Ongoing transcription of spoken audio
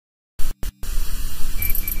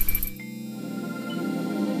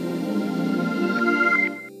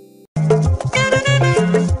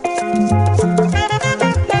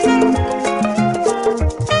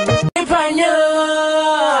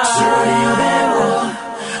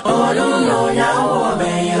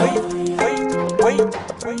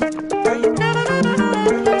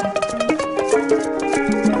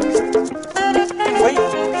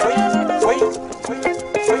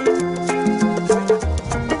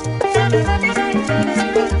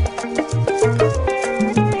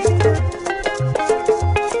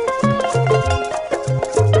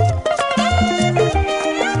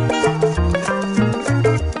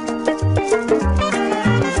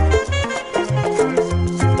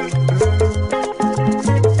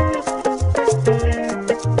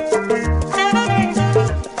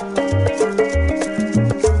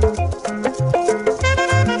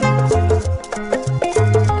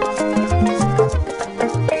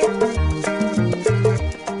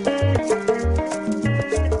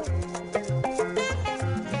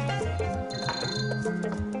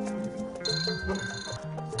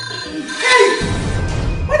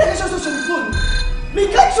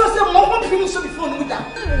say mama pin so before no da.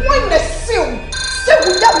 When the say we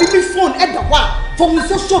da me phone at the wa for me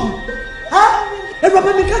so show me. Ha? E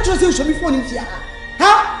baba me catch say show me phone in here.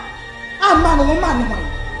 Ha? Ah man no man no.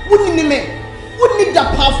 Wouldn't ni me. Wouldn't da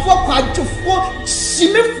pa for kwadwo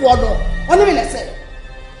shime for no. Oni me na say.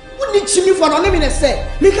 Wouldn't shime for no oni me na say.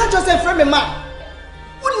 Me catch say friend me ma.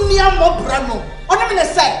 Wouldn't am obra no. Oni me na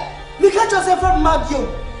say. Me catch say friend ma bio.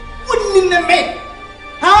 Wouldn't ni me.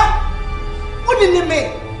 Ha? Wouldn't me?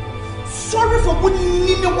 Sorry for wouldn't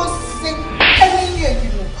me was saying any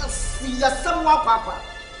you know. See ya Asamoah papa.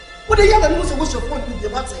 What the other news was your phone with the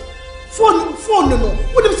matter? Phone no.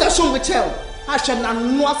 What if I show with child? I shall not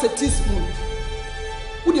know as a teaspoon.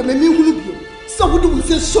 Would you make me who you? So would you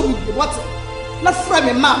say show me the water? Not from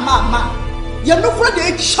me, ma. You're not for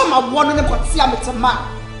the chama one and what see I'm a man.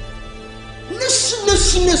 Listen.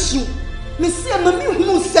 Miss Mammy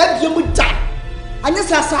who said you would die. And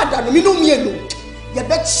yes, I said that we know me alone. You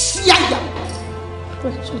bet she I am.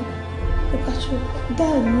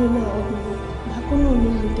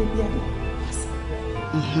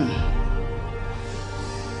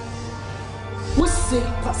 Who say,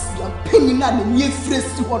 pass your penny and ye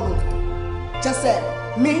phrase to one of them? Just say,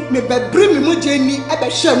 me bring me more Jenny, I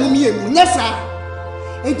bet share me and yes, sir.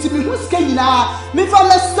 And to me who's getting now, me from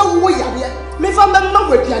the so way, me from the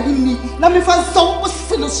number, now me from so was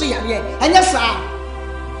still see and yes, sir.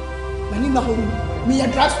 Me a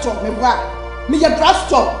drugstore, me a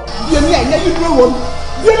drugstore. You know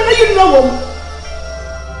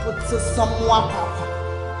Put someone, papa.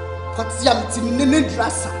 Put some in the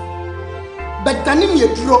dresser. But then me a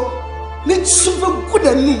drop. Let's super good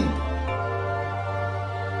and noon.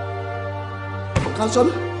 Cousin,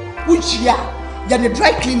 which ya? You're the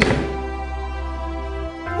dry cleaning.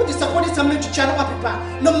 What is supporting some little channel papa?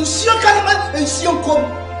 No, Monsieur Calaman and Sion come.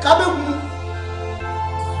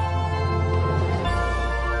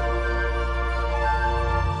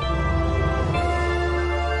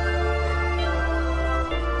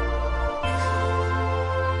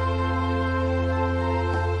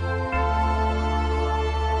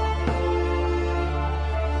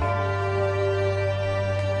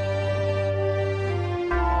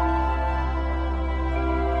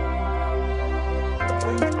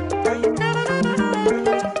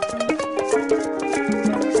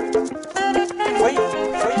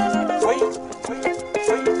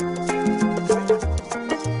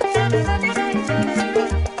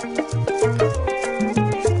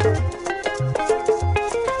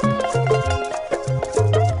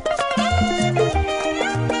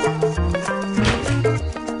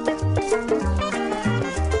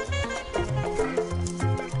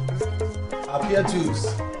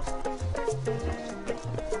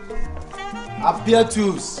 Appear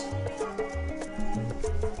tools.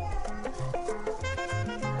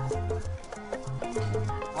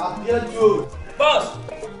 Boss.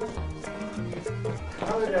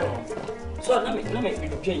 So let me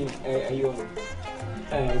change your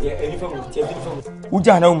uniform.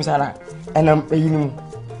 Ujana umsana and I'm paying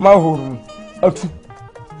my home.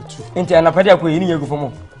 Into an appear for any of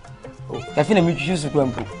them. I think I choose to go.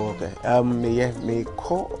 Okay. Me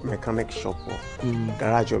call mechanic shop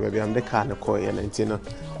garage baby. I'm the car na call and antina.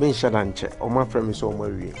 Me shut and check. Or my friend is somewhere.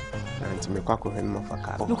 And to me kwako hen mo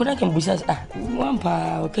faka. No kuna can be says one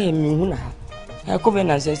pa okay me huna. I come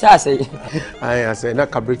and say I say na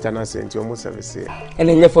carburetor na say almost service. And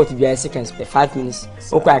then effort to be seconds 5 minutes.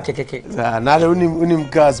 Okay keke. Na unim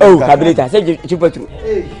gas. Oh carburetor say cheaper too.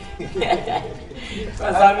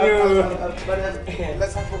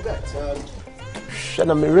 Let's not forget.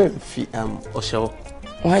 Shana Miriam Osho.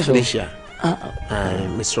 Why should she?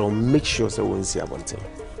 Mr. Make sure so won't see about him.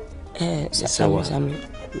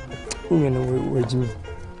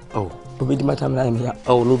 Oh, but my time I'm here.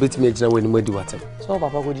 Oh, no bit makes no when we do what. So,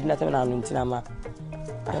 Papa would not have an Tinama.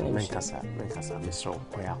 Nkansah, Mr.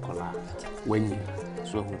 Oyakola. When you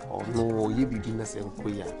so, no, you begin the same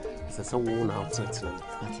queer. So, one outside.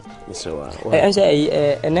 Mr. I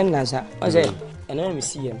say, and then Nasa, I say, and then we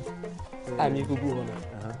see him. I'm a good woman.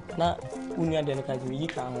 Now, when you're the country, you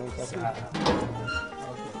can't.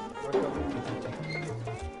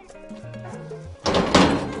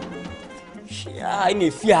 I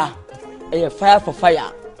need fear. A fire for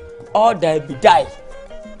fire. All die be die.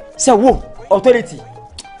 So, who? Authority.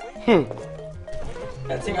 I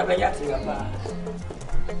think I'm a yachting about.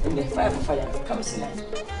 In the fire for fire. Come see that.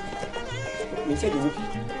 We said you.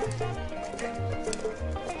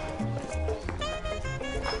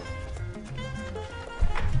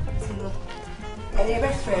 I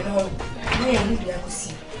never friend home. I need to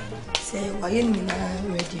see. Say, why you not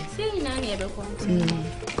ready? Say, you never come.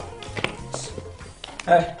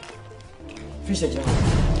 Hey, fish again.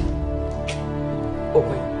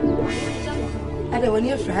 Ade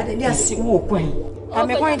woni afra ade ni ase wo kwan.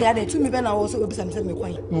 Me kwan de ade tumi be na wo so obisa me se me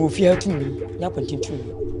kwan. Wo fia tumi, ya kwantin tumi.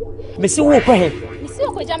 Me se wo kwan. Me se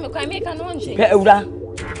okoja me kwan me ka no nje. Pe ewura.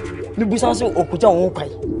 Me busan se okoja wo kwan.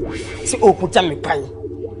 Se okoja me kwan.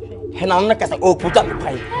 He na no kasa okoja me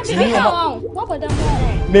kwan. Wo bodam.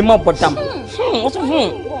 Me ma bodam.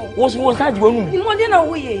 Wo so ka jiwo nu. Mo de na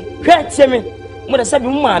wo ye. Hwe tie me. Mo da sabi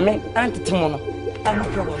mo maame antete mo no. Amu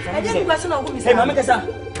problem. Ade ni kwase na wo mi Hey maame kasa.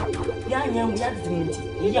 Ya nya mu ya tete mo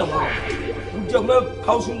nti. Ya mo. Ndio me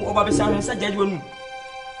house mu oba be sa no sa jaji wonu.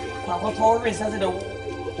 Kwa kwa to we sa se de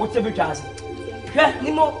wo te be twase. Hwe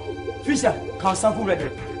ni mo Fisher kan sa ku ready.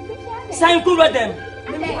 Sign ku ready.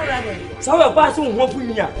 So we pass wo ho fu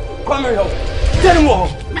mi a. Come here. Tell mo.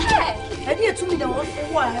 Ade etumi de wo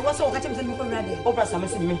wo a wo so wo ka che me se me ko ready. Obra sa me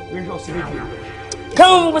se me we ho se be.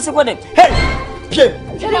 Come we se ko dem. Hey. Pie.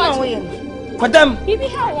 Tell me wo ye. Kwadam. Bibi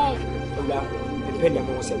ha won. Obra. E pe dem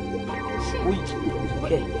wo se. Ui.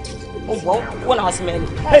 Okay. Oh wow. Wona has me.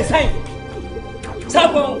 Hey, sign.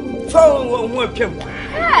 Sabo. Throw wo piem.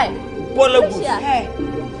 Hey. Bola bu. Hey.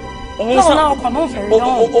 On na kwa no fere.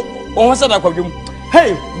 On sa da kwa dwum.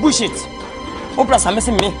 Hey, bullshit. Obra sa me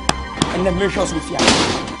se me. And the measure so fia.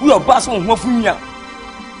 We are pass on ho funya.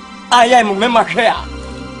 Aya me ma hwe a.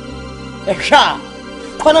 E hwa.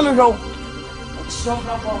 Kwana me hwo. So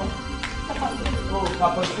bra for. Oh,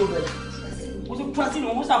 papa so be. Wo so twasi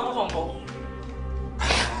no mo sa ko so nko.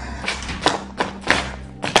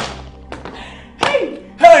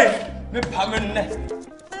 Hey, me permanent.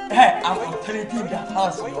 Hey, I'm alternative the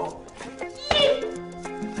house, yo.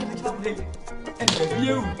 And the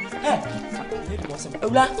view. Hey,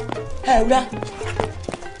 Ola. Hey, Ola.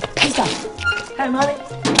 Sister. Hey, Mary.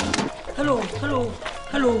 Hello.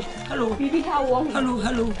 Bibi ha won.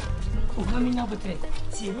 Hello. Oh, mami na bote.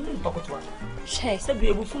 Si me bakotwa. She se be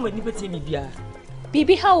ebu fuma ni bete mi bia.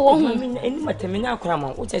 Bibi ha won. Mami eni mateme na akora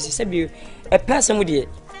ma. O tese se be e person de.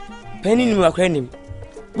 Pani ni mu akora nim.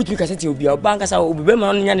 Wuti ka sete obi a banka sa obi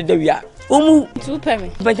ma no nya ne da wi a. Omu Tu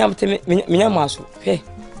peme. ba jam te me nya maso. He.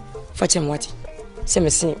 Fa chem wati. Se me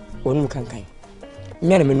sin wonu kankan.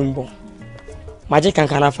 Me na menum bon. Maje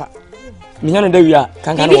kankan afa. Me nya no da wi a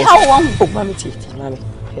kankan. Bibi ha won. O ma me ti mami.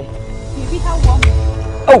 He. Bibi ha won.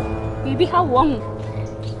 Oh. Bibi ha won.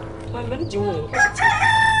 Ma me ji wo.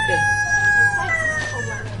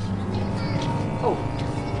 Oh.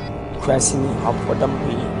 Kwasi ni apodam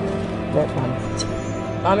bi.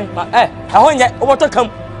 Mami, I want you over to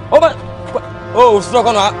come over. Oh, so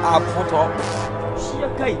gonna a photo. She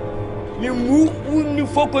okay. You move, you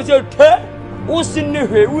focus your turn. What's in the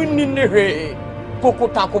way? We need the way. Coco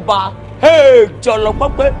Taco Bar. Hey, Jollo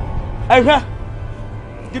Papa.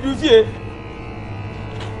 Did you see?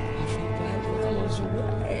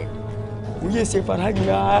 We say for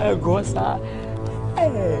Hagna, Gosa.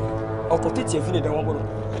 Hey, or Cotti, if you don't want.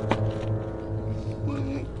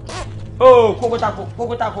 Oh, Coco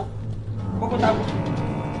Taco.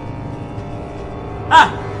 Ah,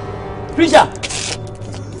 Fisher.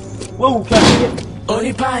 Whoa,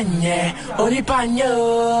 Nipa Nye.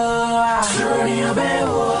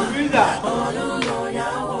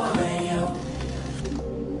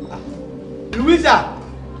 Louisa.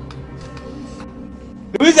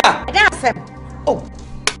 That's him. Oh,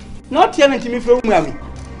 not telling me from me.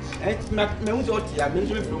 Me won't talk to you. I'm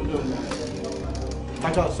going from them.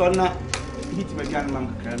 But also now, hit my grandma.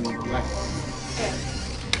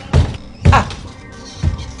 Ah,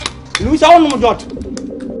 Louisa, I want dot.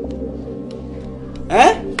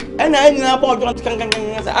 Eh? And I know about dot.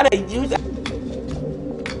 I use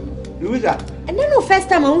Louisa. And then the first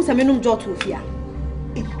time I was a minimum dot with you.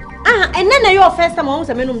 Ah, and then your first time I was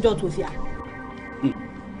a minimum dot with you.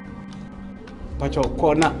 But your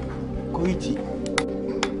corner, Kuiti.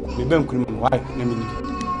 We don't come wife,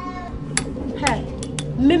 Hey,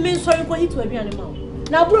 Mimi, sorry for it to be animal.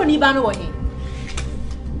 Now, Brony Bano were here.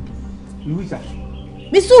 Louisa.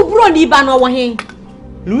 Miss Brony Bano were here.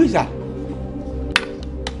 Louisa.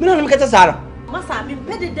 We don't get a Sarah. Massa, I'm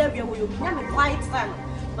impeded there. You have a quiet time.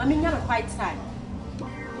 Mammy, you have a quiet time.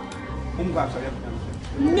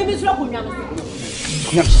 Mimi's rock with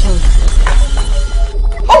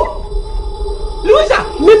Oh! Louisa!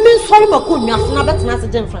 Mimi sorry for cool me as not better as a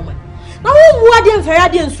gentleman. Now, who are the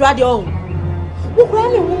Ferrari and Stradio? Who cry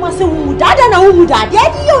me who must say who died and who died?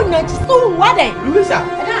 Yet you next soon, what then? Louisa,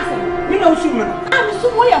 we know soon. I'm so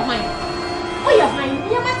way of mine. Oh, you're mine.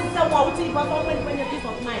 You must say what we but already when you're piece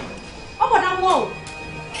of mine. Oh, but I'm wrong.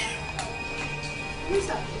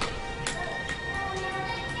 Louisa.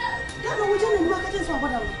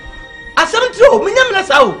 Asem tro, me nyam na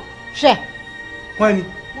sawo. Hwe. Kwani?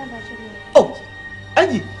 Oh.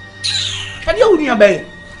 Anji. Kadi o ni abai.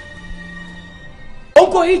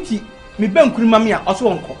 Onko iti me ben kuruma me a oso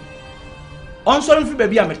onko. Onso mfi ba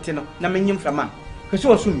bi a mete no na menyim frama. Kese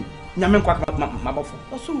osumi nyame nkwa mabofo.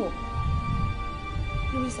 Osumo.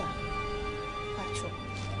 Luisa. Pacho.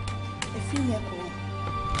 Efinya ko.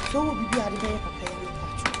 So wo bibi ade be papa ya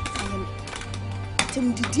pacho. Fanya.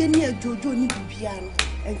 Tem didie ni ajojo ni bibia no.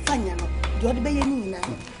 Enfanya no. De ode be ye ni nyina.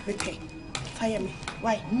 Beke. Fire me.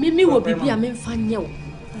 Why? Mimi wo bibia me mfanya wo.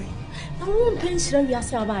 Na wo mpenshira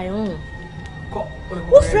wiase abaye ho.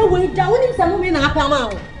 Wo fra we da woni msa mo me na apa ma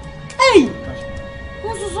wo. Hey!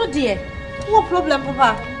 Wo so de. What problem,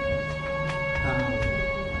 Papa?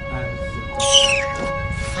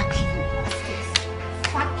 Fuck you.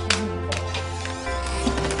 Fuck you.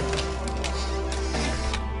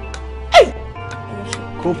 Hey!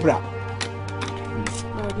 Cobra.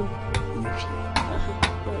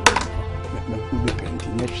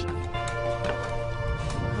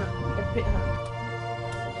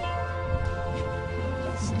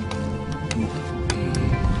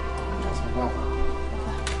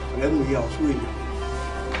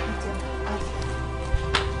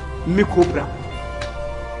 Me cobra.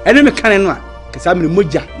 Ene me kan no a kasa me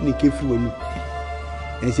moja ni kefu wanu.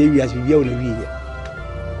 En se wi as bibia wona wi ye.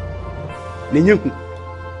 Na nyehu.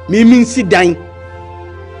 Me minsi dan.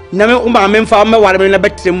 Na me umba me mfa me ware me na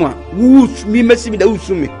betre mu a. Wu mi mesi bi da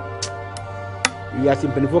usu me. Wi as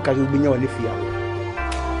mpanifo ka so binya wona fia.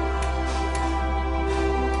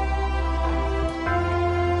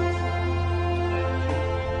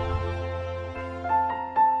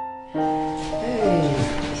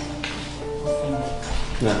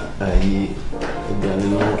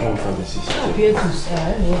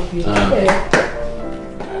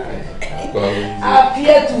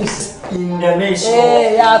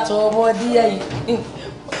 Hey, ya to body ai.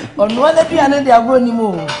 Onu ala bi ane de agro ni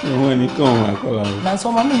mo. No ni kon akola. Na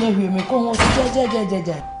so ma me na hwie me kon ho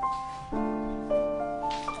je.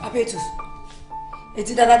 Apetus.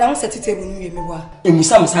 Eti dada da ho set table ni hwie me bo a.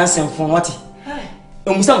 Emusam sansem fon wati.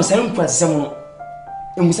 Emusam san kwasem no.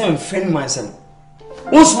 Emusam friend mansem.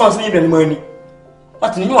 Wonsuma so ni be no mani.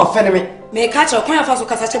 Wati ni wa fene me. Me ka cha kwan afa so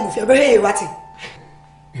kasa che mu fi be hwe wati.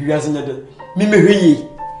 Hwiase nyade. Me hwe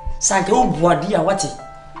sanke wo buade a wate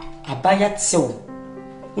abaya tsew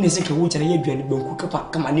woni se ke wo kire ye aduane banku kapa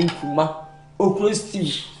kama ne nkuma okro stew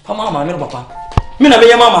pama ma me papa me na be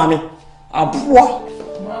ye mama me aboa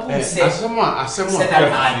Asamoah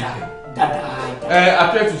dada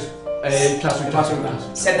Apetus traso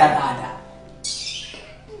se dada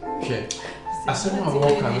che Asamoah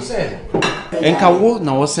wo kan se enka wo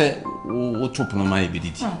na wo se wo topono mai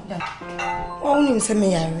biditi wo ni se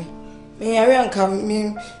me yare anka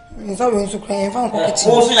me nfa we nso kran nfa nko kiti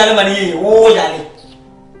wo so yale mani ye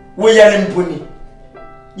wo yale mponi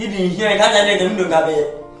yidi hie ka nya de ndo ga be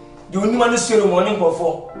de onima no sero mo ne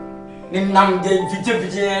nkofo ni nam de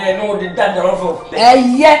fije no de dada rofo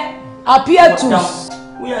eye Apetus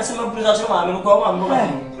wo ya se ma bruza so ma me ko ma mo ba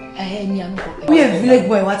ni am ko we village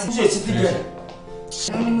boy what is it tigre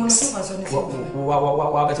ni mo no so so ni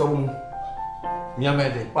wa beto wo mi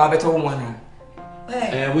amede wa beto wo wana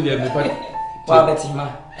wo de me pa wa betima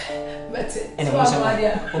bete ene mo se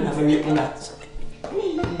ona fe mi ona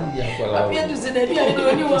Apetus de bi ani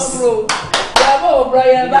oni wa bro ya ba o bro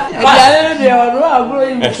ya ba ya de onu agro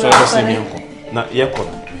yi na ye ko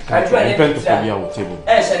ka pen to be our table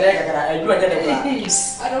se na kakara adu ade de kwa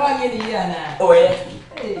ana wa ngi ni ya na o ye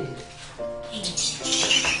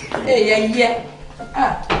ye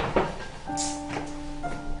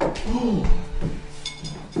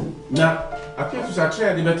na Apetus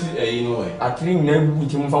atre de beti no atri na bu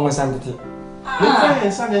ti mo fa mo santete no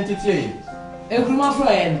fa entity ekruma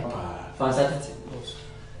fro ye fa santete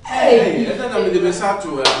eda na me de besato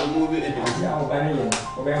mo be ya o ba ni ye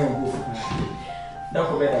o ba mo bu da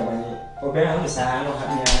ko be da ba ni o be ha sa no ha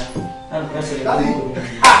ni an pressure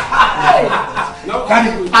No,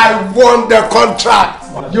 I won the contract.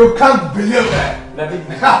 You can't believe it.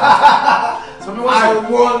 I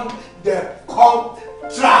won the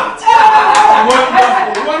contract.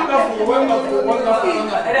 Wonderful.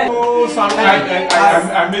 Oh, Sam,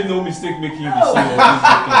 I made no mistake making you the CEO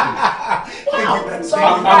of this.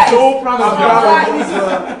 I'm so proud of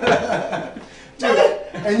you.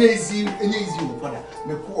 Any easy, father.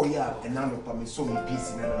 Me call ya and now me me so me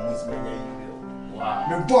busy na na mo me ya. Wow.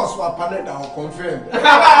 Me boss wa panel that will confirm.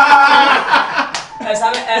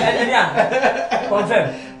 Confirm.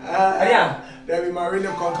 There be marine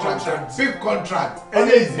contract. Big contract.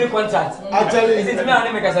 Big contract. Actually, is it me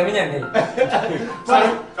and make us a million?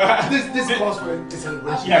 This calls for a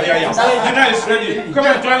celebration. Yeah. Dinner is ready. Come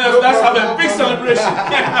and join us. Let's have a big celebration.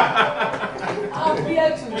 I'll be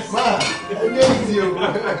here too. Man,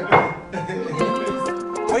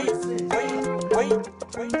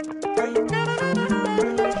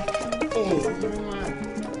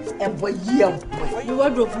 boy, yeah. You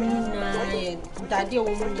wardrobe nine, daddy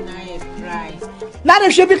woman nine price. Now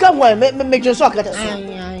they should become one, make your socket.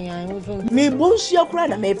 Me bones your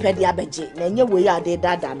crown and may pay the abaji, and your way are dead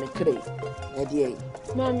that me cray.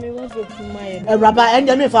 Mammy, what's your my a rabbi and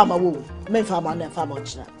your farmer woo, men farmer and farmer,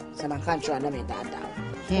 so I can't try to make that down.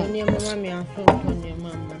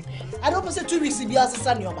 I don't say 2 weeks to be as a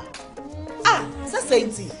son, your man. Ah,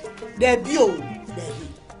 Sainty, there be old, there be.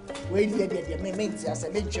 Wait, there may make us a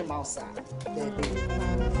venture mouse. There be.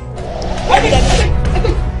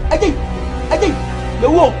 Again, the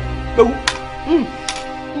wall,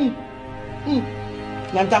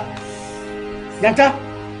 Yanta,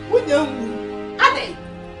 with you, Ade,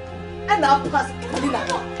 and I'll pass Kalina.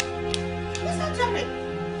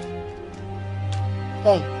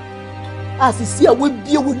 Hey, as you see, I will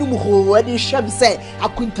be a woman who already shall say, I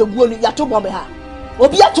couldn't go to Yatobama. Or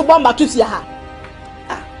be at Tobamba to see her.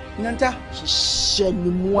 Ah, Nanta, she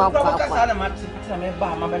more.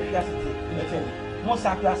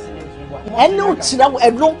 And no child,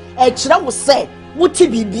 and no, a child will say, would he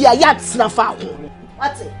be a yacht snuff out?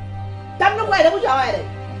 What's it? Damn no way, you are.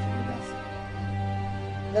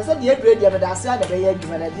 There's a dear radio, but I said that I had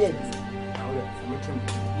given a day.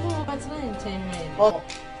 No, but 9 minutes. Oh,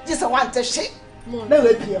 just a want to shake. No,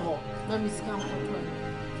 appear more. Mommy's come.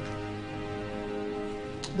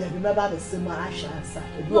 They remember the same answer.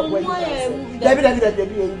 David,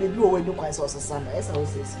 they do away to quite also son, as I was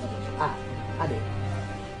saying. Ah, Ade.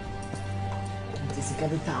 It is a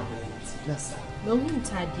capital. Yes, no one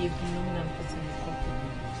tied you, no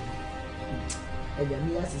and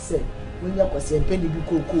Yamia said, when you are saying penny, you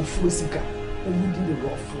go Fusika, and you did the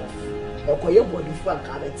rough. A quiet body for a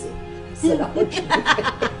carrot.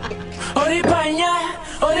 Oripanya,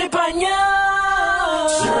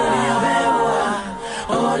 Surya Bewa,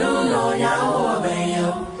 Oluno Yawo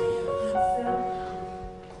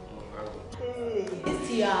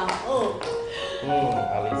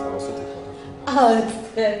Alex, I was so Oh,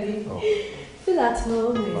 Daddy. Feel at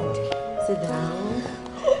home. Sit down.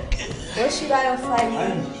 What should I offer you?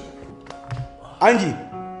 Angie.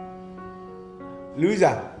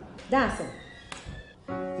 Louisa. Dancing.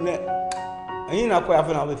 Ne. Ayin na kwa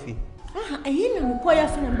yafa na befi. Ah, ayin na kwa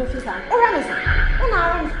yafa na befi sa. Ora no sa. Ona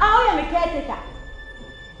ran. Ah, o ya me caretaker.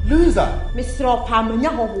 Louisa. Mr. Opamanya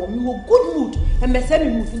ho me wo good mood and me say me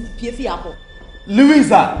move into PF apo.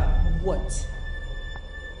 Louisa. What?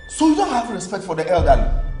 So you don't have respect for the elderly?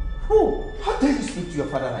 Who? How dare you speak to your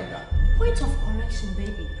father like that? Point of correction,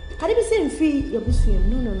 baby. Can you be saying free your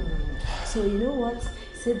bushroom? No. So you know what?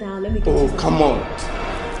 Sit down, let me get you. Oh, come on.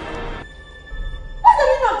 What's the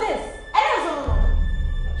meaning of this? I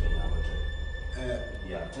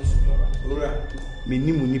don't know.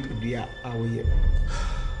 Meni mu nipadua awoye.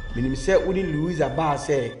 Menim se woni Louisa ba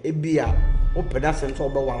se ebia opeda se nto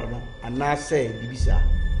obeware no ana se bibisa.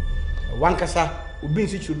 Wankasa obi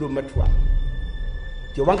nsi chudo metwa.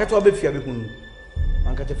 Ti wankata obefia behunu.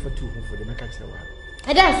 Wankata fatu hu for the meka kire wa.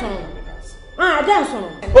 I dance on. I dance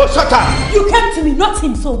on. Oh, shut up! You came to me, not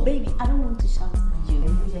him, so baby, I don't want to shout at you.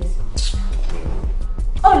 Just...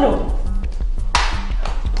 Oh no!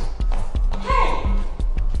 Hey!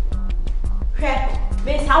 Hey!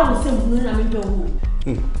 Miss, how was it when I'm in the room?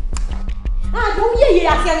 Ah, don't you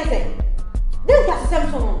hear anything? Then that's the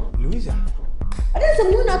same song. Louisa. I didn't say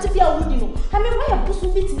moon out of your wood, you know. I mean, why a pussy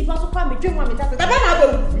beat the pass of crime, drink one with that. I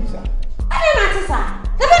don't Louisa. I don't know, sir.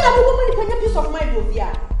 I don't know when you piece of my roof,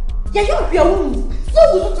 yeah. Yeah, you're your wound. So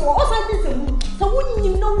we to also this a wound. So wouldn't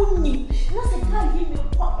you know, wouldn't you? Not a guy, you know,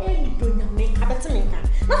 what any doing make a better man.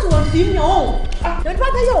 Not one thing your own. Don't try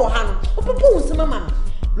to your hand. Or propose to my man.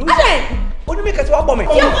 Louisa, what do you make us walk by me?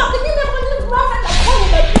 You're walking in the rough and the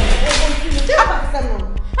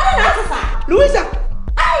home. I don't know, sir. Louisa.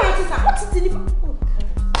 I don't know, sir. What's it in the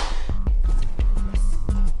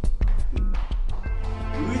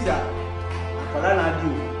Louisa. Wala na adi o.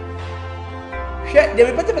 Hwe de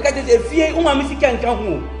me pete me ka je fie o ma me sika nka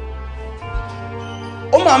ho.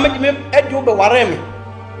 O ma me de me edi o be ware me.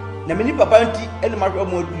 Na me ni papa nti ene ma hwe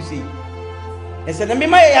mo adu sei. Ese na me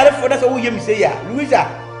ma yare fo da so wo ye mi sei ya. Louisa.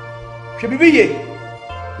 Hwe bibi ye.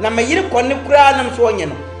 Na me yire konne kura na me so onye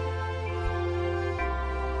no.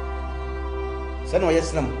 Se no ye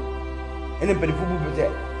snam. Ene pedi fu bu bete.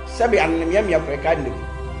 Sabi an me ya Afrika de.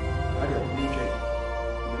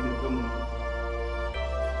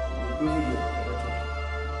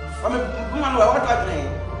 I'm a woman. What are you?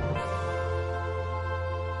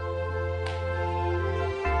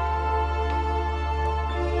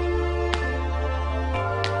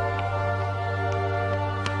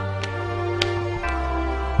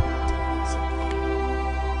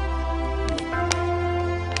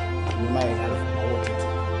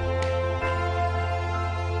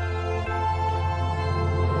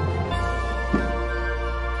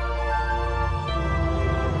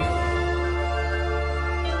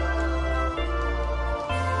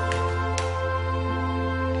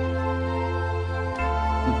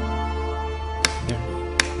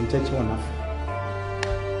 cheche wana.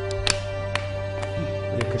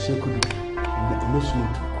 Ya kashe kudu. Na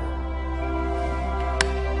emotional.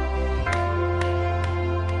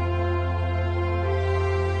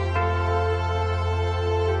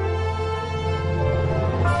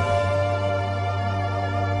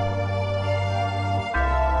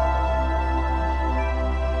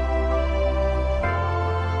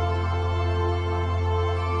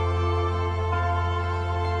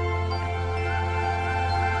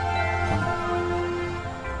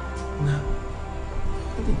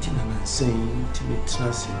 Saying to be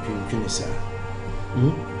transient in Kwanzaa.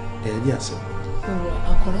 Yes,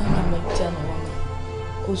 Akora na mejana wana.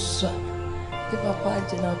 Oswa. Ti papa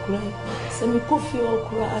jina kura. Se me kofi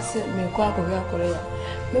okura ase me kwa akora ya.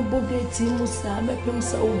 Me bogeti musa me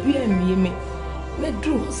pemsa obi amie me. Me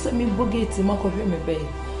dru se me bogeti makohwe me be.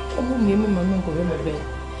 Omo mie me ma me kohwe me be.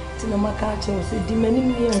 Ti na maka che o se di mani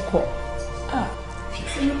mi enko. Ah.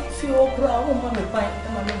 Se me kofi okura o ma me pai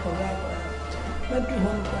na me kohwe akora. Me dru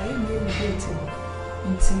ho no kwa me bogeti.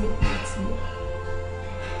 Intimi.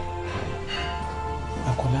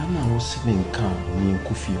 Akola na wosebe nka ni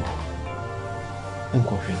nkufio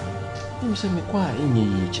nkofwe no se me kwa enye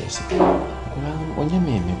yi chese akola onye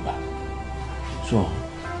me ba so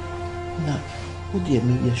na odi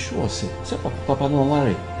me ye sure se papa no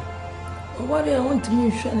worry I want to me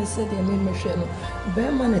sure and said I me sure no be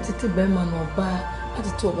man tete be man oba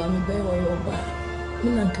atete oba me be wo oba me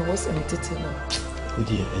na nka wose me tete no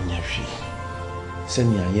odi enya hwe se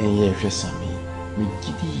ni ayen ye hwe sami me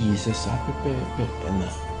gidi yi se sa pepe na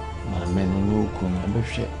ma meno no ku na be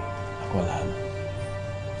hwe akola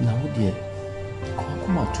na wodi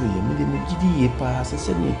kuma to ye me gidi ye pa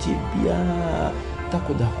se ni ti bia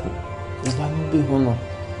takodako oba no be hono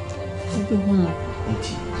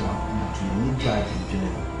enti ni drive in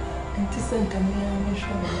enti sen kamera me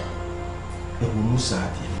shwa e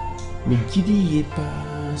musadi me gidi ye pa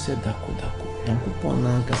se dakodako yankopon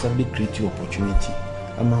na Nkansah be create opportunity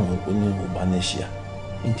ama wo oni oba na hia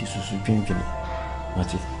enti susu dwendwene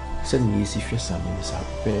mate se ni yesi hwe sami ni sa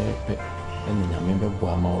pepe eni nyame be bo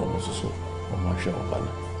ama wo susu o ma hwe oba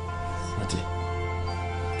na mate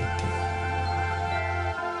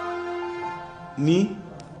ni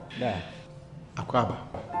da akwaba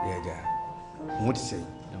ya what say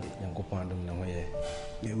yankopon adom na ho ye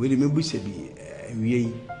me we me busa bi awie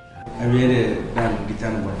yi awie de dan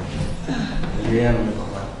gitan bo awie am ko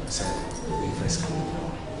ba say we first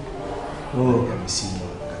oh ya misi mo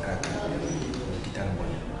kakaka gitan bo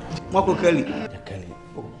mako kali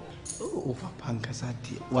oh papa Nkansah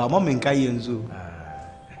die wa mama nka yenzo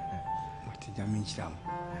mati jamin chiram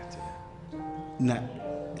na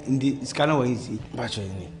ndi skana wa hizi bacho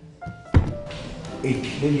ni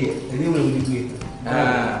nende nende wewe ndiye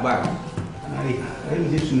ba ai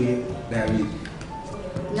Jesu ni David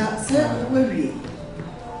na se wewe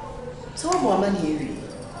so bo ma ni ewi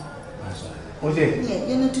oje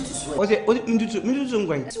ye no tutu so oje ntutu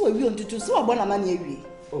ngwan so wewe ntutu so bo na ma ni ewi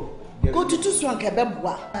go tutu so anka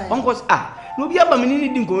beboa onkos no bi aba menini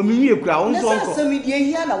di nko menwie kura onso onko so mi die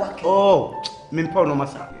hia na wake oh mempa no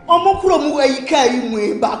masa omokuro mu ayi kai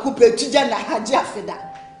mu ba ko petija na haje afida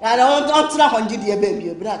na on tra honje die ba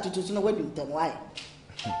bi bra tutu so no wadi ntam wai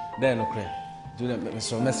then no kre do na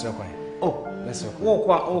mesra kwa oh mesra wo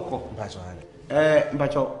kwa oko bacho ani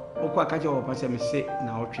mbacho okwa kaje wo pa se me se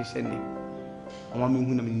na otwe se ni oma me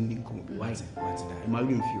hu na me ndi nko bi wai ma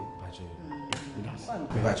wi mfio bacho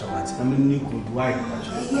me bacho mate na me ndi nko bi wai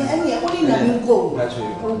bacho ye oni na nko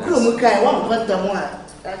okuro mu kai wa mpata mu a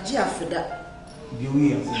haje afida bi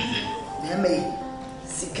wi na me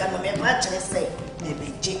sika no me ba chere se na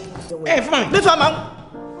beje fine me fama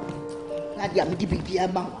na dia me di bibia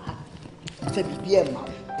ma wa fa bibia ma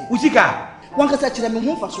usika Wankasa chere me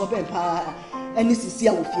ho faso be pa ani sisi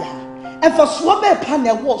a wofia ha enfaso be pa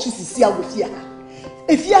na wo so sisi a wofia ha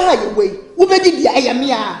efia ha ye wei wo be di dia ye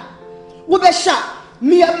me a wo be sha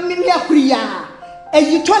me akuri ya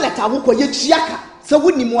eyi toilet awoko ye chiaka se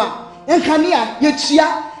wonimu a enkane a ye chia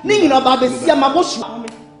ni nyina ba be sia ma bo so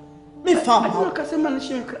me fa ma ka se man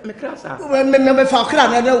shi me krasa me fa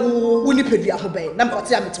kra na wo ni pedua ho be na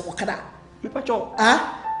mpate a mete wo kra me pacho ah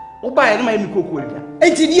wo ba ye na ma mi kokori dia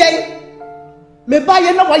enti die me ba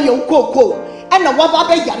ye na wa ye ukoko ana wa ba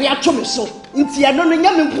be yare atwo me so nti eno no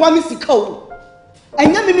nya me nkoa me sika o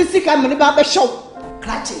enya me sika me ba be hyew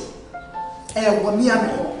krache wo mi ame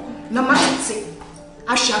ho na ma tse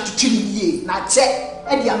ahwa atutiri yie na che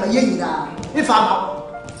e dia ma ye nyina ifa ma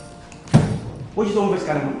wo ji so mo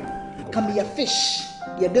sika na come here fish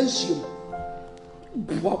ye dansuo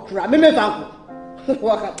wo kra me fa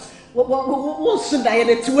ko wo sunda ye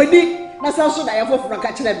ne tiwani na sa so da ye foforo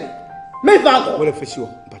ka kire me fa ko wo le fish wo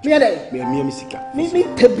Me misika. Me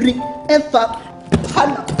tebri efa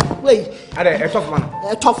pana. Wait. Ade, tough man.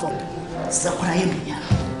 Tough. Sakura yemi.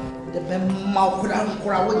 The bemma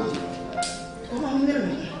kura we.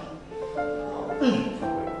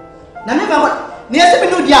 Na me ba ni ese me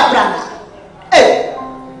no di abrana. Eh.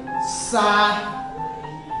 Sa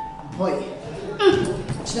boy.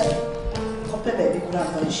 Che. Kope baby kura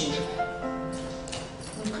fa shi.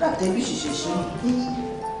 Kura baby shi.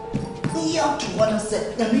 You to wanna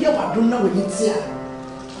say, and we are doing no with it here.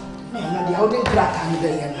 Man, the old crack and the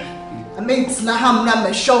I mean, it's not ham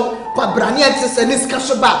number show, but Braniatis and this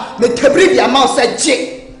Kashaba, the Tebrivia mouse said,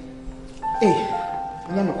 Chick. Eh,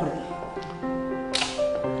 I'm not correct.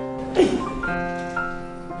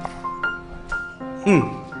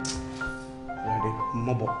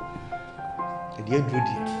 Mobile. The dear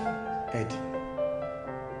Judy, Ed.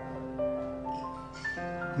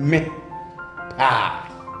 Me. Ah.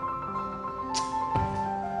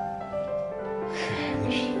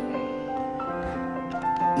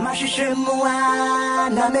 Mashishemua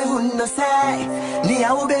na mehundo say ni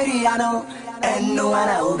auberiano eno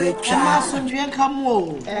ana ubecha Asundien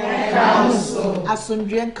kamo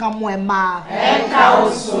Asundien kamo ema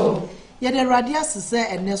Enkaoso ye de radia sese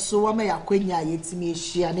ene so wa ma yakwanya yetimi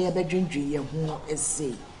ehia na ye bedwendwe ye ho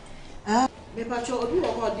ese me pacho obi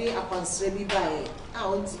wo ho de akwansre bi bae a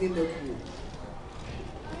ontimi meku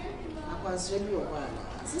akwansre bi wo ba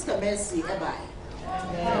sister Mercy e bae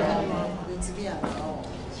ontimi a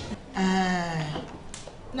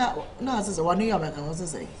no, as I want you to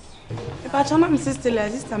say. If I turn my sister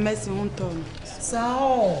Mercy won't turn.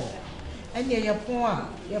 So, and you're poor,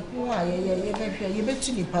 you bet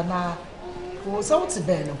you Nipa Nye. For so to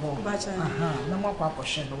bear the home. No more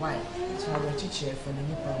question. Why? So I will teach you for the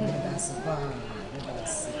Nipa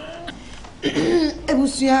Nye.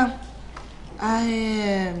 Ebusia, I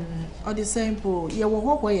am on the same pool. You will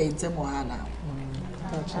walk away in Temohana.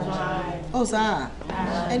 Oh, sir.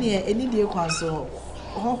 Any dear counsel.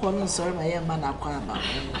 Oh, sorry, my young man.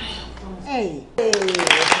 Hey.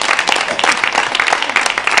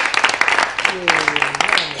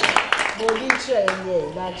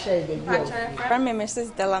 I'm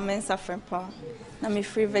Mrs. Delamensa from Paul. I'm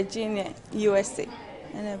free Virginia, USA.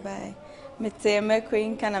 And I buy me say a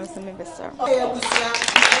queen can have some investor.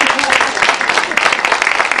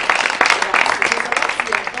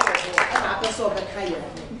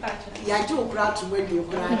 Ya jo kra to we dey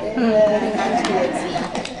kra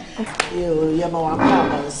yo ya ma wa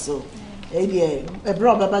pa so e dey e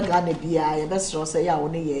bro baba Ghana bia ya besro say ya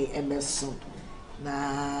woni ye emeso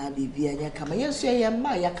na Vivian ya kama yeso ya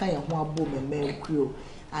ma ya kan ye ho abo meme kuo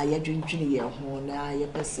a ya dwendwene ye ho na ya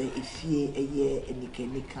pese efie eye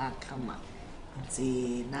enikenika kama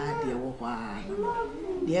nti na de wo kwa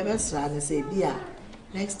de besra ne say bia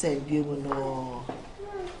next time bi mu no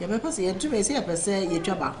ya me pese ye tume say ya pese ye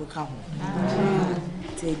twa ba ko ka ho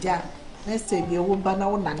teja next time ye wo ba na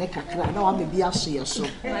wo na ne kakra na wa me bi aso ye so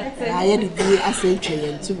na ye de bi asa twa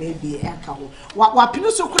ye tume bi e ka ho wa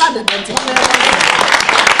pinu so kura de dente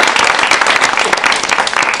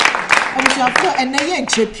amshafo ene ye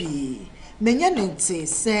nchepi menye nte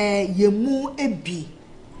se ye mu ebi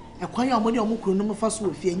ekwan ya omode omukuru no mfa so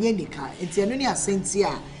ofie nye nika enti eno ni asenti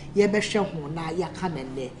a ye behwe ho na ya ka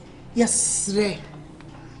nene yesre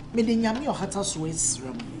me de nyame ohata so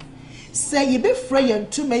esrem se ye be fra ye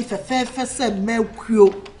ntuma ifefefe se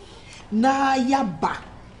makuo na ya ba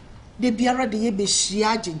de biara de ye be hia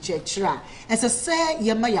agenchechira ese se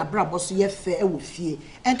ye ma ya brabo so ye fe e wo fie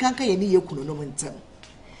enkanka ye ni ye kunu no ntem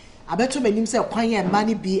abeto manim se kwan ye ma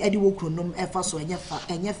ni bi edi wo kunu no efa so enye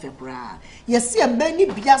fe bra ye se ma ni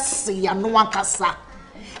bia se ya no akasa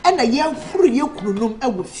ena ye furu ye kunu no e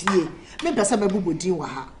wo fie me pese mabubodin wa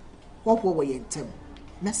ha wo ye ntem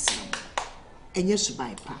mesi enye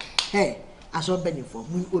subai pa hey aso benefo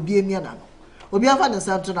obi emi na no obi afa ne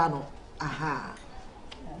santo na no aha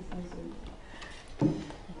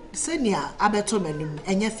senia abeto manim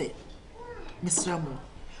enye fe misramo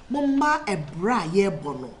momma ebra ye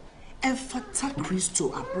bono enfata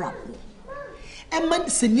Kristo abrabo emma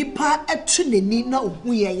se nipa etu neni na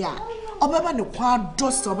ohu ye ya obeba ne kwa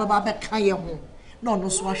dos obeba be kan ye ho na ono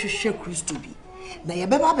so ahwehwe Kristo bi na ye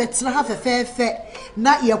beba betena ha fefefe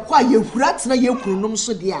na ye kwa ye hura tena ye kunum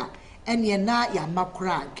so de a ene na ya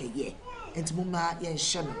makora nkeye entimuma ye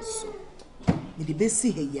nhye no so me de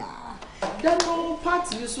besi he ya dan no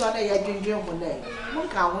party you so na ye dwendwen ho na mo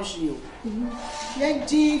ka ho hwe o ye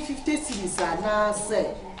di 50 cedis na say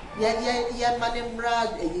ye manemra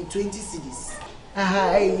 20 cedis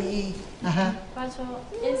aha aha Pacho,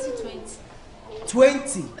 AC 20.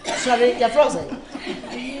 20. Sorry, your frozen.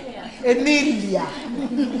 Emilia.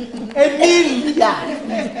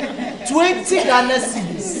 20 Ghana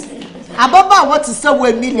cedis. Ababa what is so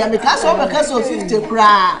Emilia because of 50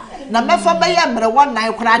 cra. Na me fa be ya mere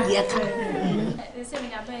 19 cra de ka.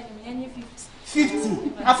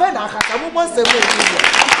 50. Afa na aka mo mo se Emilia.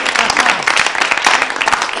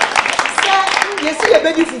 Yes, you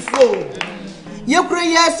be fufuo. Ye kuro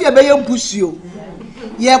yes ye be ye mpusuo.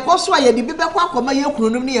 Ye koso ye di bebe kwa akoma ye kuro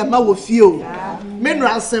num ne ye ma wo fie o. Me no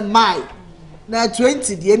ansem mai. Na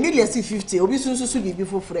 20 the Emilia si 50 obi sunsusu bibi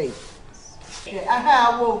fofrɛ.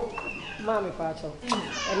 Aha wo Mami pacho.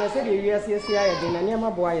 And I said yes I did na niam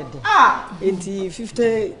aboa ye de. Enti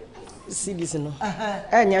 50 cedis no.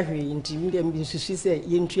 Anya hwe enti medium bi susu say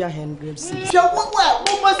ye ntua 100 cedis. Hwe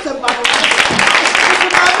wo must have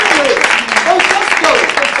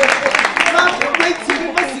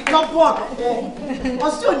Come on.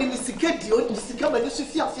 What's your name? Siketi, you sika many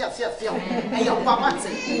fia. And your papa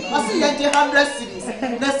say, I see you 100 cedis.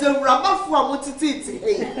 There's a rubber for Mutiti.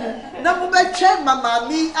 Number by chain, Mamma,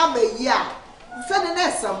 me, I'm a year. Send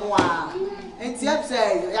Asamoah. And the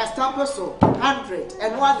say, I stamp so 100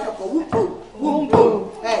 and 1 for Wumpo.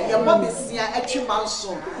 Eh, your mom is here at your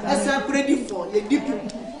mansion. As I'm ready for your dip.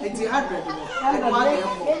 And the 100 and 1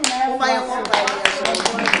 for my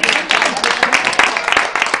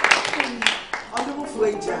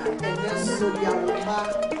Wager and then so we are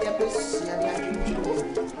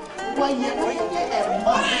why you a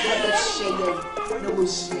man for the shade no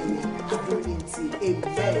shame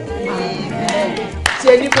amen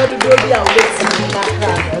say anybody do be away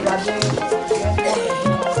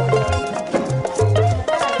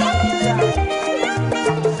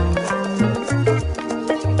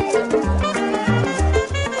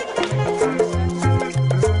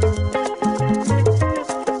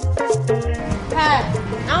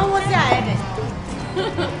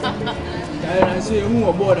I say who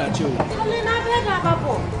aboard at you. I mean, I beg a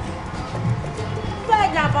board.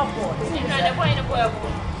 Beg a board.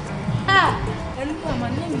 And my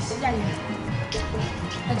name is Shai.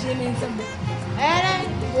 A German somebody. And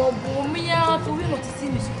me out to win to see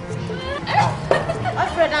me.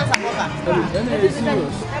 What's your dance about? That is a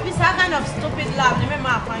kind of stupid laugh. Remember,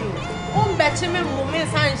 I find you. Bet him in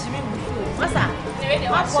moments and she mean what's that?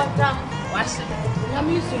 What's it? I'm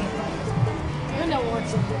used to it. You know what?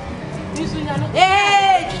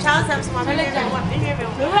 Hey, chance I'm smart. Now,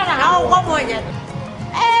 one more yet.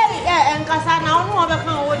 Hey, Nkansah, now no other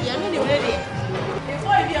can hold you.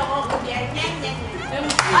 Before you are home,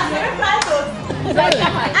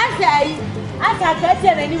 I said, better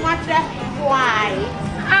than anyone. Why?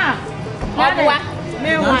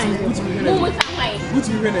 Me wine. What's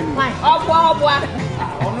you winning? No,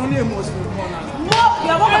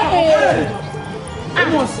 you're welcome.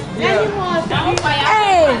 Hey,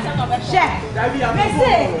 chef. Me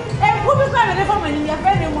say, who be coming there for me? Your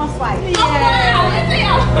friend must fight.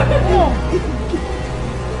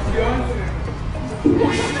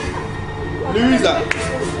 Louisa,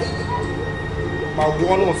 my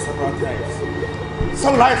one was several times.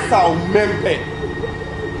 Some lifestyle member.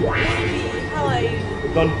 How are you?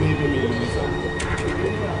 Don't believe me, Louisa.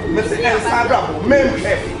 Mr. Sandra,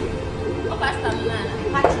 member.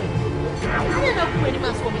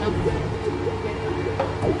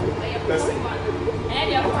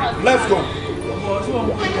 Let's go.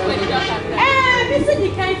 Mr.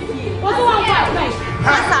 You can't see. What's wrong with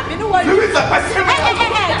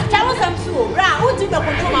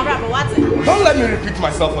Don't let me repeat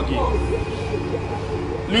myself again.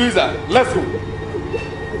 Louisa, let's go.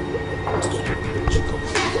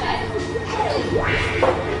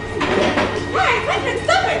 Hey,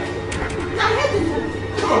 stop it!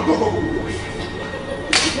 Come on, go.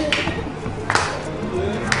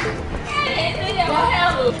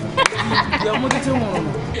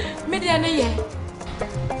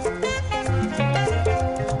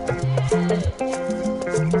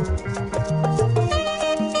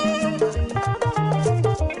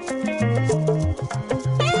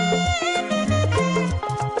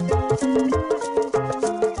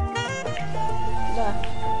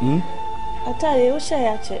 Atari, what's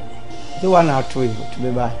your check? The one I told you to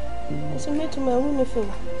be by. So, me to my woman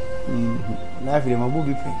film. Life in my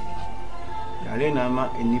booby pay. Arena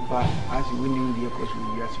and Nipa as winning the course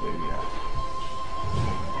with us where we are.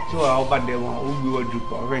 So, I'll bet they won't be what you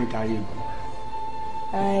call rent. I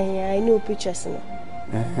know pictures now.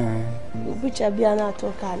 Picture be an art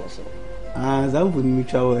or carnage. As I wouldn't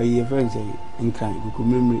meet our year friends in kind, who could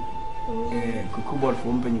memory. Could bought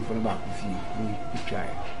from penny for the back of you. Try.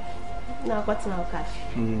 Now, what's now cash?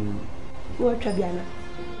 What Trabiana?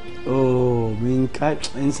 Oh, minka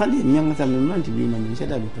inside me young time man to be man said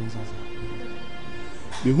that princess.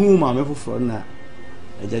 Be whom I'm ever for na.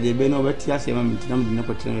 Ajade be no betia se ma mintina me na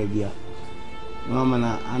potre bia. Mama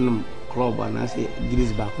na anum club and say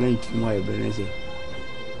Gillis back 19 mo e be say.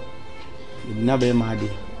 Na be ma de.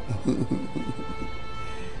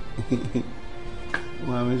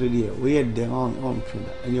 Mama so dia we had the on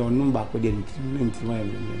and your number ko de 19 mo e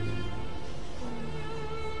be.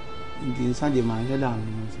 Inside the man said down.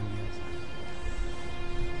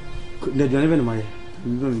 The driver my you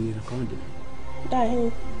don't need a condom.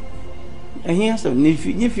 Die. And here so if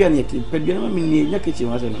you are not but you mean your kitchen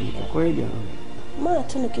was a corridor. Ma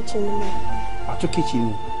to the kitchen. I took kitchen.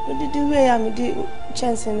 What did you wear? I'm the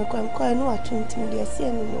chance and quite no attention. They see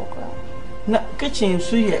any more crowd. Na kitchen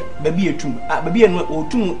so ye baby a tomb. Baby and or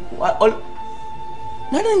tomb all.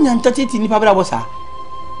 Nothing than 30 Nipa was her.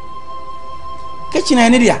 Kitchen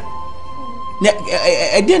and area.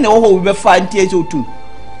 I didn't know how we were 5 years or 2.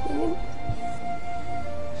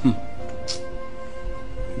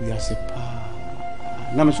 We are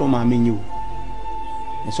separate. Now, so my menu.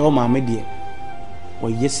 And so my media. Or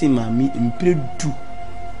yes, my me impaired too.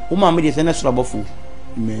 Oh, my media is an extra buffalo.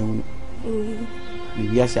 We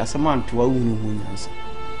are Asamoah to our own answer.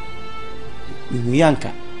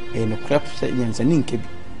 Yanka and a crap and an inkebi.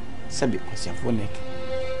 Sabi was your phone neck.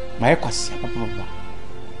 My question, papa.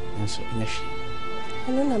 And so in a she. I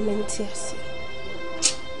don't know mentias.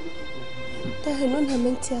 I don't know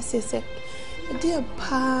mentias. Dear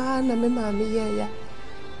pa, na me mammy, ya.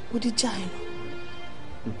 Would it giant?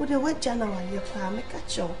 Would a wet January your farm make a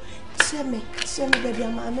show? Send me, baby, a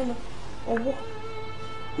man or what?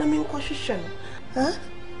 No mean question, huh?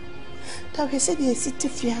 That he said, you sit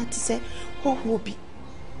if you had to say, what will be?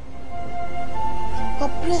 A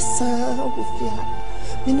presser with fear.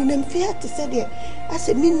 Minimum fear to say, I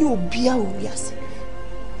said, me no beer, yes.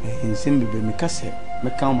 In Simbi, me cassette,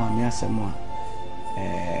 me come on me Asamoah.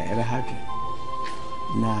 Ever happy.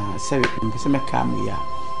 Na say mpese me ka me ya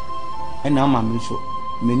e na ma me so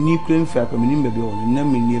me ni kren fa ko me ni baby won na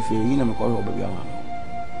me ni efe yi na me ko ho baby ama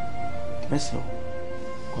meso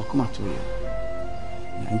ko kuma to yo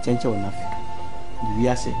na nchenche won Africa bi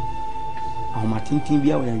ya se ahoma tintin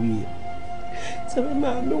bia wo ya wi so me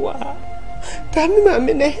ma me wa ta me ma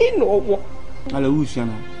me na he no wo ala wusu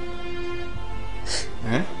na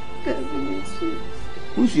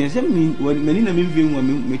wusu se me ni na me vi nwa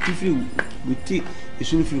me tifri we ti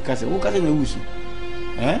isu fi kase wo kase na wusu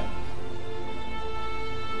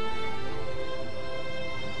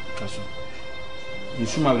kaso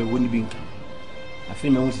isu ma we woni binka afi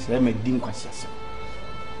me wusu se me din kwase ase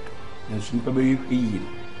na isu pa be yi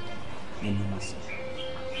ni masa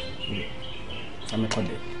ame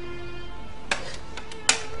kode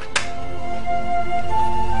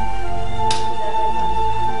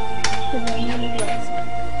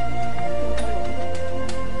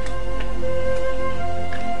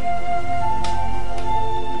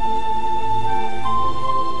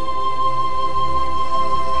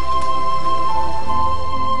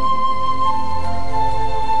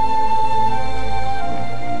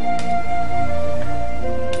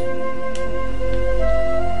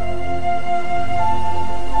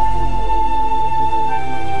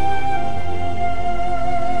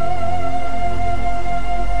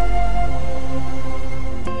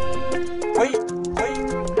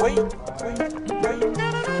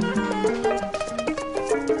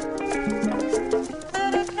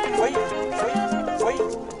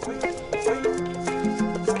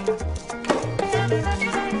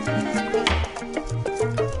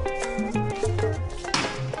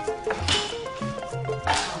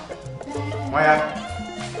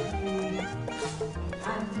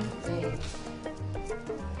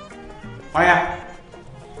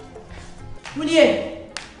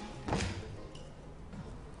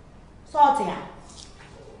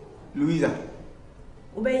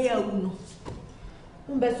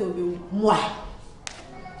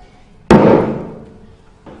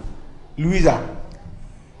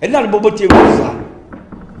Bobo table,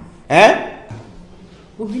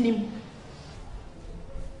 Obinim.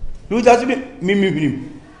 Who does me?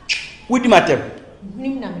 With the matter?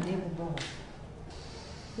 Nim na me bo.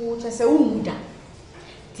 Wo chese umuda.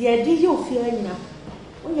 Ti edi yo fi anya.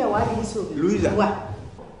 Wo ye wa di so. Louisa.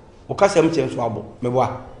 O ka sem chen so abo. Me bo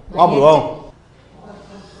a. Wa bo won.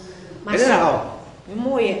 Ma sha. Me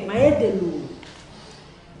moye, ma ye de lu.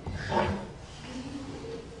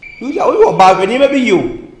 Louisa, o yo ba ni me bi yo.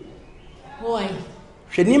 Boy.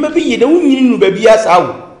 She ni me bi ye de wunyi nu ba bi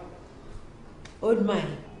asa Old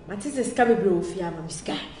man, matise ska me bro fi ama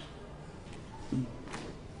miska.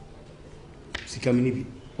 Sika mi ni bi.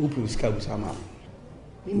 O pro sika bu sama.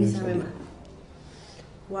 Mimi Samema.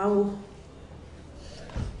 Wow.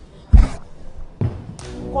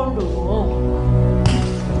 Kondo.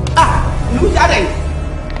 Louis Aden.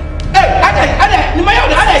 Hey, Aden, ni mayo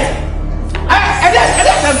Aden.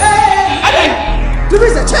 Aden.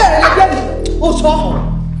 Louis a chair again. Oh, so.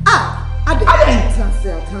 Aden. Transfer,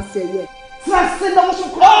 yeah. Transfer, no, so.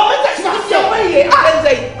 Oh, that's your way.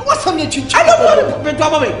 What's on your chin? I don't want to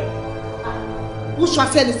talk about me. Who shall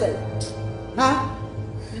say anything? Huh?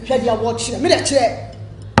 You are watching a minute chair.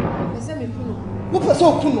 What was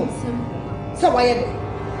so cool? So why,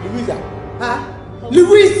 Louisa? Huh?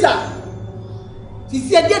 Louisa! She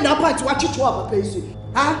said, "Get up and watch it to our place."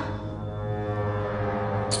 Huh?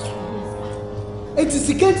 It is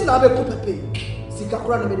the can't have a papa pay.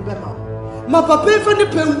 Sikakura me the pema. My papa for the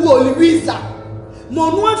pen Louisa. No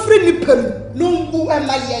one friend the pen, no boo and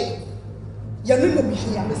my yay. You know me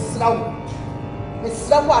here, Miss Slow. Miss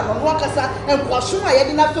Slow, no Wakasa, and Washuma, I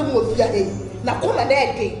didn't have to move your hay. Now come and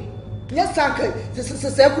day. Yes, uncle, this is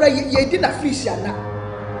a separate ye didn't fish now.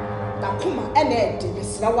 Now come and add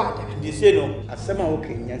Miss Lawada. You say no, Asamoah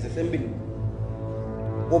okay, yes, assembly.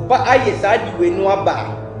 Oba aye side we no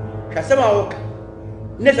aba. Asamoah okay.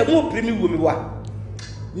 Nessa mo primi wo mi wa.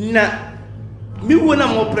 Na mi wo na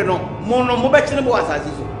mo pre no, mo no mo be kire bo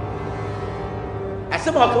asase so.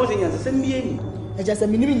 Asamoah okay wo se nyansa sembi eni. E just a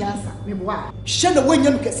minimi nyansa, me mo wa. Hye na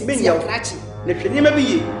wonyam kesi ti akrachi. Na hwene ma bi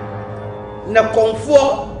ye. Na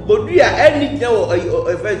konfo bodua ani gina wo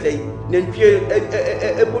efense na ntwe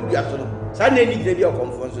bodua so no. Sa na ani gina bi o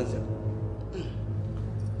konfo so nsem.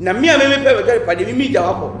 Na me me pe be pa de mi ja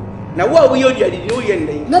wapo. Na wo a wo ye odua di wo ye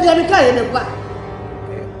ndai. Na de mi ka ye ne bua.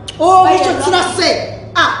 Oh, we should not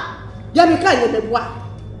say. Ya mi ka ye ne bua.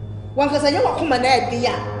 Wan ka say ye wa kuma na e bi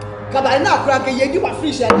ya. Ka ba na akura ke ye di wa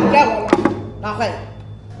fish and ya wa. Na hwai.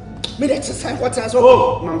 Me de tsan kwata so.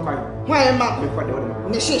 Oh, man kwai. Hwai ma. Me kwade wo.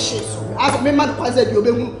 Ne she so. As me man kwaza bi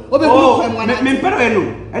obegu kwai mo na. Me mpero eno.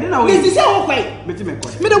 E de na wo. Me sisi wo kwai. Me ti me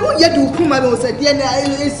kwade. Me de wo ye du kuma be o say de na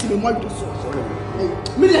esi me mo do so.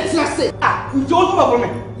 Me de tsan say. Nti o to ba me.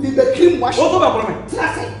 Me be cream wash. O to ba me.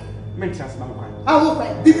 Tsan say. Me tsan say ma kwai. Wo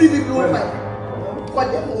kwai. Bibli wo kwai.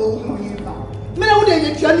 Kwade mo mu yi ba. Me na wo de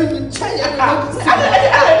ye tua ni ncha ya. Na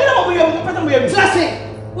mo ye mo pata mo ye. Tsan say.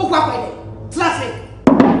 Wo kwa kwai de. Tsan say.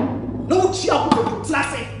 No chia ko tsan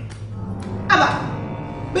say. Aba.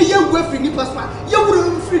 Me ye wo afri ni pasma. Ye wo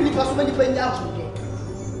afri ni pasma ni pa nya aso de.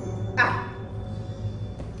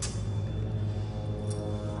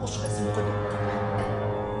 O so esi ko de.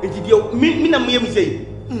 Enti dio mi na mo ye mi sei.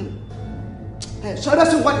 So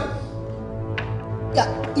that's what.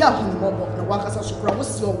 Ya hu mo na wakasa so kura wo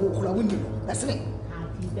si o wo kura wo ni. That's it.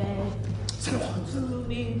 Happy birthday to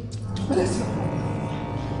me. Bless you.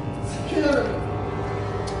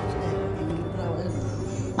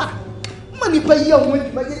 Money pay you when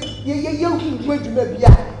you hu mo djuma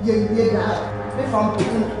bia ye na. Me fam ko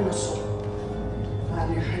ko so.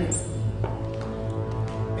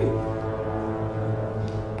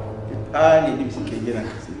 Ni di bisin keje na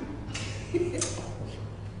kasi.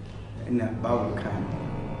 Na bawo kan.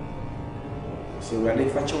 So wale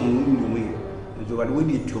fa cha mu mu ye. So wale we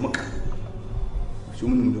di tuo maka. So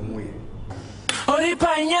mu mu mu ye.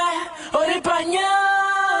 Oripanya.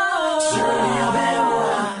 Surely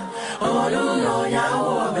obewa. Oluno ya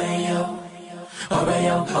obeyo.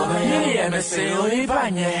 Yeye me say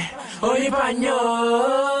oripanya.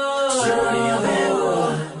 Surely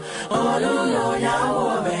obewa. Oluno ya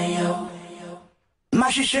obeyo.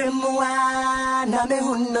 Mashishemwa na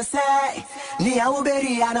mehuno say ni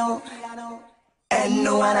auberiano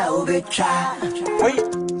eno ana ubecha. Wait.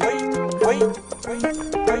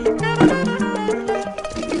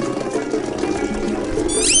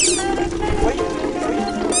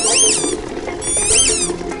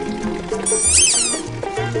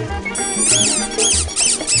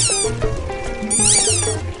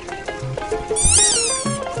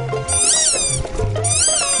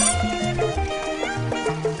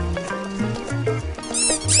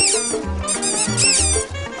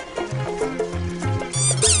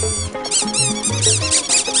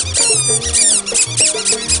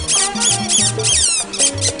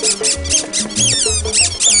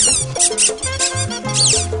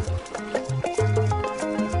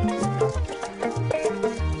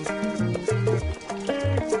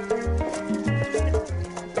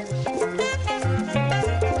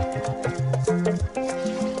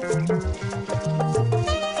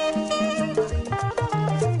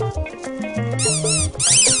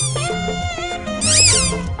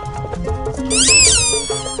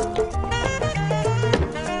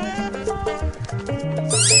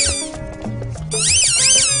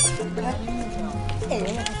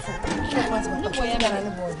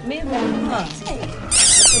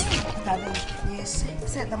 Yes,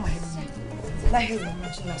 said them. Like him,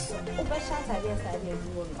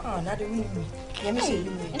 oh, not the room. Let me see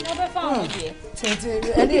you. And never found you.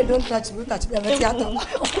 And you don't touch me, touch me.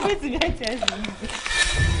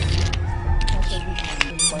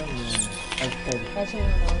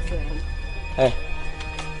 Hey,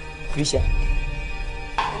 Krisha.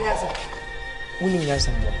 Yes,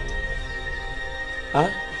 huh?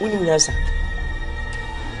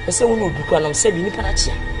 I say, we know because I'm saying, you can't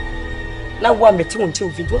cheer. Now, one met you until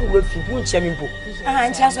you won't cheer me.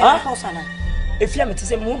 And just a house. If you am to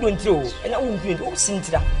say, moon don't throw, and I won't be all seen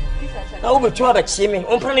to that. Now, over to other cheering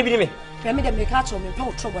on Pranny. Let me make catch on me,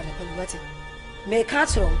 no trouble, and let it. Make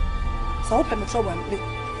catch on. So open the trouble.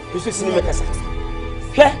 You should see me.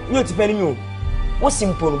 Here, you're depending you. What's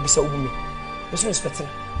simple be so me? You're expecting.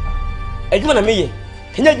 I do want to me.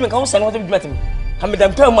 Can you make house and what you met him? I'm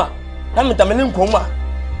Madame Thelma. I'm Madame Coma.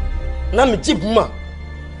 Now, me cheap ma.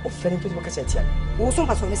 Oh, Fanny put my cassette here. Also,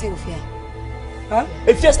 pass on the same fear. Huh?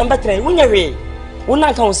 If you're some better, when you're ready, when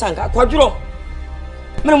I can't sang, Kwadwo.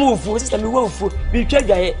 Me move for sister, me well for. We check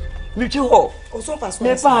your head. We check her. Also, pass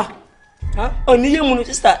me pa. Huh? On the young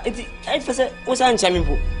sister, I first was answering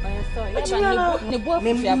me.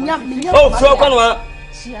 Oh, so one.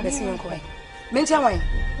 Mention wine.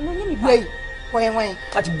 Wait, wine.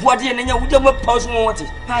 But body and you would have pause more.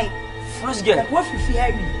 Hi, first girl. What if you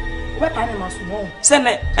hear me? What animals won't send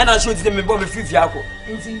it, and I'll show them above a few fiaco.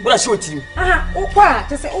 What I show to you. Opa,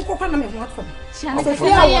 just say, Opa, I'm not for me.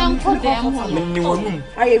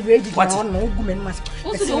 I am ready. What on no woman must.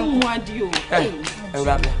 What's the one do you?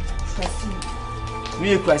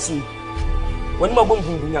 We are crossing. One more bomb.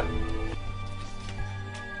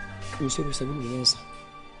 You say, we say,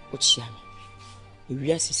 what she am. If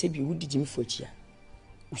you ask, said you would Jimmy for cheer.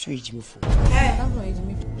 We show you Jimmy for.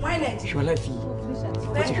 Why not? You will have you.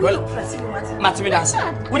 Matimidas.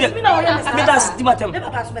 Would it be now? Midas, the matem.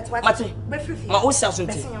 Mati, my own something.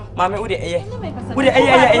 Mamma, would it air? Would it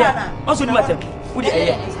air? Also, the matem. Would it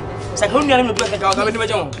air? Second, I'm not going to go to the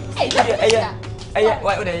John.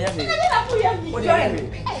 Why would I have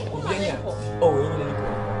oh,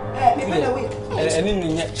 and in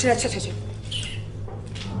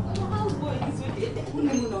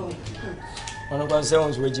one of our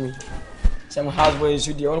zones with me. Some houseboys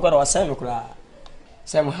should be on what I was saying.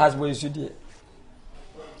 Some houseboys should be.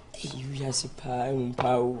 You are a pie and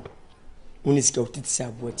power. When it's got to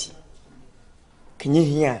Saboti. Can you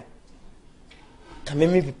hear? Can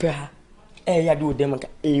me prepare? I do them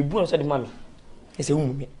a bonus of the mommy. It's a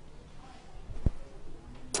woman.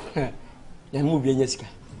 Then move your Jessica.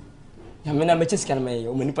 Yamena Machesca may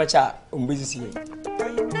or Nipa busy.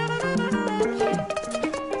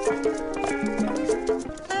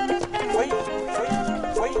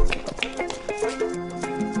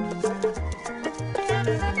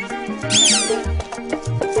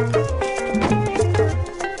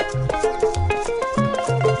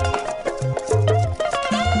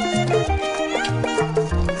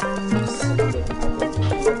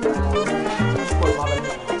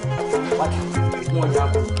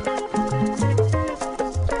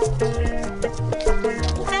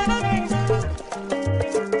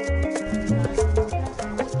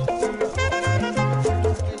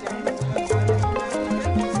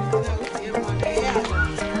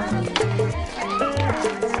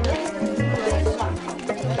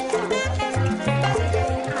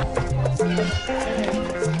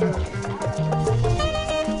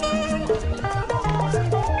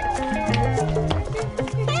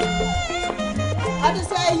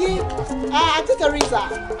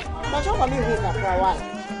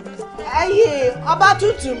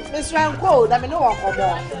 Mr. Uncle, I mean, no one come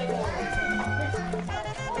on.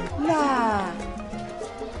 Nah,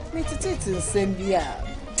 Mr. Sambia,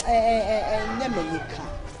 and Yamaika.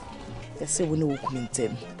 The seven who come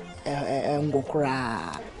in and go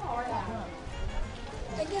cry.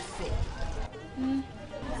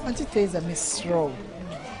 Auntie Teza, Miss Rowe,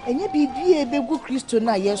 and you be a big good Christian.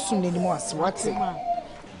 I yes soon anymore. What's it?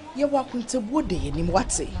 You're walking to Woody and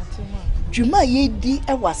what's it? Juma ye di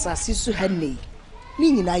a was a sister honey.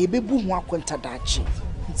 Nini na yebebu ho akwenta dachi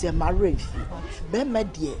nti e mare fi be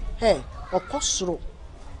medie he okosoro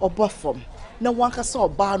obofom na wankasa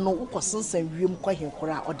oba no ukosensan wiem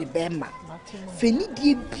kwahenkora ode be ma feni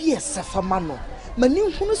die bie sefama no mani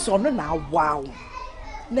hunu so no na awaw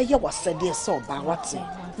na ye wasede se oba wate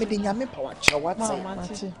me de nyame pa wa che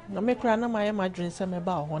wate na me kra na maye madwen se me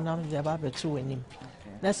ba ho na me ba betu wanim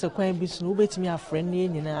na se kwan bi so no betimi afre na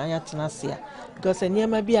nyina ayatena se a because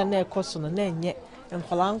eniema bi a na ekoso no na enye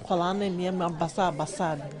nkola na niema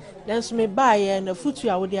basa then so me ba ye na futu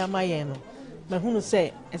a wodi ama ye no mahunu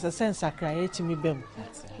say as a sense sakra to me bem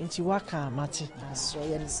nti waka mate so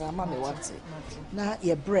ye nsama me wate na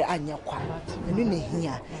ye bre anya kwa enu ne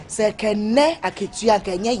hia se kenne aketua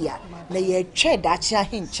kanya ya na ye twe dachi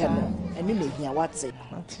ahenche no enu ne hia wate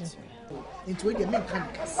nti we de men kan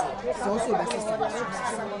kase so so be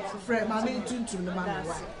so frɛ ma me tuntum ne ma me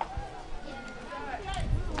wa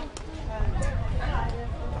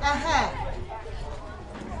aha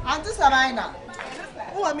anti Samaina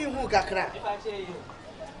o mi hu kakra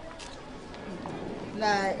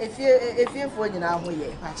na efie fo nyina ho ye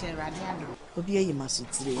pa che rade ado obi ayi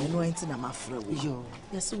masotire eno anti na mafra wo yo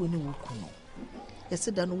yesi woni wo kuno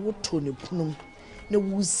yesi da no wo to ne punum na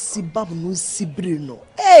wo si bab no si biri no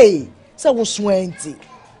se wo so anti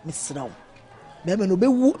misra wo be me no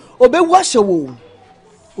obewu ahye wo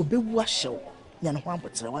obewu ahye wo nya no ho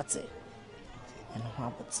abotre wate nya no ho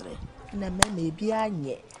abotre na me na ebi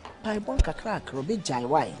anye pa bon kakra akro be jai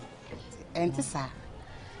wai enti sa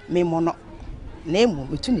me mono na emu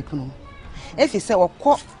metu ne punu efi se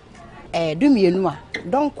wokọ dumienu a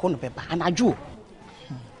donko no beba anadwo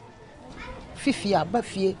fifi aba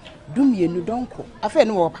fie dumienu donko afa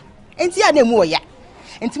ne wo ba enti ya na emu oya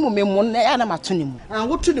enti mo me mo na ya na mato ne mu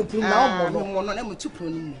wo tu ne punu na mo no na mo tu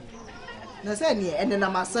punu mu na se ne ene na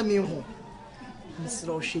masami hu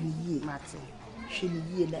misro hwe ni yi mate hwe ni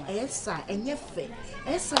yi na esa enye fe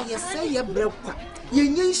esa ye se ye brekwa ye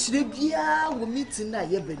nye nhire bia wo meeting na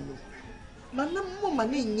ye benu manam mo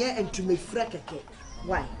mane nye entumefra keke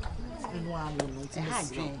why enu anu no ti ha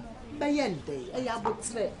dwen bayende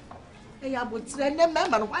eya botre ne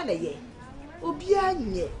mema no kwa na ye obi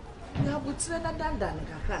anye ya botre na danda ne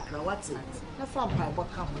kakra wate na fa mpa bo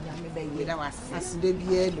ka ho nya me baye aside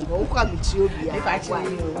bia no wo kwa michi obi a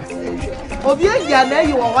obi anya na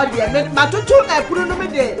yi wo ho de matoto na kunu no me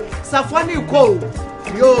de safani ko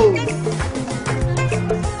yo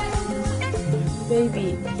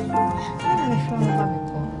baby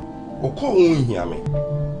Oko unhia me.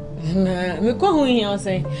 Me ko unhia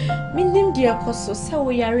say. Me nim dia koso say wo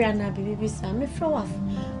yare ana bibi sa me fro off.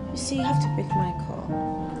 You see you have to pick my call.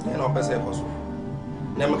 Yeah, no pese koso.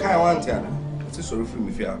 Na me kai want ya. Ti sorry for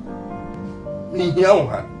me fia. Me hia wo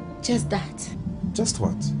ha. Just that. Just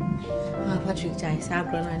what? Patrick Jai say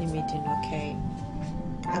agro na ni meeting okay.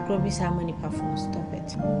 Agro bi sa money perform stop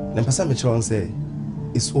it. Na pese me chon say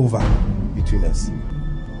it's over between us.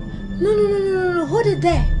 No, hold it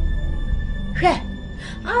there. Where?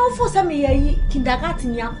 I for some year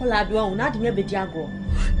kindergarten yakola do na de me be diagro.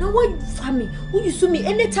 Now what family? Who you sue me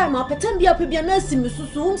anytime I pretend be up be nurse me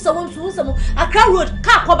so some Accra road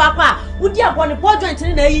car ko ba kwa. Wo di agbo ne po joint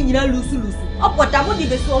ni na yi nyina lusu. Opota mo di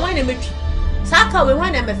be so wan na metwi. Saka we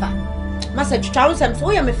wan na mefa. Masa twitwa nsem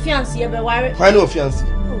so ye me fiance ye be ware. Why no fiance?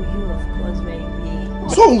 Oh, you of course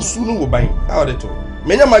baby. So usu no wo ban. How de to?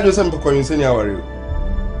 Menya majo sem pekọ yin se ni aware.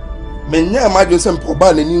 Menya majo sem po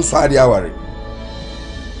ba na ni nso ade aware.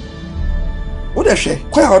 Wo de hwe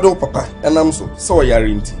kwa ya do papa enam so wo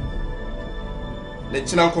yare nti. Na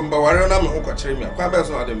china nkomba ware na me ho kwa kire me kwa be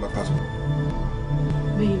so ade mbaka so.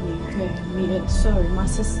 Baby, me sorry my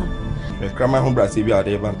sister. Me krama ho bra se bi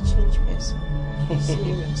ade ba. Change person.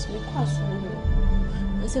 Serious. Me kwa sorry.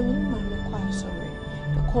 I said me kwa sorry.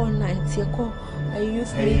 The call night, you call a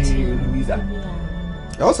youth meeting. Louisa.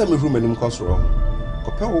 I also me room and cost wrong.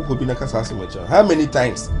 Compare who be na kasa asem. How many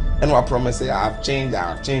times? And I promise say I have changed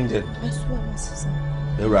it. I swear, my sister.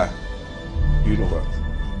 You're right. You know what?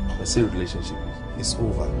 The same relationship is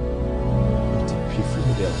over. Be free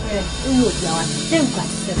with them. You know what? Then what?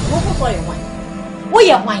 What for your wine? Where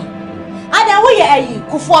your wine? Ada where you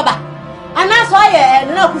kufuaba? Ana so ye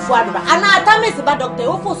na kufuaba. Ana atame se ba doctor.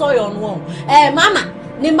 Wo fo so your no. Mama,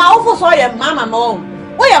 ni ma wo fo so your mama mo.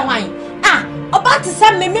 Where your wine? About to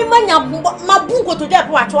send me manya mabunko to that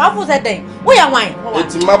watch. I was at day. We are wine.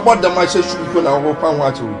 It's my body that my should put our hope and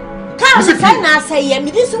watch. Come, send us say,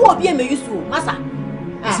 me this will be a me used to, Massa.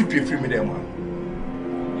 Is it free me them?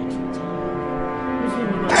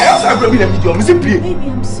 I also have been a medium. Is it baby,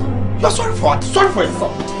 I'm sorry. You're sorry for what? Sorry for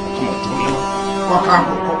yourself. Come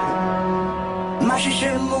on,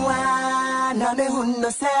 Mashishemua na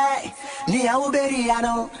mehuno say ni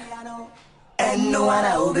auberiano. And no one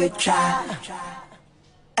will be cha.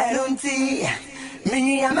 I don't see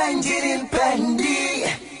me a manjirin pendi.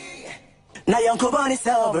 Na yonko boni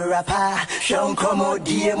silver rapper. Shon komo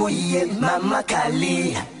diemo ye mama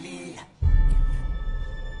kali.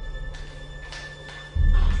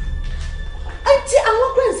 Auntie, I'm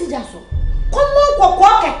not going to see that so. Come on,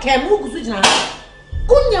 walk a camel.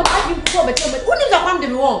 Kunya, I didn't go, but couldn't have found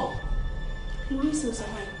the wall. Louis was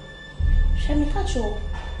away. Shall we catch you?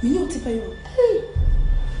 You know, Tipa, hey,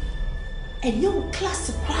 and your class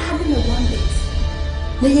of crime in one bit.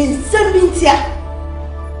 na yen sambintia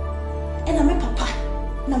ena me papa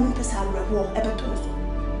na me pesa awrewo ebeto so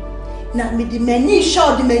na me di mani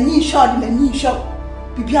show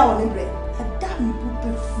bibia wo ne bre adam bu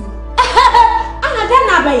befu ana da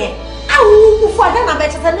na baye awu ku fo da na ba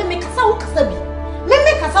chete ne me kasa wo kasa bi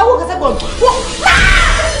me kasa wo kasa go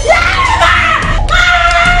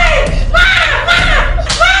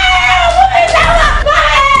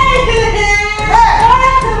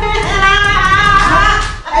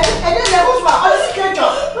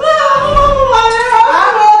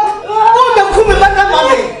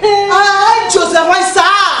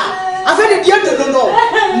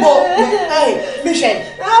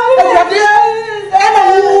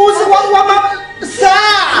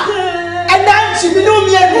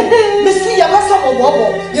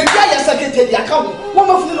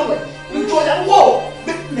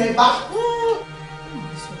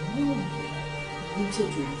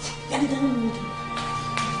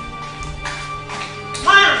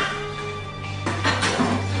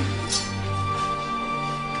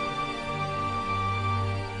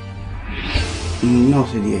No,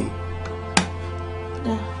 se di.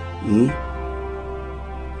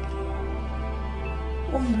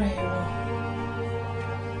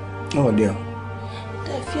 Oh, dear.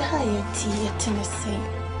 If you hire tea at Tennessee,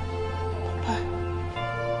 Papa,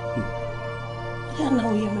 you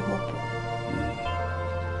know you may hope.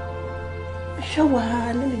 Show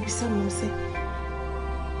her, let me be someone say,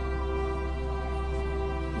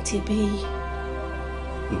 TB.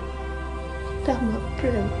 That's my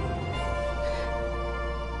prayer.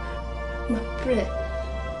 My prayer.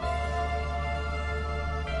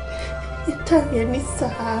 Italian is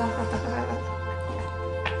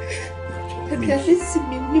and I see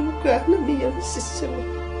me new grand me young sister.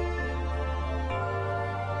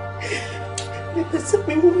 Because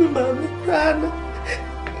me woman, mammy, grand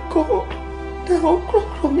go down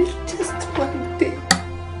from me just one day.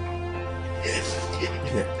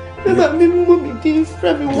 Mammy, mommy, dear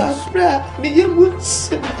from me was proud, me young would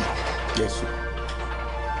say. Yes,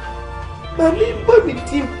 Mammy, mommy,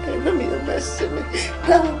 dear, mammy, a master.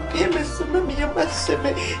 Now, Miss, mammy, a master.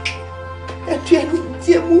 And you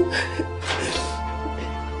are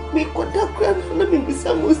me kwada na me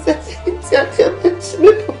bisa musa ti ati abet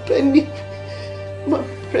me papa ni ma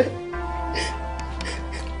pre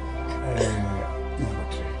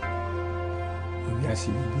we are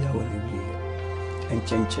see bia wona bi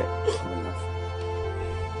enchenche wona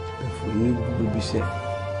for ni bu bi se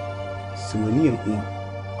simoni enku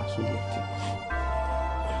aso de ti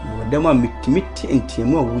wadama mitimiti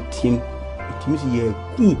entiemu a wutim mitimiti ye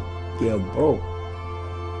ku ye bro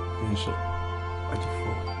enso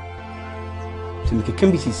me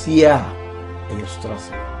can be here and your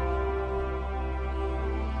stress.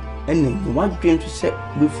 And then you want to say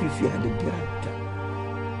we feel you had a direct.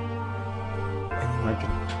 And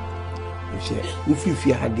imagine you say we feel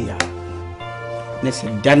you had the next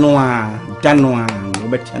Danoa,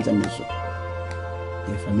 Robert Chansameso.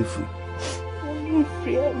 If I'm free.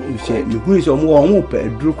 You say you who is a more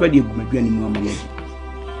drew credit with my money.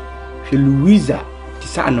 She Louisa, the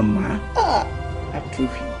son of ma, a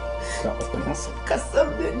trophy.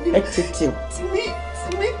 Exit to me,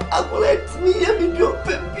 I will let me have your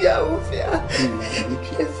baby out here.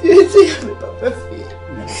 Yes, Papa fear.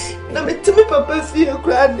 Now, me to me, Papa fear,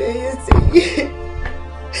 crying.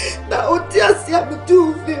 Now, just have me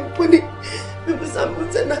do put it with some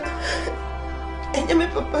and you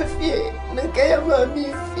Papa fear, and I am me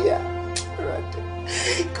fear.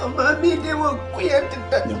 Come on, me, they were queer to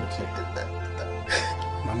that.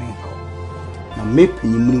 Na mepe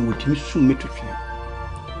ni muni wotimi su metotwe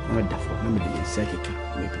na dafo na me de sekeka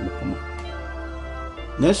mepe me pomo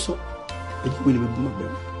neso eji we ne bebu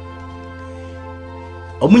mabem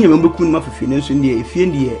omunye me beku ni mafefe neso ndi efie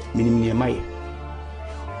ndi minim ne maye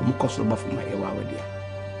omukoso bafo maye wa wadia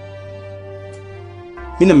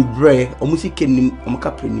minam bre omusike nim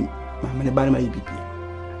omukapre mama ne ba ne maye bibi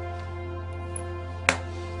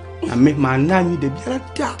na me ma na nyi de biara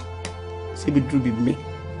da se bi dru bibi me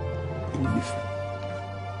ni bifu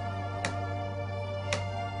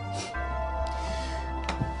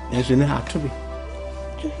Yes, you have to be.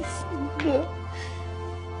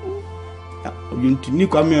 You need to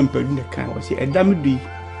come and put in the car. Was a damn day.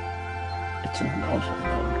 It's an house.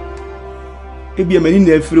 It be a man in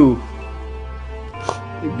there through.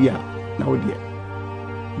 It be a now, dear.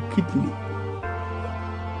 Kidney.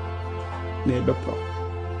 Never pro.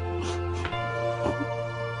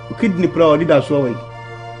 Kidney pro did us away.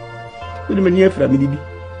 Put him near from me.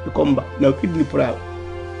 You come back. Now, kidney proud.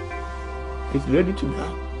 It's ready to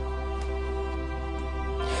go.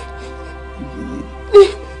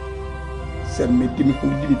 se me de me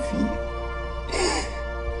hold me fie.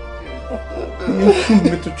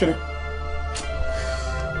 Me to try.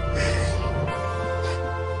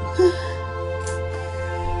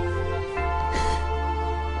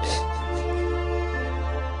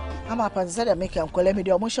 I'm up and said I make him call me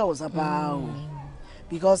the Omusha was about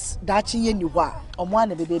because that you knew what on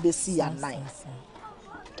one of the baby see at night.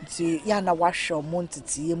 See, Yana wash your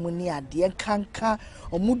montity, Munia, dear Nkansah,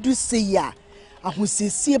 or Mudu say ya. And who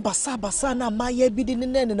see Basa na my bidding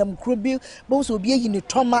in and Akrobeto, both will be in the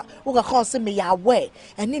Toma, who can say me away,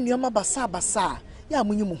 and in your Basa, ya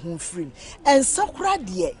mun home free. And so cried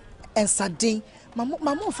ye, and Sade,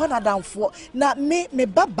 Mamma Fana down for, not me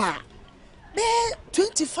baba. Be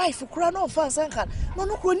 25 for crown of us and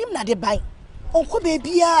no cronim na de buy. Uncle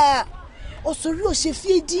baby, or so real she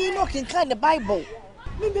feed knocking kind of Bible.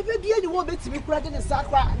 Me baby, you won't bet me crying in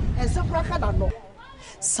Sacra and Sacra Cadano.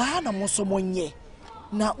 Sana Mosomonye.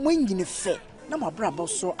 Now, when you fair, no more brabo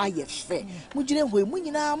so I have fair. Mujina, when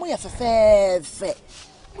you know, my fair.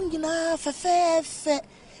 When you know, fair.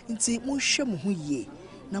 And say, Musham Huye.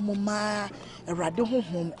 Na mama, a rado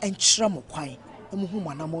home and chram quine. Whom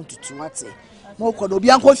I want to what say. Moko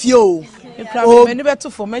Obianko Fio. Many better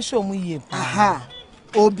formation we aha.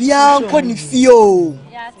 Obianko ni Fio.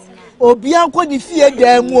 Obianko ni Fio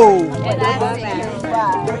demo.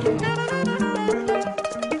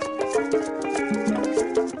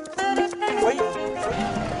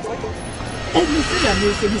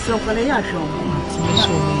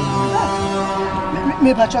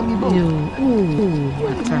 Me bacha mi bo.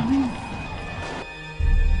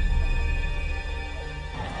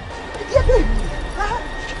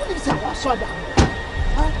 Soda.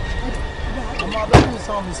 I'm about to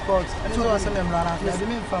some sports. I don't know some rara. I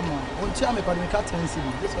didn't from one. On chair me me cat and see.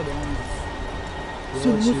 This what they want. So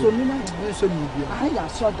me na so me bi. I ya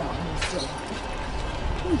soda.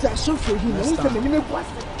 Who's a so for him? Who's the me boss?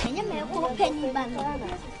 Anya me ko penny ban.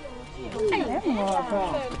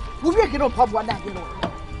 We be get on pub one that you know.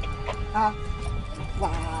 Ah.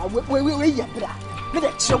 Wow, we ya bra. Me the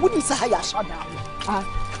che wouldn't say ya soda.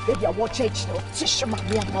 Ah. Baby, I watch church now. Tish my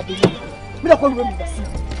me and my baby. Me not going to remember.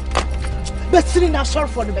 But sitting now sorry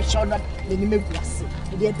for the beshon not the name of blessing.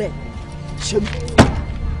 The bed. Shim.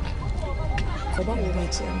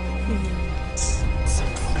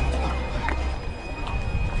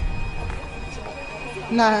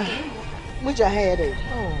 Nah, much ahead.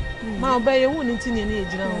 Oh, my baby, you wouldn't in any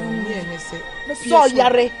age now. So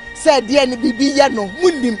yare said the enemy be yano.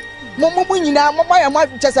 Mundim. Mama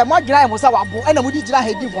just a more dry was our boy, and I would eat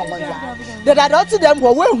like a woman. That I don't see them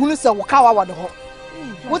who will who is a cow.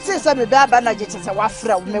 What says some bad bandages as a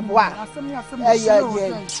waffle, me bois?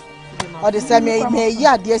 Or the same may,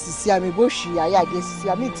 yeah, yes, see, I'm a bushy, I guess,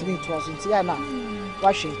 I need to meet was in Tiana.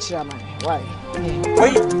 Wash it, chairman. Why?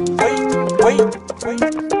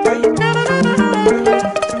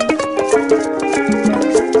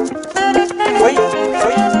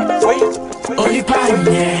 Oli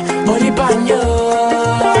pagne.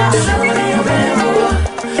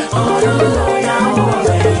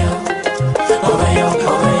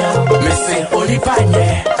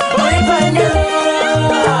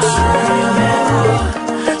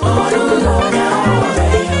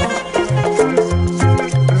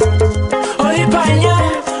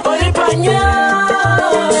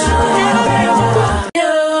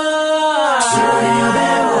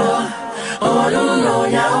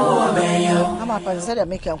 Said I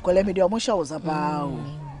make him call me the Omusha was about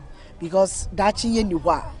because that you knew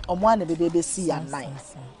what on one of the baby see at night.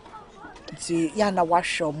 See, Yana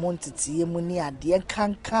wash your montity, Munia, dear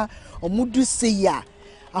Nkansah, or Mudu say ya.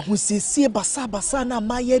 And who see Basa na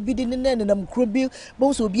my bidding in and Akrobeto,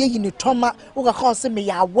 both will be in the Toma, who can call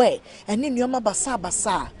me away, and in your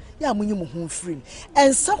Basa, ya mun home free.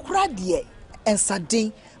 And so cried ye, and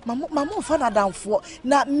Sade, Mamma Fana down for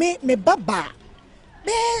not me baba.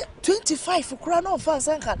 Be 25 for crown of us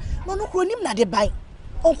and no cronim na de buy.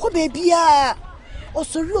 Uncle baby, or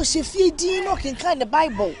so real she feed knocking kind of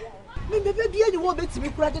Bible. Me baby, you won't bet me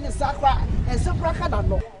crying in Sacra and Sacra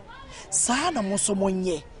Cadano. Sana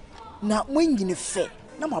Mosomonye. Now when you fair,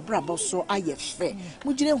 no my brabo so I have fair.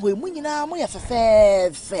 Mujina, when you know, my fair.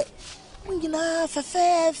 When you know,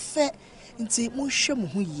 fair. And say, Musham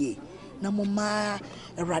Huye. Na mama,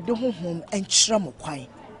 a rado home and chram quine.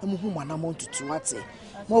 Whom I want to what say.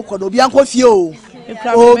 Moko Obianko Fio.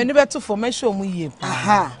 Many better formation we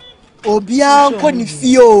aha. Obianko ni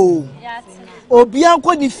Fio.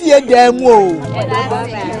 Obianko ni Fio demo.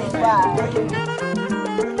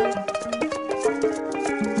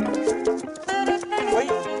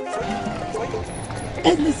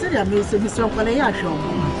 And the city I may say, Mr. Kwale,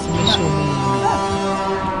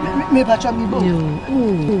 Me bacha mi bo.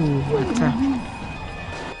 Wata.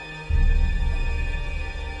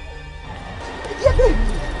 Yeah, baby.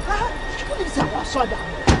 What is that soda?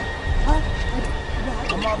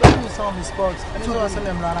 I'm about to some sports. I don't know what's in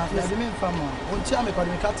them rara. I didn't from one. One time I called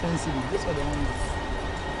me cat and see. This was the one.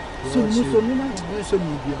 So me na. So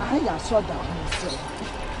me bi. I ya soda.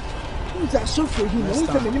 Who's that so for him? Who's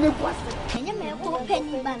the name of what? Kenya me ko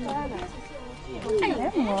penny ban.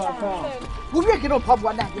 We get no pub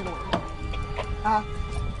one that you know. Ah.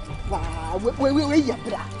 Wow, we ya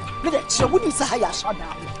bra. Me the che wouldn't say ya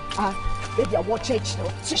soda. Ah, baby I watch church no.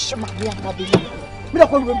 Tisha ma me na be. Me da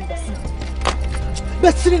ko room be see.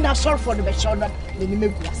 Be sitting na sorry for the be show na me ni me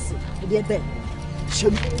guase. E dey be.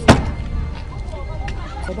 Shem.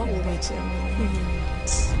 Baba wo be che.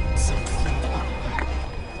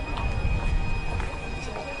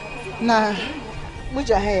 Na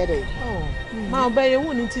muja hayede. Ma obey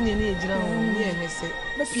won nti ni na ejira ho ni emese.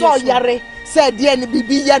 So yare say de ni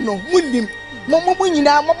bibi ye no munim. Mo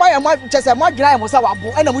nyina mo ya mo chese mo dwira mo say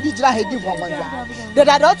wabo e na mo di gira ha di fo manza. De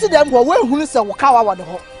da do ti dem go we hunu say wo ka wa wo de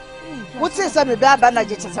ho. Wo ti say me be aba na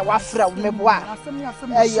je chese wa fra wo me boa.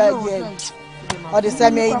 O de say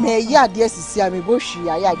me ya de asisi a me bo hwi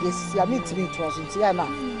ya ya de asisi a me timi to so ti ya na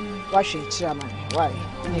wa hwe kira man. Why?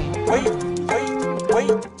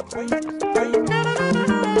 Wait.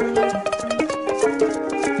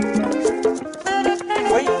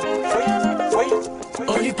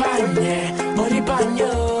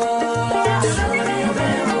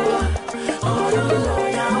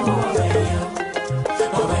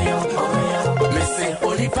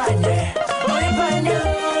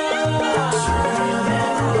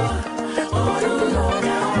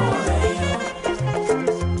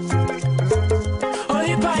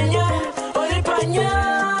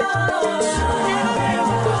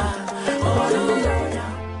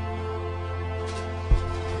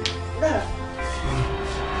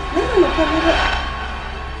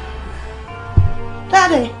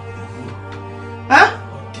 Daddy. Huh?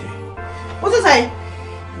 What's it say?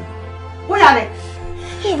 What are they?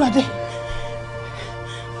 Hey, Daddy.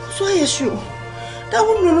 So I assure that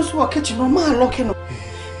woman knows what kitchen no man locking up.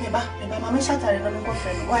 Maybe Mamma Saturday and I'm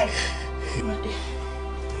friend. Why?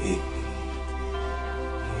 Hey.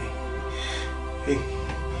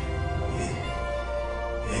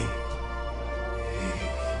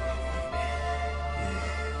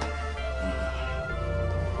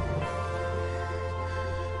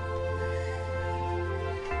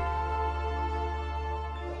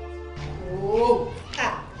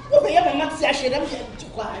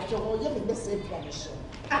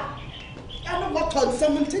 I don't want to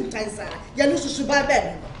 17 times. You know, to buy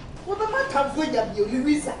bed. What the matter for you,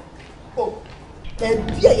 Louisa? Oh, then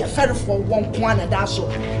be a fair for 1 point and that's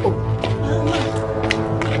all. Oh,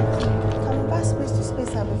 come back space to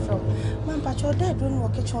space. I'm from man, but your dad don't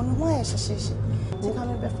work it on why I say.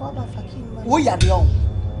 Come before my fucking. We are young.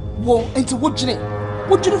 Wo into what you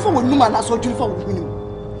for one woman as what you for winning.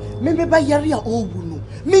 Maybe by Yaria old woman.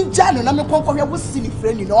 Me, Jan, and I'm a conqueror was silly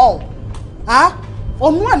friend in all. Ah?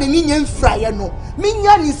 On one and in fry no. Me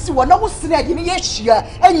yan is one I was said in a year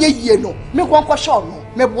and ye no. Me one question no.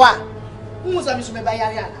 Me bois. Who's a miss me by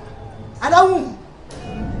Ariana? And I won't.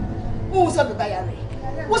 Who's a bayari?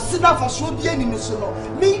 What's enough for so be any miss no?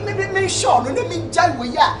 Me sure no me jai we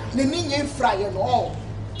ya, the nin fry and all.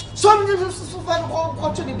 Some just so far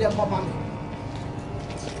go to the mama.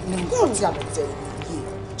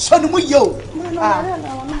 Son we yo.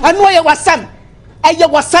 I know you was some. And you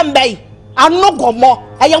was some bay. I'm not go more.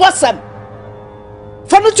 And you was some.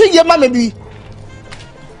 For no 2 years, mamma be.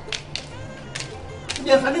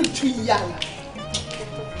 Yes, I need 2 years.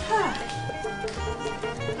 Ha.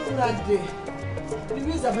 That day. The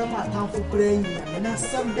reason I'm not time for praying and that's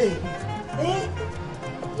Sunday. Eh?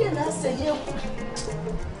 You know, say you.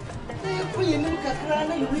 You look at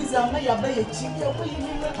Rana, Louisa, may I buy a chicken? You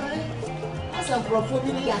as a prophet,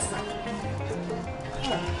 yes.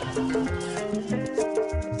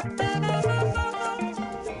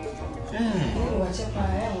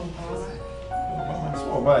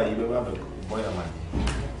 Oh, bye, you have a boy, man.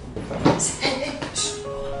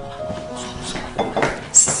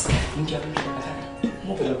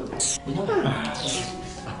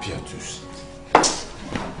 Appiatus.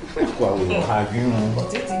 Quoi, we have you?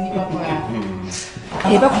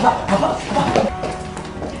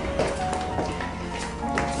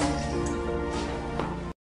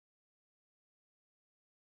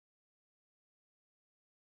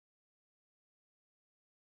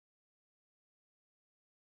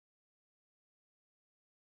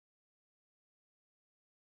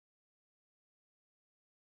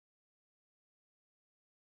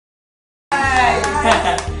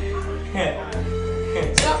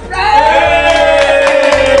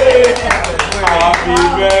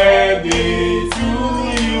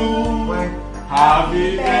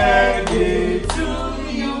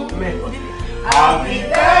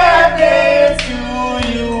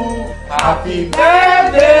 Happy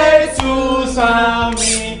birthday to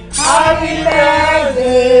Sammy. Happy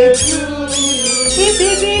birthday to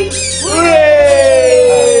you.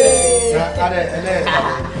 Hooray!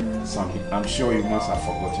 Sammy, I'm sure you must have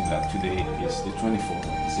forgotten that today is the 24th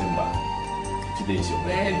of December. Today is your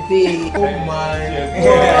birthday. Oh my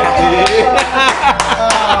God.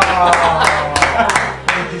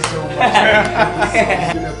 Thank you so much.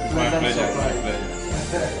 My pleasure.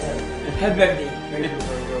 Happy birthday. Thank you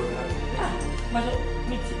very much.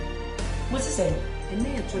 What's he saying? And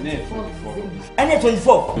then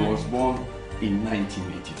 24th. He was born in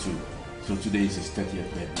 1982. So today is his 30th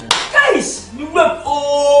birthday. Guys, you love.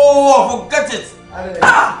 Oh, I forgot it.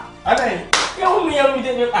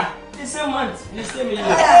 The same month, the same year.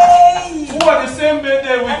 Hey! Who are the same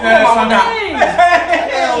birthday with Sana?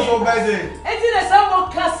 Hey, also birthday. It's the same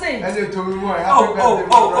cousin. And you told me more.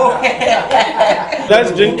 Oh.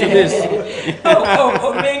 Let's drink to this.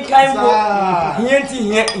 Man, kind of.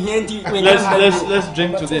 Let's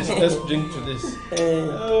drink to this. Let's drink to this.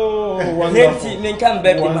 Oh, wonderful.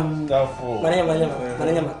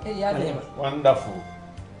 Wonderful.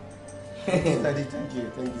 Daddy, thank you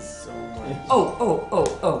so much. Oh.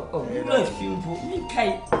 You know,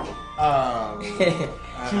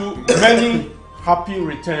 To many happy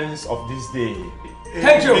returns of this day.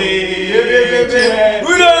 Thank you.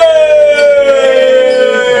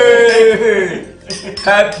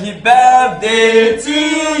 Happy birthday to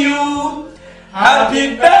you.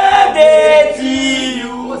 Happy birthday to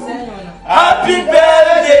you. Happy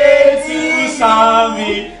birthday to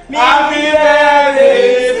Sammy. Happy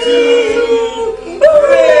birthday to you.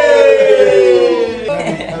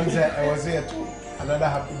 I was here too. Another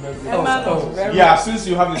happy birthday. Yeah, since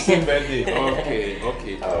you have the same birthday.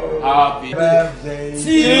 Okay. Happy birthday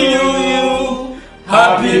to you.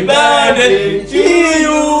 Happy birthday to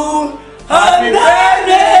you. Happy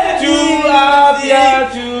birthday to you.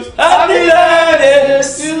 Happy birthday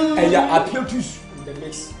to. And yeah, appeal to the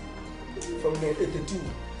mix from the 82.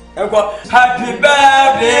 Happy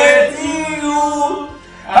birthday to you.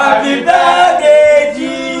 Happy birthday to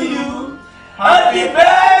you. Happy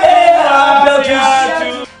birthday, happy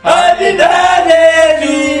birthday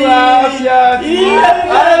to you.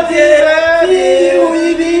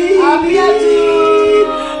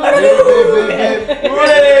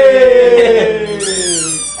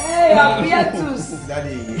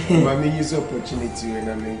 Daddy, mommy use opportunity when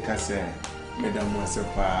I'm in Nkansah. Madam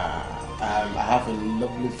Wasepa. I have a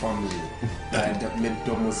lovely family. That made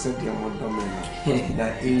domicile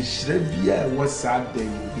Now in Shrevia was sad day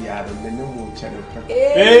we are the minimum channel.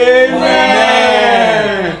 Amen.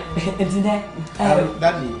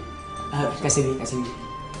 Daddy. Kasemi.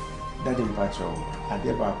 Daddy Pacho. I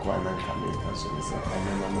never acquired and come in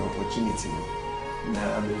and I'm an opportunity. Now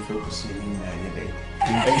I'm focusing in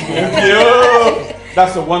Thank you.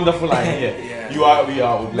 That's a wonderful idea. We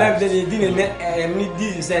are obliged. This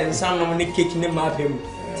is some cake in the map.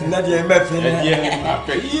 Not the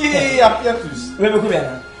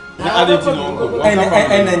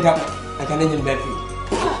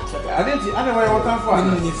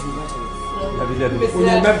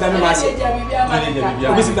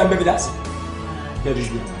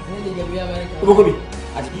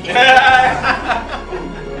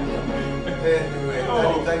Anyway,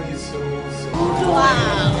 thank you so much.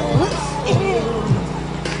 Wow.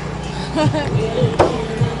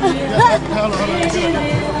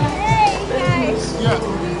 Yeah.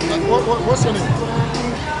 What's your name?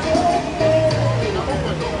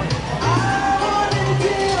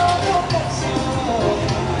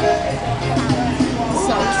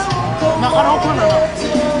 Now, I don't want to know.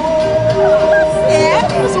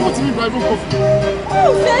 There's someone to me driving coffee.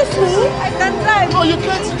 Oh, that's true. I can drive. No, you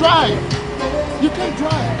can't drive. You can't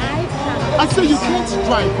drive. I say you can't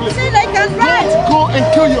drive, please. I said I can drive. Don't go and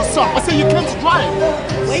kill yourself. I say you can't drive.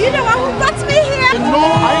 Well, you the one who brought me here. No,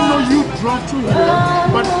 I know you brought to here,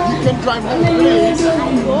 but you can drive home, please.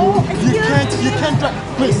 You can't drive.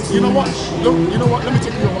 Please, you know what? Look, you know what? Let me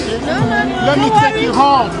take you home, okay? No. Let me take you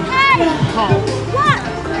home. Hey! Come. What?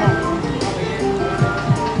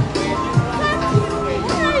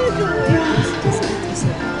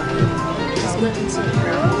 What are you doing?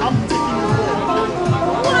 I'm taking you home.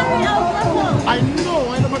 I know,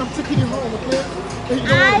 but I'm taking you home, okay? You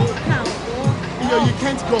know, I can't go. You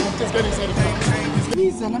can't go home. Just get inside the car.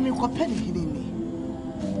 Please, let me go penny.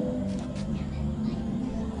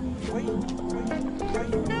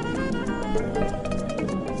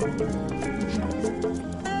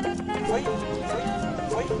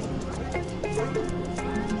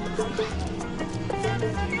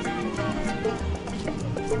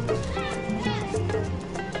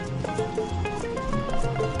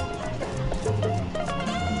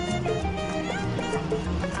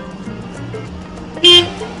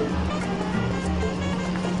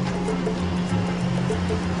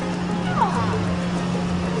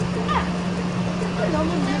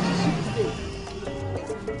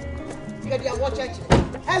 Get your watch it.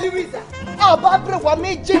 Eloisa. Oh, Barbara, what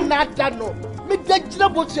made you not done? No, me get you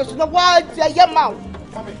about you. No, why are you mouth?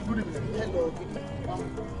 Good evening. Hello.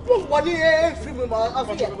 What do you free me?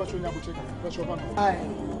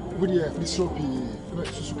 Good year, Miss Sophie,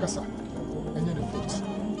 Susukasa, and then the folks.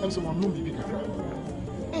 I'm so one no big.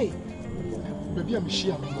 Hey, baby, I'm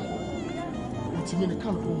sheer. It's me,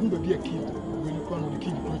 can't who be a kid when you call the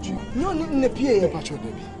king. No, in the PA.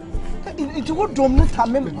 Into what dome not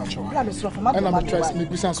time, and I'm trying to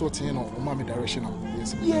be some sort of mommy direction.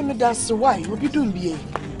 Yes, yeah, me that's why you be doing be.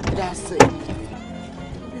 That's it.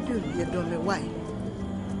 You don't know why.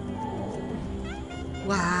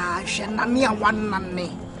 Why, Shanania one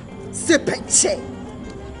money. Sepeche.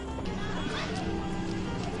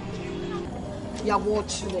 Ya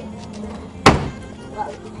watch me.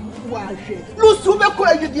 Why, Lucy, who will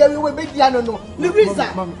call you the way baby? I don't know. Louisa,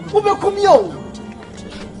 who will come you?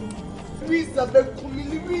 Louisa,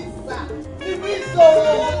 Louisa,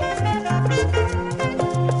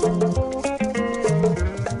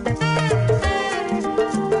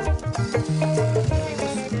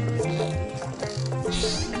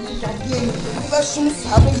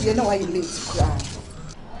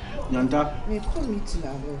 Nyanda. Me call meeting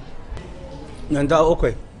abo. Nyanda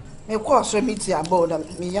okay. Me call so meeting abo da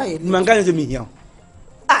me ya ye. Manga ze me hia.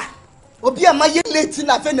 Ah, obi ama ye late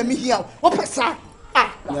na fe na me hia. Wo pesa.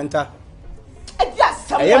 Ah, Nyanda.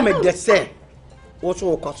 Yes, I am a de say. Wo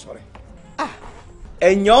so ko sore. Ah.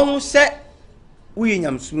 Enyon se wo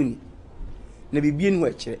nyam sumuni. Na bibie nu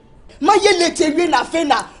a kire. Ma ye late wi na fe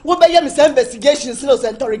na wo be ye me investigation no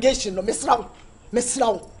interrogation no me sraw.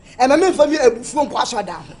 E ma me fami abufu nko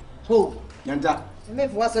ashoda ho. Ho, Nyanda. Me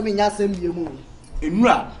fo asem nya asem bie mu.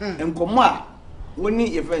 Enura enkomo a woni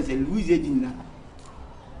ye friend say Louise Edina.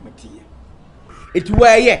 Matiye. Eti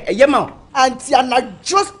wa ye eyema. Anti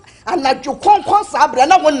anajo konkon sabra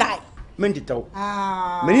na wonai. Mentitaw.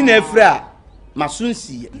 Ah. Meni na afira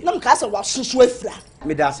masunsi. Na mka se wa susu afira.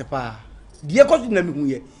 Me da se pa. Die koso na me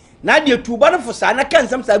huye. Na die tuba no fo sa na kan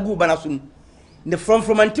sam sa gu ba na so. Ne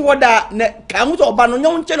from anti woda ne ka hu to oba no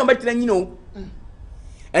nyon che no betira nyini o.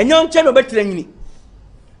 Enyon che no betira nyini.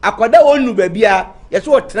 Akwada onu ba bia ye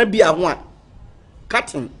so otena bia ho a.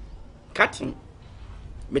 Cutting.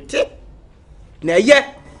 Mete. Na ye.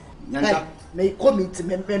 Nyanta. Me committee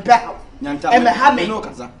me ha. Nyanta. E me ha me. Me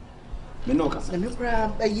no kasa. Me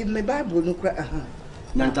kra ayi me Bible no kra aha.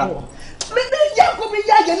 Nyanta. Me ya ko me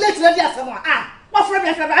ya ye let na dia Asamoah. Ah, what from me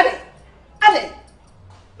ade.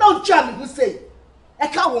 No jam who say. I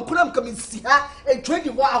can't won pram come see her in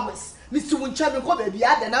 24 hours. Mr. Wincham ko baby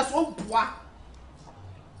ade na so boa.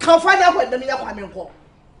 Kan find out when me ya kwa me ko.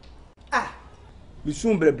 Ah. Mi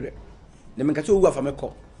sun brebre. Na me ka so wu afa me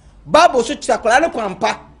ko. Bible so kira kwala ne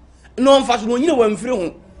kwampa. No mfa so no nyine wa mfiri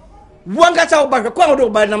ho. Wankasa oba kwa wo do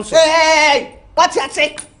ba nam so. Hey, what you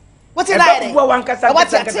say? What you like? Wankasa.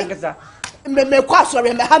 Me kwa so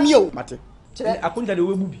me ha mi o. Mate. Akunta de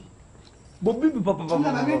webubi. Bobi papa.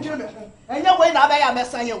 Na me ntwe me ho. Enya we na ba ya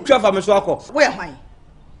mesan ye o. Twafa me so akọ.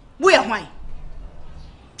 We hwan?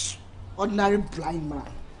 Ordinary blind man.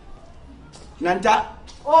 Nanta.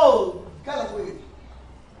 Oh, kala we.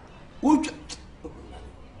 Uch.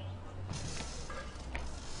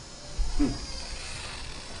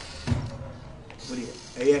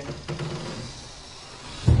 Eye.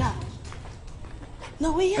 Da.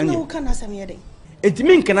 Na we ya no kana samye dey.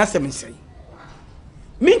 Entimin kana samensai.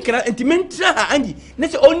 Min kana entimin tra ha anji. Na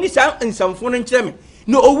se onni sa nsamfo no nkire me.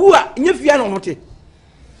 No owu a nya fia no mote.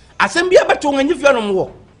 Asem bia beto nya fia no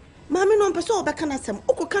mo. Mami no mpese obeka na asem.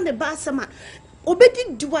 Okoka ne ba asem a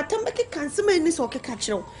obedi diwatam beke kansem ani so okeka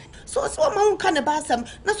kirew. So o ma won ka ne ba asem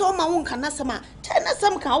na so o ma won ka na asem a ten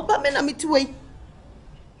asem ka oba me na metiwei.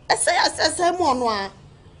 Ese mo no a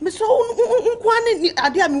me so nkwa ne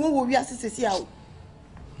ade a me wo wi asesesi a wo.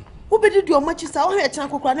 Obedi di o machi sa o ha kira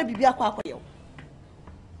kokora na bibia akwa akoye.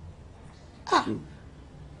 Ah.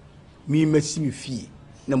 Mi masimi fie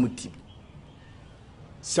na muti.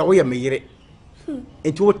 Sa wo ya meyere.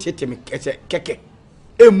 Enti wo tete me keke.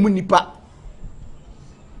 Emu nipa.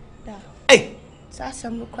 Da. Eh. Sa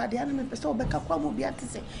asem no kwa de ana me pese obeka kwa mo bia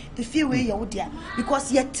tese. Efie we ye wo dia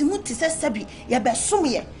because yetimu tese sabi ye besom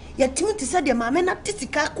ye. Yetimu tese de maame na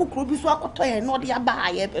tisika kokoro bi so akoto ye no de aba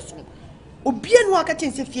ye besom. Obie no aka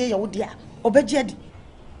tense fie ye wo dia. Obeje di.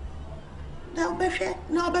 Na obehwe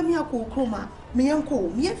na obami akokoro ma. Me yanko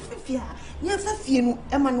me fifia ye fafie no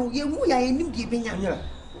e ma no ye mu ya enim bi benya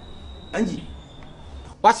anji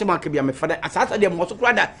wase ma ke bia me fada asasa de mo so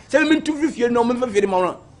krada se me ntu fifie no me fafie ma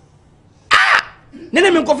no ah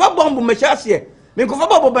nene me kofa bomb me chase me kofa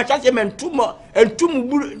bomb me chase me ntum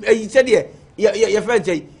buru e se de ye fe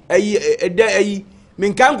je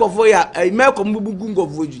min kan ko fo ya me ko mbubu ngo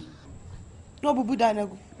foji no bubu dan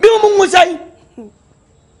ego bi mo mu sai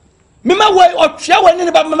me ma we o twa we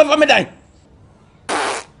ni ba me dan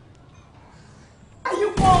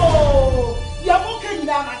ayuko ya mo kan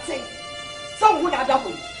na mate so hu na da ko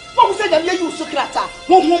mo se dem ye yu sukrata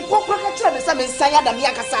mo kokko ka tira me sa me nsan ya da me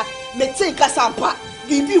akasa me tin kasa mpa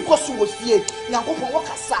bibi ko so wo fie nyankopon wo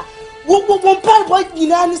kasa wo mpa boy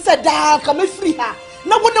nyina ni se da ka me free ha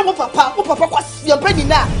na wo na wo papa kwase mpani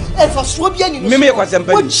na e fa so bia ni me me kwase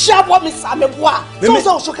mpani wo chabo me sa me boa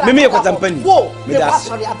so sukrata me kwase mpani wo me kwa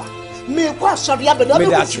sorry aba me kwa sorry aba na me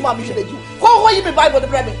ko chuma me hwe ko ho yi me bible de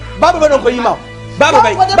brebe bible no ko yi ma Bible,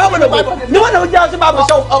 no one will just about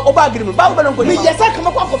so agreement. Bible, yes, I come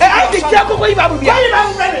up with I think Bible be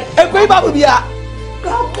a Bible be a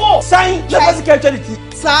sign the first charity.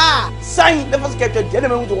 Sign the first charity.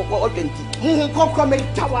 Gentlemen to come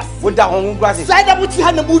towers with the home grasses. Side up with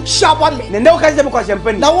hand the boot shop on me. No can say because I'm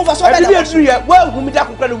penny. Now over so well, whom we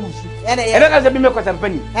don't credit. And I be because I'm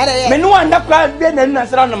penny. And no one that cried then and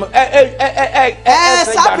surround them.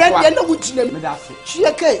 She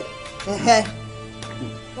okay.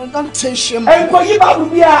 Don't say shame. And for you,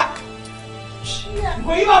 Babia.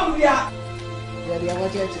 For you, Babia. Yeah,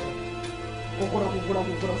 what is it?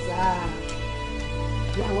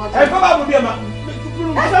 I probably be a man.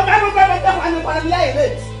 I don't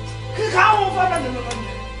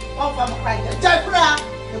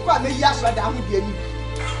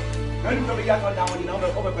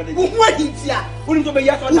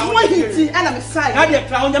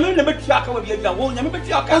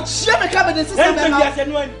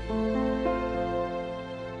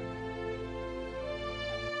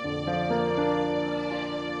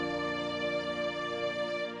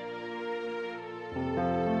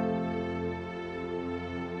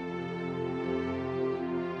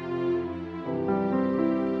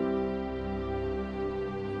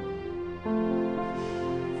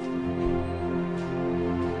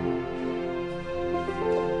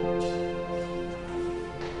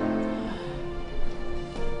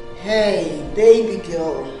Hey, baby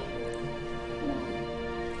girl.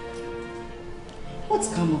 What's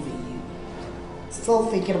come over you? Still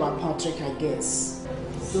thinking about Patrick, I guess.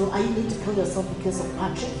 So are you going to kill yourself because of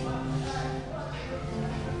Patrick?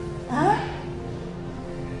 Huh?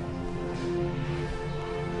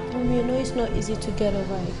 You know it's not easy to get it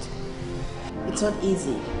right. It's not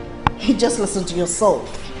easy. You just listen to yourself.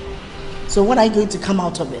 So when are you going to come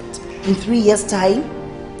out of it? In 3 years' time?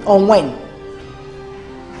 Or when?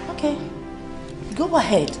 Okay, go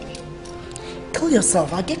ahead. Kill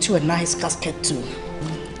yourself. I'll get you a nice casket too.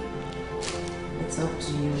 It's up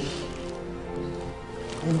to you.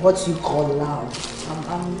 And what you call love.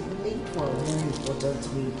 I'm late for a very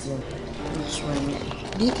important meeting. Which one?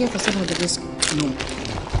 Do you care for someone to just... No.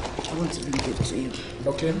 I want to bring it to you.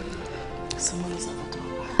 Okay. Someone's at the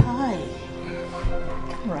door. Hi.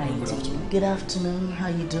 Come right. Good afternoon. How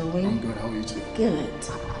you doing? I'm good. How are you too? Good.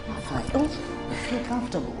 Fine. Oh, I feel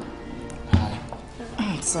comfortable.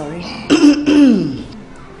 Sorry.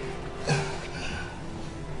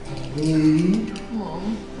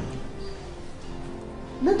 Mom.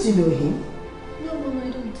 Don't you know him? No, Mom, I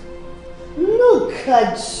don't. Look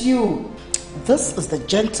at you. This is the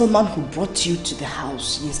gentleman who brought you to the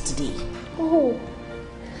house yesterday. Oh.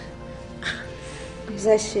 Is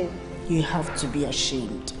that shame? You have to be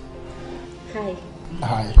ashamed. Hi.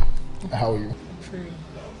 Hi. How are you? Fine.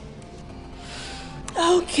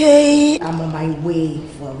 Okay. I'm on my way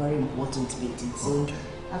for a very important meeting, so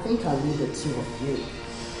I think I'll leave the two of you.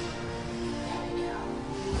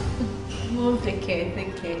 Mom, take care,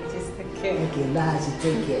 just take care. Okay, now I should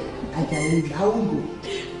take care. I can leave. I will go.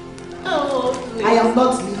 Oh, please. I am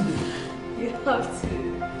not leaving. You have to.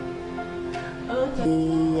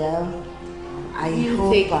 Okay. Yeah. I you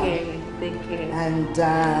hope. Take care. And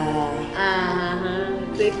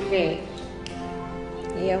take care.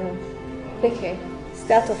 Yeah. Take care.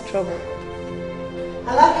 Stay out of trouble.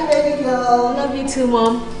 I love you, baby girl. I love you too,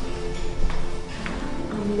 Mom.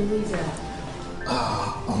 I'm Louisa.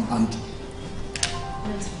 I'm Andy.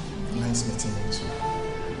 Nice meeting you too.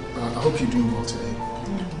 I hope you're doing well today. Yeah,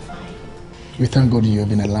 I'm fine. We thank God you have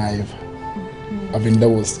been alive. I mean,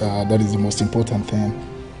 that is the most important thing.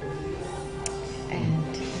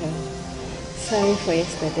 And sorry for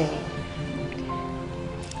yesterday.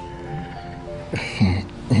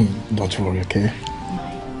 Don't worry, okay?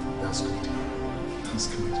 That's good. That's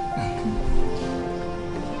good.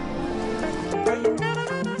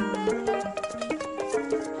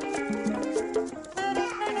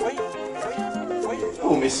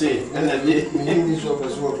 Oh, Monsieur,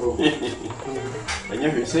 And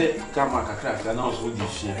you say, come on, crack, and also with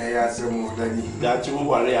this shit. I asked him that you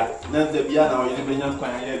worry. Now the piano, you never young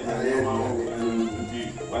quiet.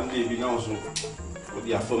 One day, we know so. But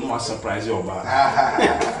you are for more surprise over.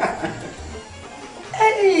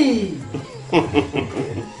 Hey!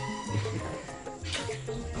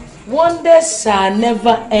 Wonders shall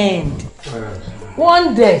never end.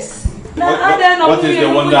 Wonders. What is the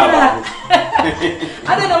wonder about?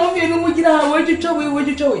 I don't know if you know where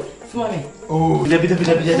you show it. Mommy. Oh,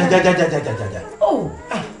 oh.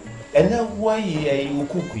 And now why you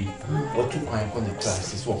cook what 2 points on the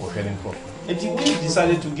class is what we're heading for. And you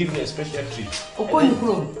decided to give me a special treat.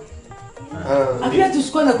 I'm here to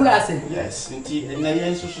score the class. Yes, and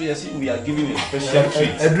we are giving you a special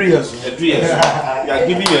treat. Adrius. We are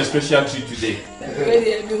giving you a special treat today.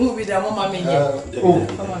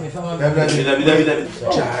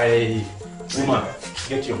 Woman,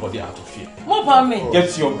 get your body out of here.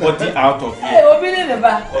 Get your body out of here. Hey,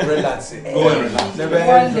 relax. Go and relax. And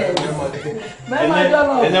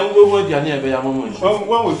then we'll go to your moment.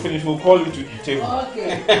 When we finish, we'll call you to the table.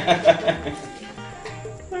 Okay.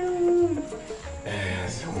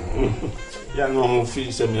 Yeah, no,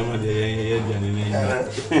 feel some member there.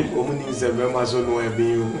 Woman is a member, so no,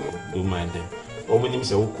 don't mind them. Woman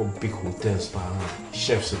is a big hotels,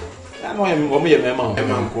 chefs. I know I'm a member.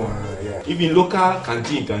 Even local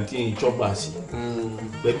canteen, chop basi.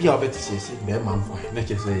 Baby, I'll bet say, man, make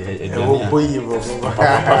you say,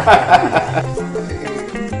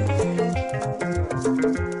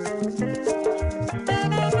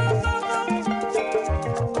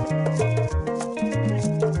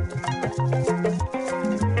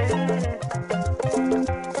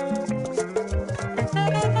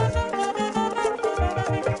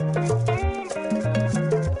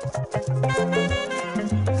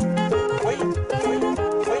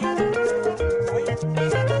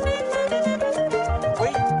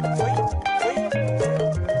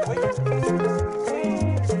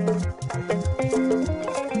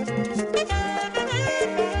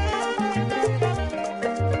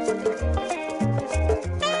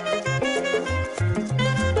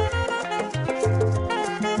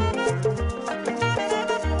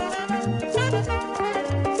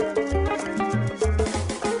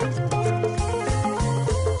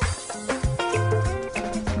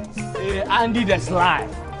 Andy the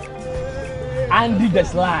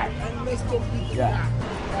slide. Yeah.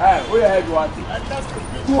 Hey, where are you at?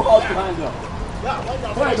 Too hot to handle.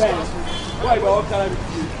 Boy, Ben. What can I be?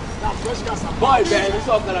 Boy, Ben, it's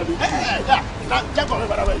all gonna be.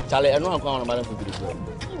 Charlie, I know I'm going to for beautiful.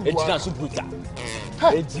 It's not so good.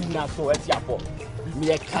 It's not so at your pop.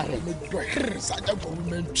 Me a carrot.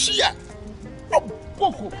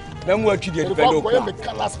 Mem work you defend okra.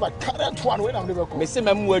 Me say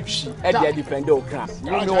mem work you e dey defend okra.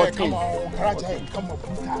 You know what thing? Come on.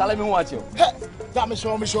 Tell me what you. That me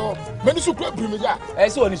show. Me ni supre brim ja. E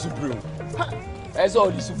so ni supre. E so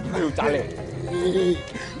ni supre tale.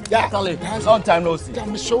 Yeah, tale. Long time no see.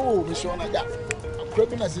 Me show na ja.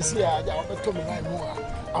 Akrobeto na sisi ya ja obeto me nine mo a.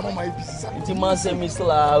 Am my business. It man say me still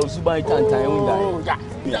Suban tantan unda.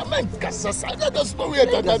 Yeah, man Nkansah. I just know we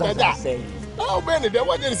da. How many they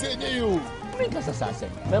want to say you? Nkansah.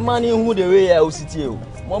 Me man who the way I sit here.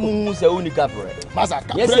 Mom who say uni capre. Masa.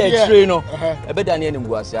 Yes, I train no. E be dan enim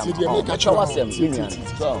guase am. Catch wasem.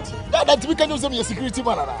 So. That we can use some security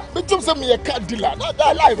man na. Me tum some me car dealer. Na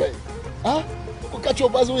that live. Huh? We catch your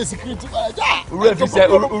bazo security man. Ja. Ure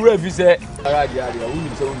say. Ara dia. Uni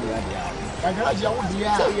say uni dia. Garage ya wudi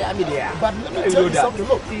ya. So ya me dia. But let me tell you something.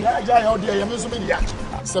 Look, garage ya there ya me so me dia.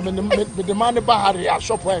 So me demand bahar ya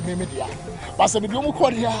shop where me dia. But say me do mu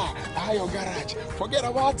call ya. Ah, your garage. Forget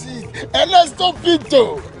about it. And let's stop it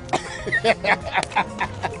too.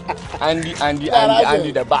 Andy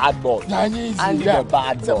the bad boy. Andy the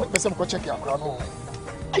bad boy. Me say me go check your crown.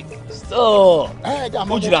 So. Eh, ja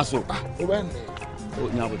mo jira so. When? Oh,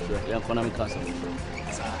 nya go try. Ya kona me kasa.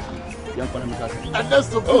 And that's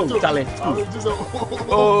the talent.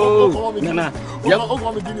 Oh, Nana. Yeah,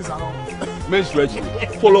 Miss Reggie,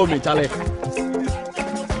 follow me, talent.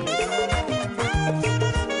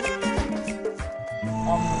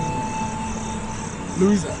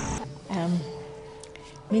 Louisa.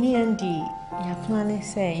 Mini Andy, your plan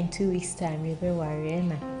say in 2 weeks' time you'll be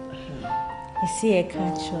worrying. I see a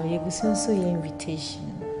catch or you will soon see your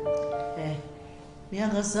invitation.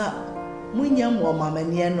 Nkansah. Munyam wo mama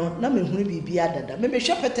ne no na me hu bibia dada me hwe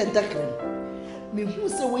petentakrem me hu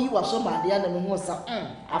se wo yi waso ma de na me hu sa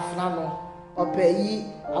afna no opayi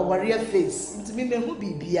aware face nti me hu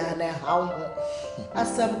bibia na hawo ho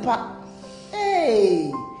asampa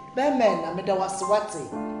be men na me da wasewate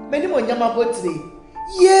me ni monyam abotire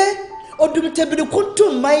ye Odumitebi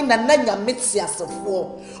kuntum mai na nanya metsi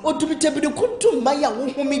asefo. Odumitebi kuntum mai a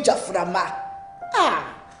wohumi jaframa.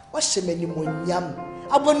 Washemeni monyam.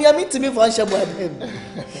 Abonia mitimi for anshabu adem.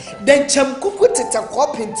 Den cham kuku teta ko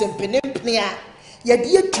pentempene pnia.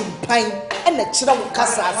 Yedi atumpan na kira wo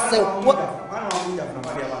kasa ase.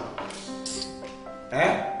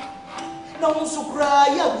 Na unsukra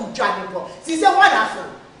ya bujane ko. Sise wana so.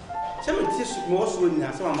 Se me tie su mo so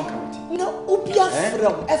nya se ma makawti. Na obia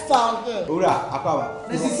frem e fa ho. Ora akwa.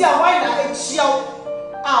 Na sisi a why na echiaw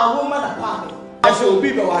a wo ma na pa. Aso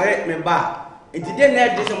obi be ware me ba. Enti de na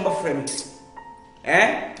de se mo frem.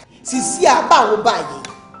 Sisi a ba wo ba yi.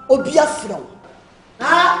 Obia frem.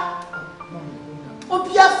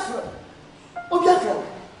 Obia frem.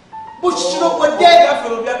 Bo shiro ko de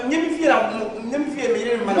obia nyemi fie me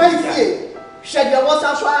yire me ma. Shade was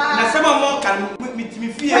a na sama mo kan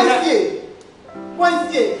mitimi fie na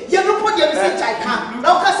one day ye no put your say chai kan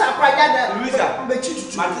na ka sa kwa ya da Luisa be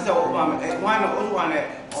chichuchu ma tse wo ma one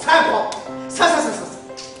sa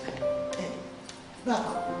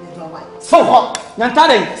so ho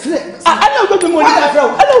nyantare ana go mo ni ka fra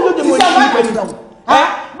ana go mo ni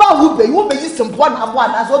ba wo be yi sempo na abo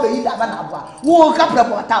na so be yi da ba na abo wo ka pra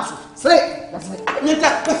mo ta so sre nyanta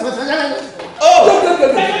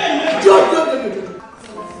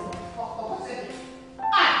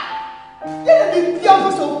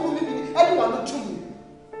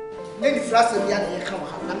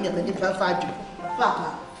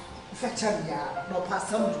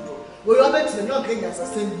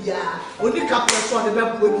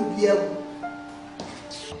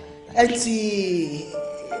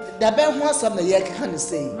da be ho asam na ye ka ne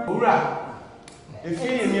sei owura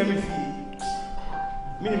efie ni me fie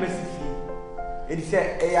mini mesi fie edi se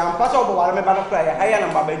ampa so bo ware me ba no kra ya haya na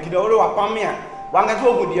baba ntide owura wa pam ya wanga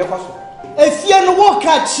so ogudi e kwaso efie no wo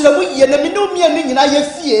ka kire mu ye na me no mia no nyina ye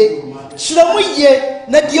fie kire mu ye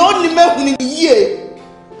na de oni mahunu ni ye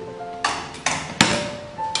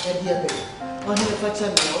e dia be oni me fa cha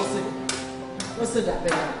me o se da be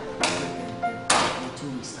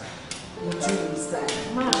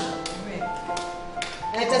ma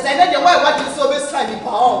just say that the way what you so be study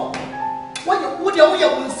power what you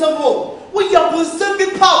bunsamo wo ya bunsam bi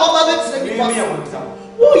power ba be tire bi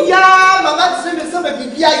wo ya mama tire me so be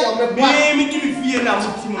bibia ya me ba me give fie na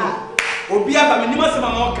mutimo obi aba me nima se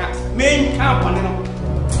mama oka me nka pone no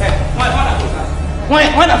why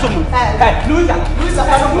so mu Luisa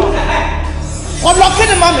on lock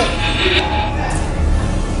the mama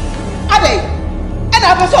ade and I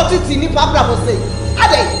was so to Nipa Bravo say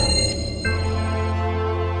ade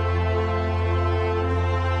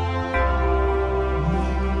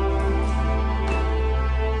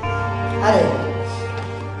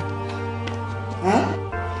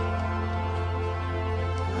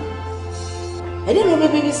I didn't know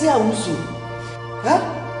baby say I was you.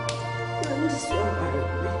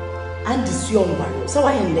 And this young man, so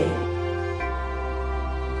I am there.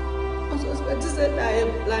 I was going to say that I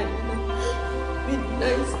am blind.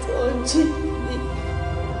 Midnight touch.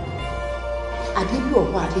 I didn't know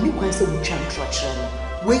what any question would try to touch them.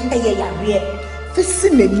 Wait a year,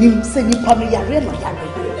 facing a new semi family, I really.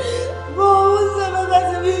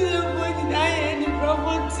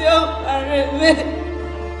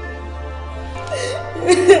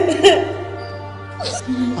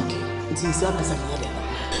 Okay, it's easy as I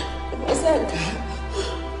said,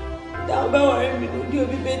 down by where you'll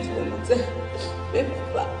be better than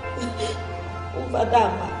over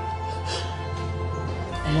Dama.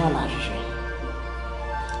 And all I'm sure.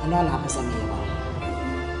 And all I'm some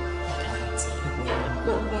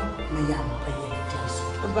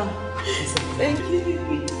thank you.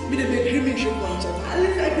 Be the cremation point. I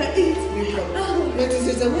can eat. But this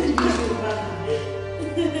is a really beautiful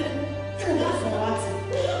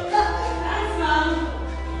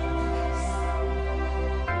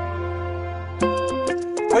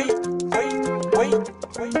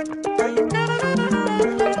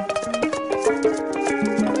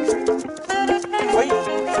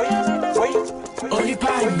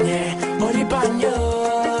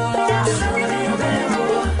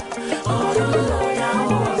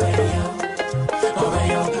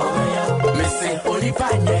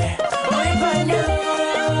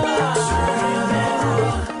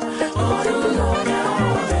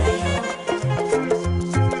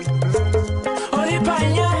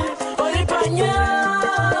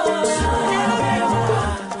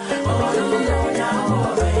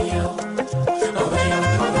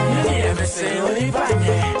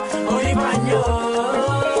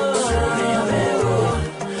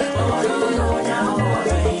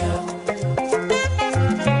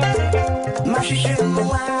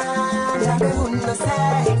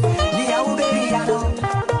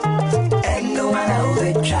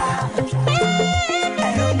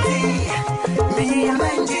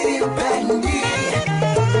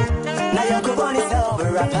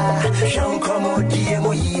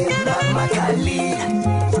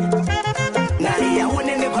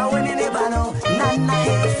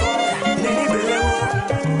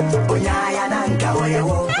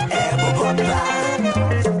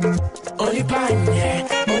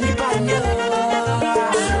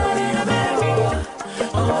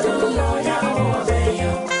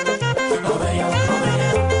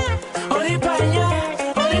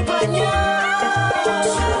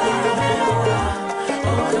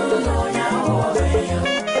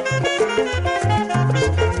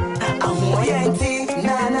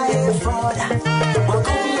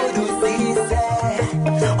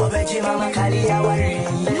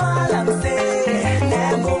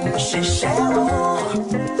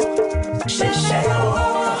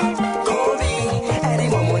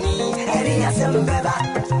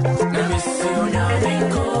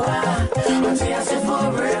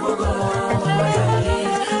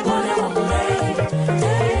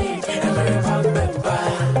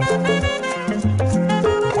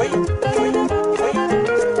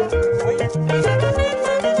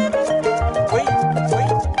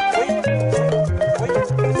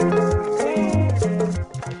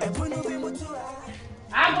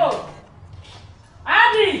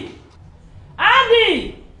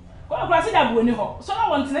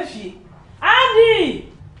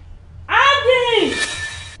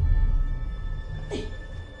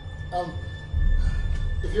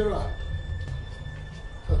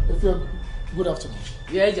Good afternoon.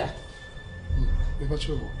 Yeah. Nipa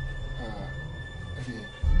Nye.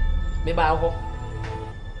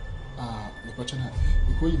 Nipa Nye.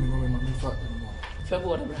 Iko yi mi no me fa no. Fa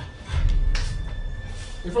bo da bra.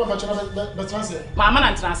 If I'm be translate. Mama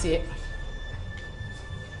na translate.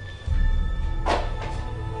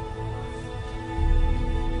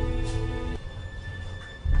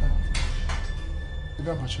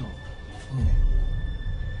 Nipa Nye.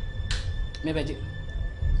 Me beji.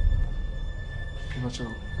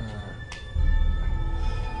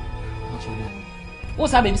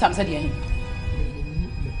 What's up, baby? Sam said,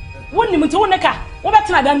 "What you to Neka? What about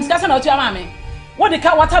Tana? Discuss about your mammy. What the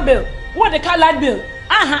car water bill? What the car light bill?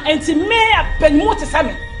 Aha, and to me a penny more to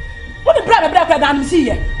Sammy. What the bread than see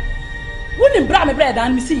ye? Wouldn't brand bread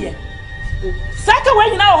than see ye? Second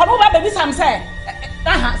way now, how about baby Sam say?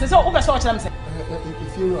 Aha, so over so I'm saying.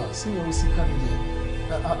 If you are senior, we see coming.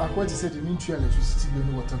 I quite said you need to electricity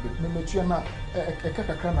bill water bill. Remember, you are not a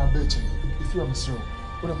kakakana betting. If you are Mr.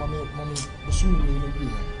 What am I, mommy?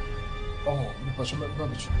 Oh, the passion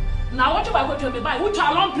rubbish. Now, what about what you buy? Which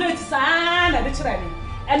are long plates and a bit training.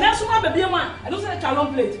 And that's one baby one. I don't say a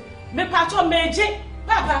long plate. Me patron magic,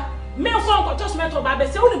 Papa. Me phone just metal by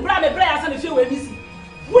the only brand a brass and a few way missing.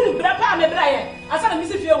 Wouldn't brapa me brayer as I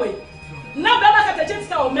miss a few way. Now, Baba at the chest,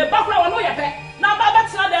 me background, no ya pet. Now, Baba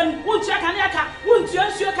tell them, won't you can won't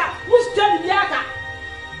you sugar, who's turning the yaka?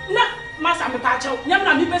 No, Master Pacho,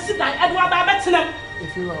 Yamma, me sit down, Edward Babatina.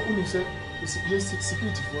 If you are only say, yes,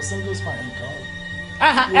 security for single spine.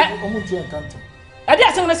 Aha, I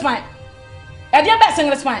dare single spine. I dare best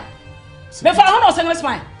single spine. Before I know single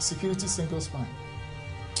spine. Security single spine.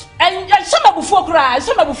 And some before cry,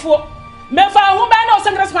 some before. Before I won't buy no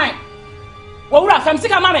single spine. Well, we're from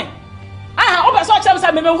Sika Mammy. Ah, over such as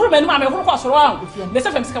I may be woman, mammy, who was wrong. The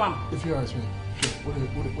seven Sika. If you are as well, what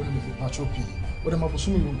if Pacho P? What am I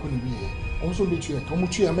assuming you couldn't be? Also, be true,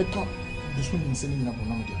 Tomuchi, I met the swimming sending up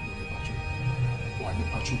on Pacho. Why the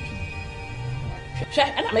Pacho P?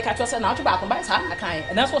 And I make a choice now to back on by time, I can't,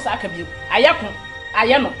 and that's what I can do. I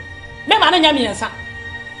am. Me man Yamiansa.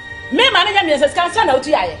 Me man Yamiansa can send out to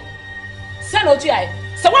you. Send out to you.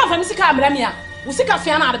 So one from Sika Bramia, who sick of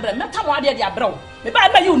Fiana, but Metawa, dear bro. Me buy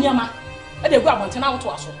by you, Niama. And they go on to now to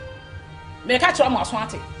us. Me catch your mouse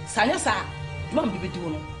wanting. Sayasa, Mum be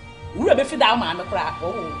doing. We will be fed down, my crack.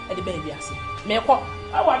 Oh, at the baby, I see. Me call.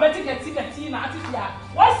 Oh, I better get tea now.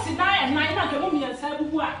 What's the 9 and 9 at the woman and say,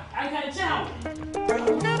 what? I can tell.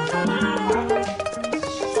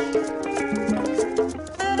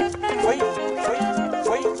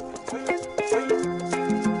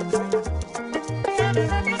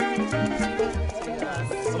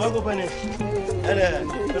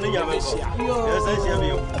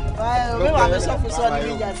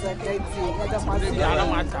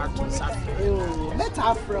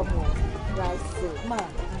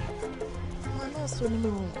 So no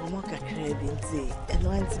mo ka credi nti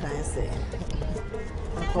eno anti na ese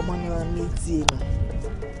nkomo no meeting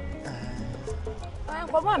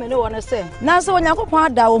nkomo me no wona se na so onyankopon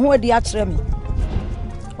ada wo ho adi akere me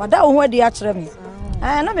wada wo ho adi akere me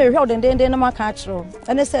Na me hwe den na maka chiro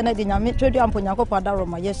ene se na de nyame twedu amponyanko pada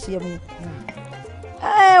roma yesiam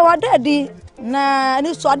wa daddy na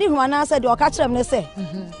ni so ade hu na se de o ka chirem ne se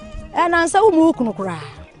na nsa wo mu kunu kura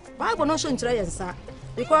Bible no show nchire yensa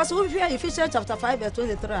because we fear Ephesians chapter 5 verse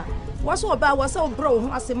 23 was oba was obro ho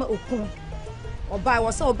asema okun oba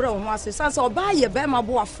was obro ho ase sanse oba ye be ma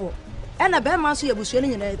boafo na be ma so ye busue ni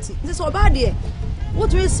nyina ati nti so oba de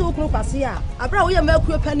what we see okun kwase a abra wo ye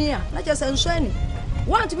makuo pani a na je se nso ani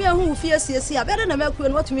want me hu fie siesie a be de na makuo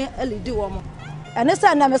no what me elidi wo mo ene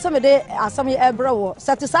se na me se me de asam ye ebra wo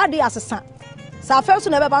satisade asesa sa fa so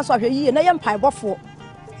na be ba so ahwe yi na ye mpai bofo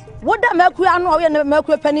woda makuo anu wo ye na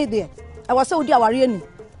makuo pani de I was so dear warrior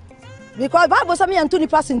because Bible say me and 20%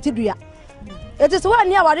 intidua. It is one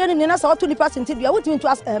near warrior ni na so 20% intidua. What mean to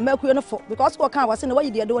ask makuo no for because what can was in the way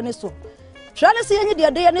you do ne so. Try to see any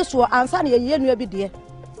dey ne so ansa na ye nua bi de.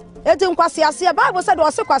 Eti nkwase ase Bible say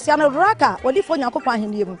do se kwase na raka wodi fo nyankopon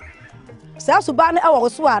ahenie mu. Sa so ba na e wo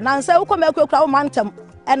so a na nsa wo makuo kra wo mantem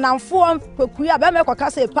enamfo kwakui a be me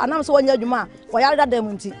kwaka se pa na so wonya adwuma wo yare da dem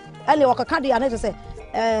nti. Ele wo kaka de ya na te se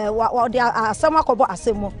wo de Asamoah kobo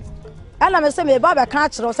asemo. Ana me se me baba ka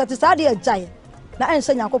kire satisade agyan na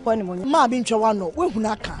ense nyankopon ni monyo ma bi ntwa no we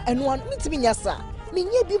huna ka eno an mitimi nyasa me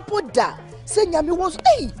nye bi poda se nyame wo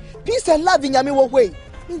peace and love nyame wo hwe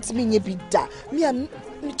mitimi nye bi da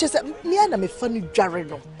me chese me ana me fa no dware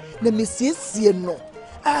no na me siesie no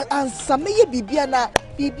ansa me ye bibia na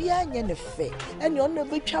bibia nye ne fe ene on na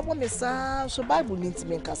betwa bo me sa so Bible ni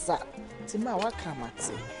ntimi nkasa tima waka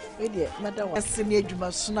mate Edia, madam, asini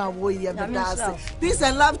adwuma suna wo ye medase. Peace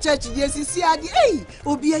and Love Church yesisi ade.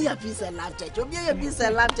 Obi ya Peace and Love Church. Obi ya Peace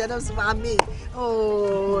and Love Church no so mami.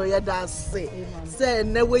 Oh, ya dase. Say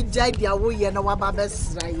na we jai dia wo ye na wa ba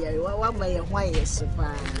besra ye. Wa ma ye hwan ye so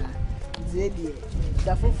pa. Zedie.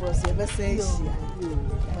 Da foforo se be say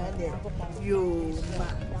yo ma.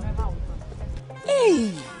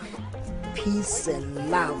 Peace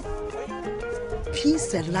and Love.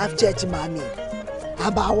 Peace and Love Church mami.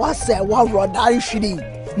 Aba wa se wa roda hwiri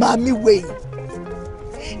mami we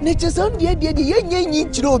ne cheson die ye nyi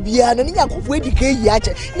chire obia na nya kofo edika yi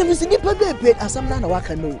ache ne misi nipa bebe asam na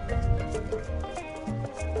waka no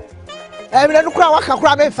me no kura waka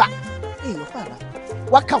kura memfa fara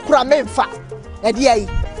waka kura memfa e de ai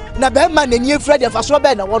na be ma na nyi efra de fa so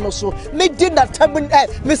be na wono so me di na tam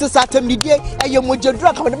Mrs. Atam ni die eye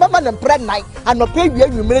mojedura ka me mama na mpre nan anopa wi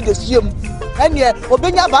anwumere de siem ene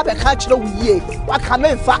obenya ba be ka kire wiye waka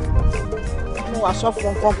memfa no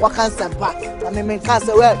asofo nkonko cancer ba na me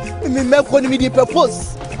cancer we me meko ni me di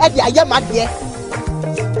purpose e di aye ma de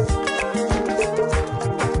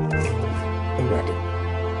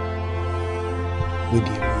we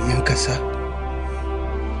di Nkansah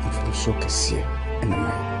ifo so kese ena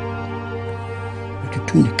ma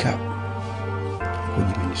tutunika ko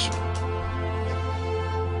di miniso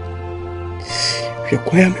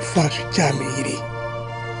kwaya me fasu cha me yiri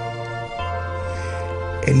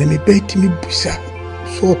ene me beti mi busa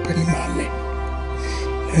so pani mame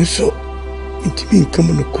enso intimi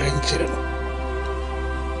nkamu no kwa nchire no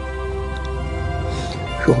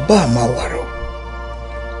yoba ma waro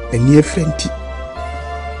eni efenti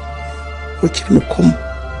o chiri me kom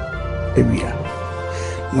ewia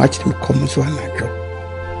ma chiri me kom so anadwo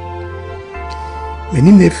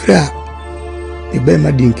meni ne fra e be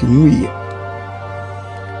ma dinki nuye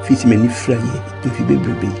fiti meni fra ye to fi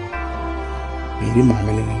bebrebe eri ma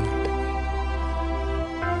me no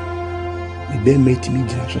me be meti mi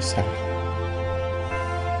jira so sa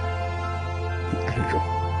ajo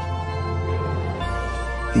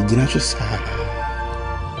e jira so sa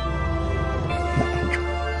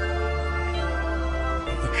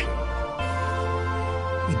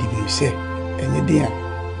e di mi se ene dia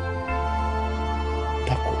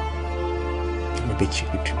tako me be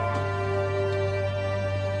chikitu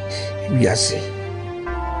wiase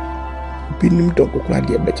binim to kokla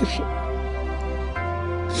de beche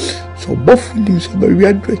so bofu dim so ba wi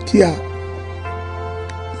adwati a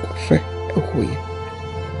ko okoye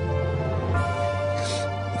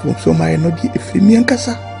fo so mai no di efremi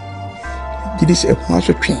Nkansah gidi se ho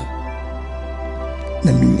aso twen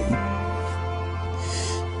na minni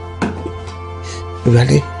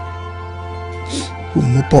Rale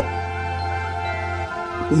Umopo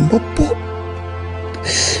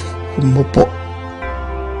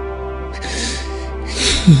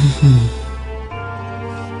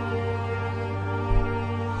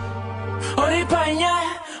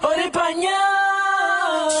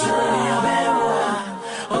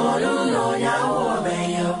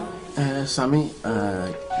Sammy,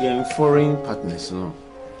 your foreign partners, no,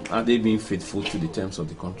 are they being faithful to the terms of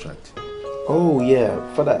the contract? Oh yeah,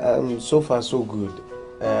 Father, so far so good.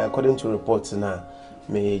 according to reports now,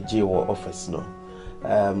 me JW office no.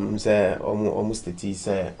 Say almost the tea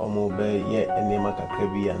say almost be any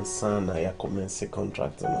makakrebi and son I commence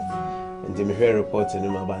contract no. And me hear reports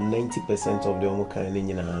about 90% of the omo kind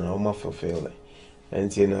in na fulfill.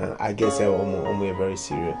 And you know, I guess almost very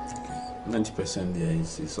serious. 90% there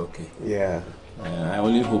is okay. Yeah. I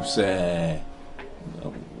only hope say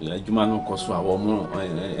you man no cause for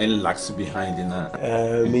any lacks behind in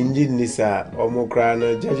Minji Nisa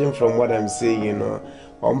Omokrano, judging from what I'm saying, you know,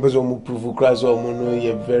 Ombozo prove crash no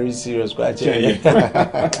you're very serious scratch. Well,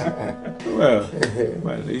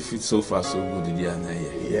 if it's so far so good,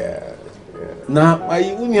 yeah. Now, I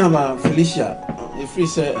Unyama Felicia, if we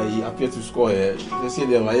say he appear to score here, they say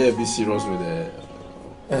they might be serious with the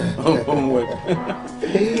homework.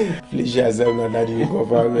 Felicia said that you go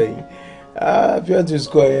for me. Appear to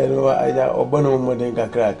score here, no, I obono more than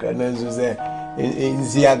crack, and then say in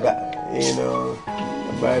Ziaga, you know.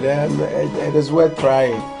 But it is worth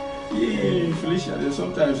trying. Yeah, Felicia,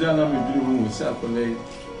 sometimes they are not doing with self.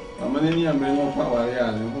 I'm any no power here,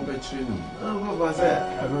 and I'm training. What was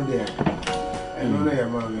that? I know there. I know there,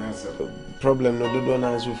 man. Problem no do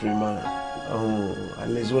not answer free man.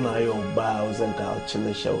 Unless when I bows and couch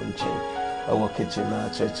and show and chain. Our kitchen, our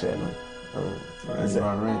church, you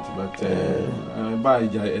are right, but buy a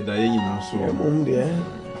day, so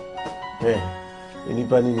yeah.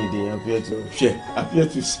 Nipa Nye appear to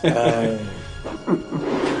say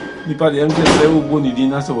Nipa Nye say we go ni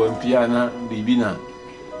dinner so we piano baby na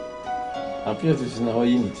appear to say na how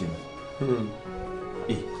you need him.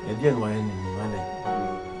 Eh, e dia no ayen ni mane.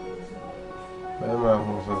 Ba ma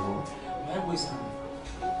mo fefo.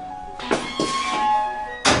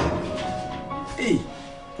 Eh.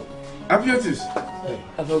 Appear to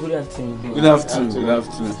Have a good afternoon. Good afternoon. Good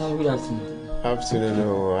afternoon. Good afternoon. Afternoon,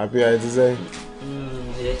 no. Happy to say.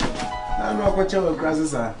 I'm not going to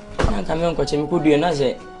classes. I can't go to me. Could do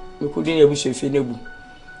another. We could do a bush of Finebu.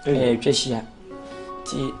 Treasure.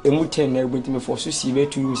 A mutant went to me for Susie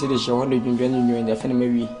to say that she wanted to join you in the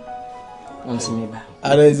family. Once me back.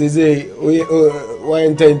 And as they say, why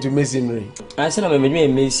intend to miss him? I said, I'm a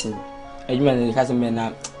amazing. A human has a man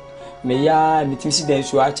up. May I meet him then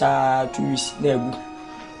so I charge 2 weeks. There,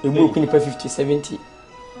 a book in 50-70.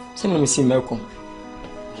 Send me see Malcolm.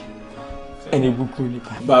 And a book really.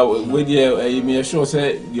 But with you, may sure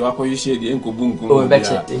say you are going to share the Uncle Boom. Oh,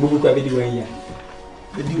 betcha. A book every 1 year.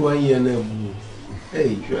 Every 1 year now.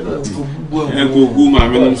 Hey, you're not go boom,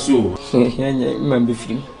 I'm so. Remember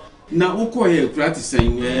free. Now, who call you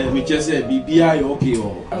practicing? We just said, BBI okay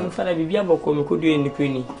or Father Vivian Bocom could do in the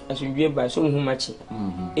Queenie as you by some who match.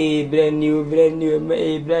 A brand new,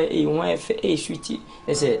 a wife, a sweetie,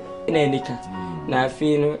 I said, in any cat. Now, I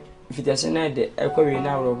feel if it has another, I call you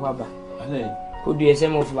now of Wabba. Could be a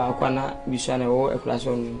same of Valquana, Bishana or a class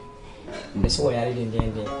on the soil I didn't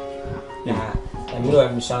end there. Now, I'm no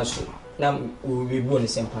ambitious. Now we will be born the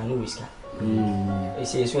same pan whisker. It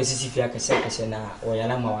says, what is if you can say, or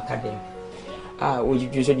Yalama Academy? Ah, would you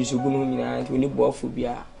just use a good woman to any ball for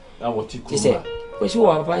beer? I what you say. What you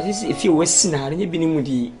are, if you were sinner, and you've been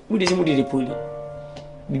moody, would is moody pulley.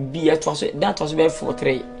 Be a toss, that was bad for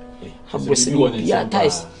 3. Have was a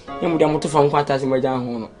ties. You would have to find quarters in my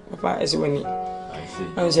down. Papa, as when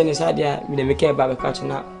I was in his idea, with the make about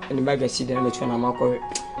catching up and the bag of seed and which one I'm a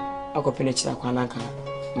finish like Kwanaka,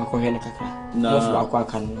 Makohenaka. No, I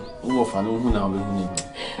can. Who of an now be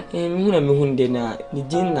in Munamund dinner, the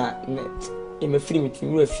dinner in a free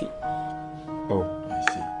meeting with fee. Oh, I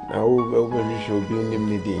see. Now, when you shall be in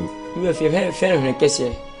the day, you have a fair and a case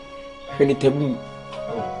when it taboo.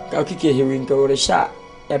 I'll kick a hearing or a shot,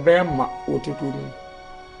 a bear what to do.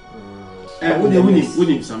 What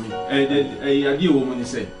do you something? A idea woman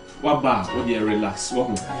say, what bar, what do you relax?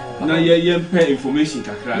 Now you pay information.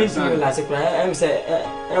 I'm say, I would say,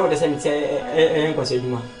 I was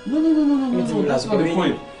no. That's the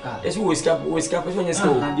point. It's always cap when you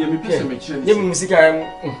school. You music.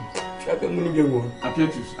 Appear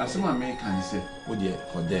to as some American say, what do you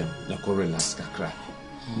for them? The correlates kakra.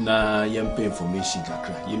 Na you pay information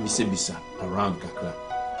kakra. You miss bisa around kakra.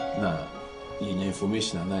 Na. Your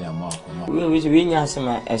information and I am out. We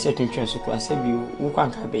answer a certain chance to accept you who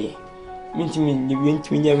can't be. Mean to me, you went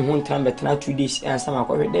to me 1 time, but not 2 days and some of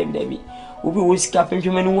David. Who will scap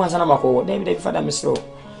into many ones and I'm a call. David, Father Miss Rowe.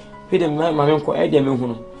 Peter, my uncle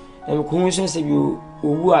Adam, and who says you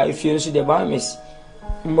who are if you see the bar miss.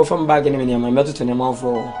 From bargaining in my method to the mouth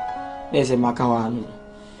floor. There's a macawan.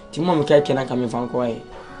 Timon can come in from quiet.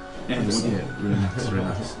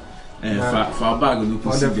 Relax. For bag look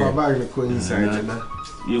for bag go inside.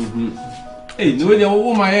 You hey, no, the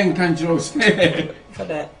woman can't just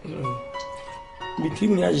Father.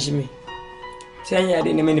 Between me and Jimmy. Say I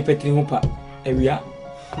didn't many petri hopa. We are.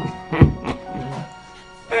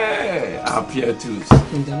 Happy too.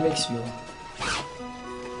 That makes me.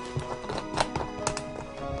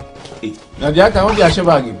 Now the other one, the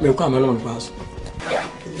Ashabagi, will come along fast.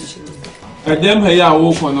 And them here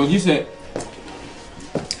walk on, you say,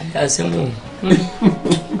 Asamoah.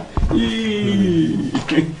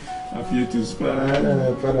 Happy to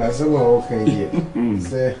spare. Father, Asamoah, okay,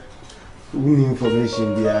 say,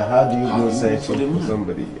 information there. How do you go searching for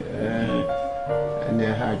somebody? And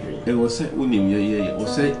they're hard. It was said, yeah, or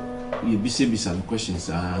say, you be some questions,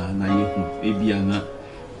 and I maybe not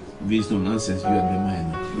based on answers you have in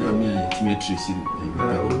mind. I mean, I may trace it.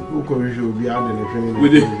 Who could be out in the training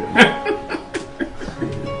with it?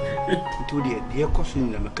 To the dear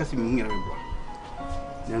cousin, I'm a cousin here.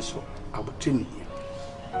 And so I will train here.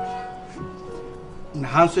 In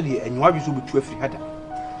Hansel, and you are to be 12 header.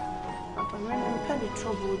 Papa, I'm pretty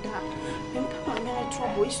trouble that. I'm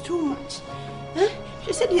trouble. It's too much.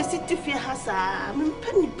 She said, "Yes, it if you has a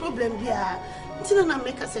penny problem here. Until I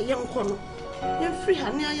make us a young corner. You're free,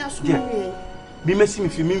 honey. I ask you. Be messing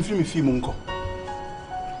if you mean free me, fee munko.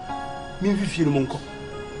 Mean fee munko.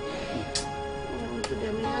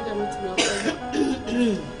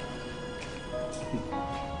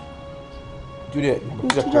 Juliet,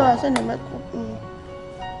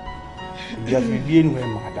 just Vivian, where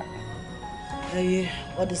mother.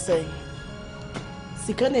 What to say?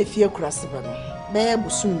 Sikana if you're crossing, Bear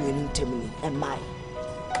soon in Timmy and my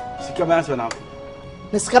Sikabanso now.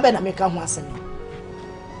 The Scabana make a once.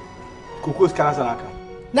 Cuckoo's Karasanaka.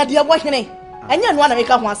 Nadia, what can I? And you want to make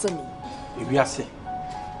a once me. If you are say,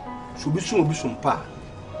 should be soon be some pa.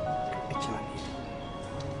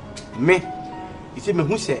 Me, it's a me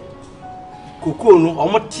who said, Cocoa no, or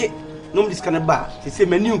what tit, no discanaba, to say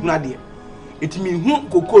my new nadia. It means whom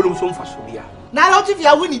Cocoa no some for Sodia. Now, if you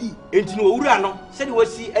are winning, it's no Urano, said you will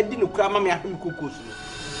see a dinner cram me at him cuckoos.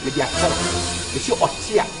 Maybe I tell you, it's your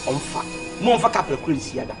tea on fire. More for couple of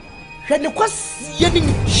crazy other. When the quest yelling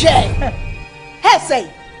share. Hey, say,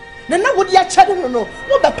 no, what you chatting no,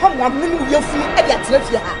 what the palm 1 minute you're free at that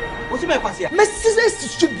left ya. What's my question?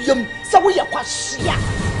 Mrs. Subium, so we are quashia.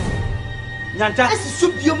 Yanta,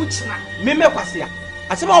 Subium, Meme Quasia.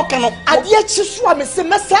 As a cannot, I dear Chiswa, Mr.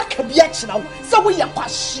 Massacre, Biachino, so we are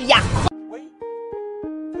quashia.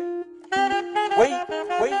 Wait.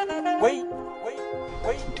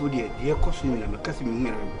 To the dear cousin, I'm a cousin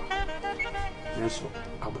here. And so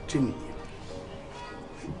I will train you.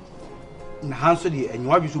 In Hansel, and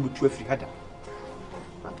you are to be 12 header.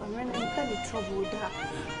 Papa, I'm in trouble that.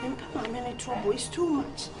 I'm in trouble. It's too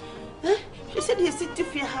much. She said, yes,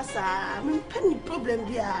 if you has a penny problem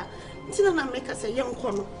here. Until I make us a young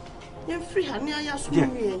corner. You're free, honey. I ask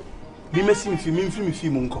you. Be messing if you mean free me, fee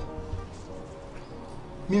munko.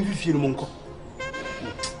 Mean fee munko.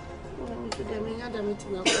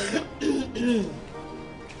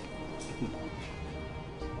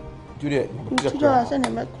 Juliet, just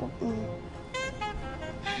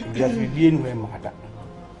Vivian, where mother.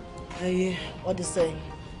 What to say?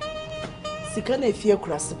 Sikana if you're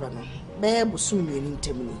crossing, Bear will soon be in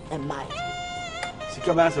Timmy and my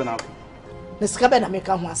Sikabanso now. The Scabana make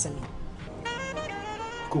a once me.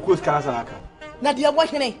 Cuckoo's Karasanaka. Nadia, what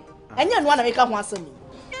can I? And you want to make a once me.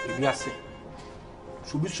 If you are sick,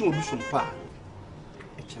 should be soon be some pa.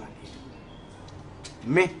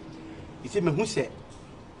 Me, it's a me who said,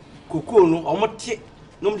 Cocoa no, or what tit,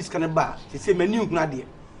 no discanaba, to say my new nadia.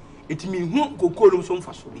 It means whom Cocoa no some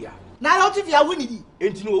for Sodia. Now, if you are winning,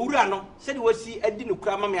 ain't no Urano, said you will see a dinner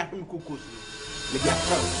cram me at him cuckoos. Maybe I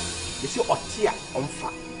tell you, it's your tea on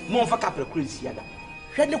fire. More for couple of crazy other.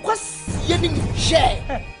 When the quest yelling share.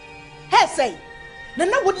 Hey, say, no,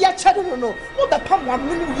 what you are chatting no, what the palm 1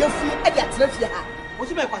 minute you're free at that left ya.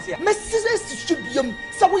 What's my question? Mrs. Subium,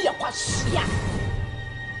 so we are quashia.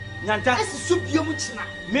 Yanta, Subium,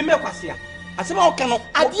 Meme Quasia. As a cannot,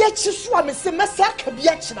 I dear Chiswa, Mr. Massacre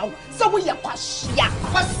Biachino, so we are quashia.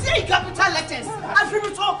 But say capital letters. I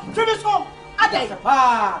premise home.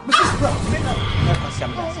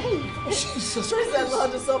 Mrs. Brown, Jesus, praise the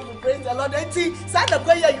Lord, so praise the Lord. And see, Santa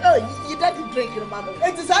Goya, you don't drink your mother.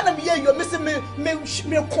 It is out of here, you're missing me,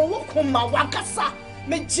 Wakasa.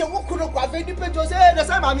 Me Joe could have any pictures, and the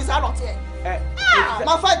same Miss Arnold. My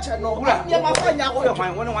father, no, my father, I will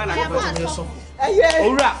find one of my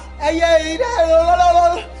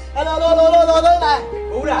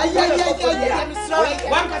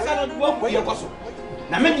yourself.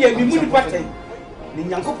 Now maybe I be moving party. The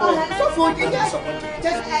young couple so for you guys. I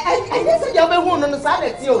guess you have a woman on the side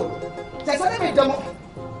at you. Just let me come.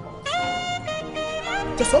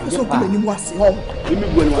 Just always so good anymore. Let me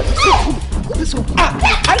go and watch.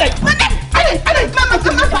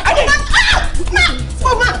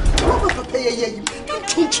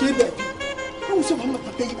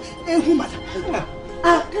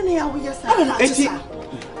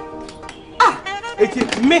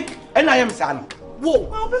 And I am son.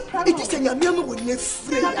 Whoa, it is a young man when you're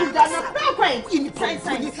free. It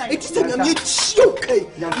is a young man, okay.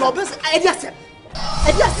 No, but I just said,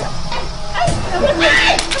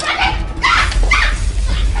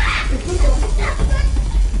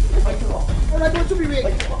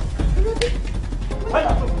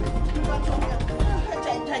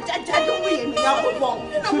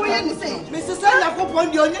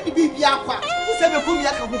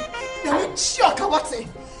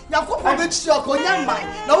 Yakopo be chi okonya man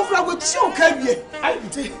na wo fra go chi oka wie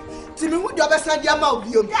ti me hu di obesa dia ma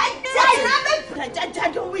obiom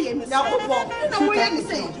jajo we mi Yakopo na wo ye ni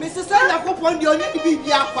say Mrs. Yakopo ndi onya di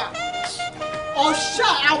bibia kwa o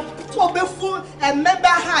sha to be fu e member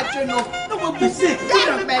heart no no wo be say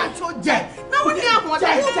na wo ni amoda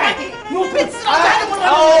no pit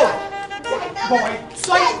oh boy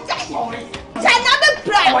so boy na be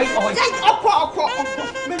pray okwo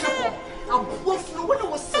me above no one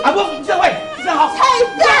was above the way the house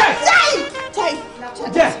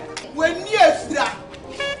when you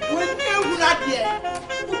not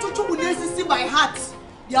there to see my heart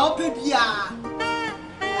the open bia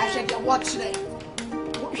I should get watch there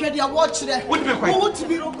should you watch there what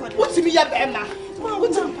to me ya bema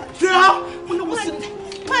what to draw when was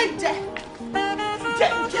my death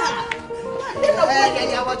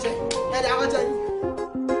yeah watch it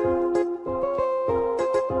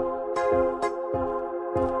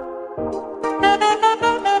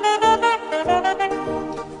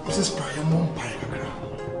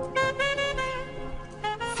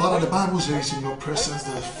Father, the Bible says in your presence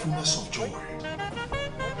there is fullness of joy.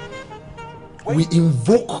 We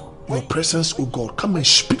invoke your presence, O God. Come and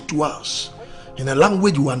speak to us in a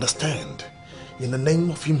language you understand. In the name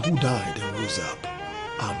of him who died and rose up.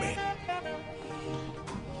 Amen.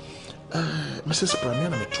 Mrs. Premier,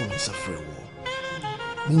 I'm a true AFOREVO.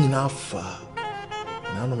 Meaning alpha.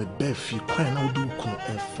 Now I'm a bear, you can't now do come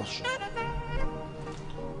and fashion.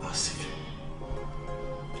 As if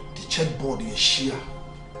the chat body is sheer.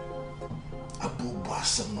 Abu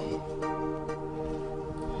Bassamo.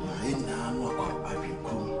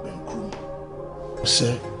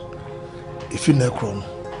 Say, if you know Cron,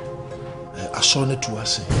 I saw it to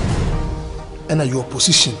us, and your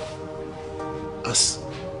position as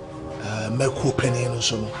Melco Penny and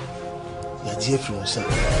so on. Your dear friend, so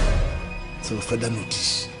further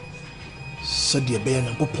notice. Said the bear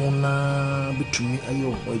and Popona between me and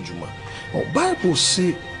your Wajuma. Oh, Bible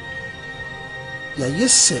say. Ya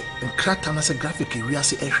yes and crack as a graphic area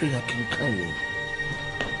say everything I can carry.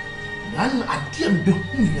 None I didn't do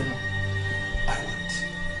you know. I want.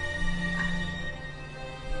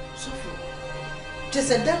 So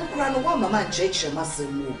just a damn crown one man church must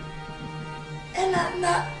move. And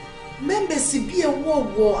I members be a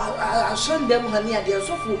war I shown them honey at their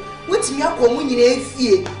sofa. What's me up when you ain't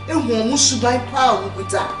fear and who should buy power with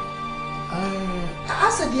that?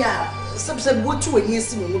 I said, yeah, some what you and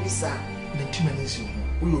yes, you will be sad.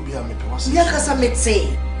 We will be a metropolis. Yakasa may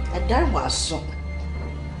say, a darn was so.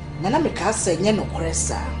 Nana Mikasa, Yano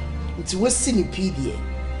Cressa, it's Western Pedia.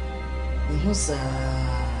 And who's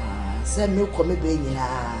said no comedy,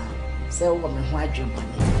 say woman, why jump on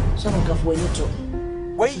it. Some of when you talk.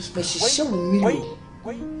 Wait, but she showed me. I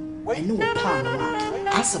know a plan.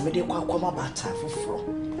 Asamoah come about for floor.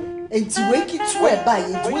 And to wake it to a buy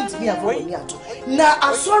it went me a voyato. Now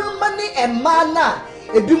I saw money and mana.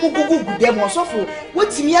 Ebimugugu dem osofo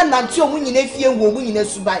wotimi anante omu nyina fie wo omu nyina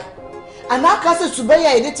subai anaka se subai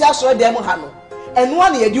ya edeti asoro dem ha no eno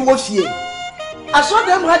na yedi wo fie asoro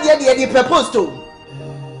dem ha de de propose to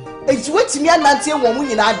enti wotimi anante wo omu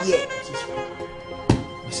nyina ade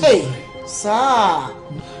hey sir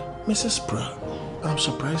Mrs. Pra, I'm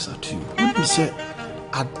surprised at you. When you say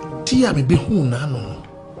adia me be hu na no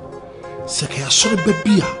se ka asoro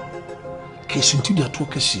babia ke sinti dia to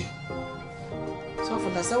kese. So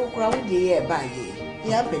for the so crowd the by ye.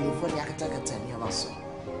 Ya penny for ya katakata ni abaso.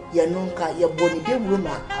 Ya nonka ya boni de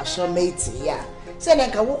wuma aso mate ya. Say na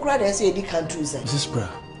ka wo crowd dey say di country say. Mrs. Bra.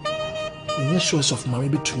 Any shows of mommy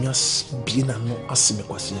between us be na no asime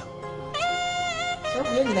kwase ya. So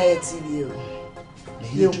for you na ya TV o.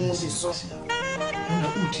 Ye hu bi so. Na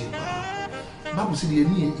uti ba. Bible say the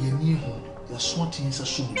ni hu. Ya so tin say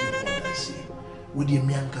so bi dey say. We dey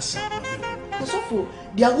me Nkansah. So for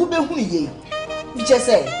dia wo be hu ye. We just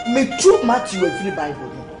say, me true Matthew every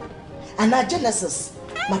Bible. And now Genesis,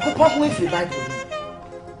 my papa who every Bible.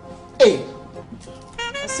 Hey,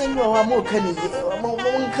 I send you a more canny,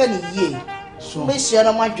 one canny ye. So, Miss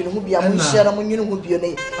Yana Martin will be a Michelle when you will be a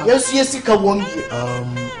name. Yes, a 1 year.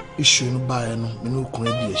 Issue no buy no can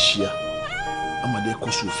be a shear. I'm a day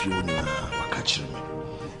cost with you catching me.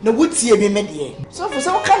 No would see me media. So for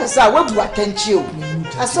some kind of sour, what do I tend you?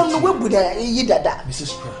 I saw no web with a ye that.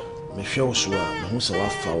 Mrs. Pra, me feel so who's a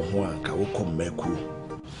found one can come back.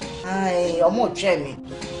 Aye, or more jammy.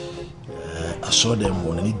 I saw them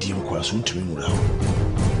on any deal question to me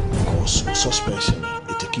because suspension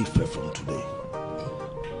it's a key from today.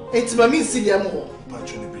 It's by me, see them all.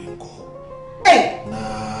 Hey!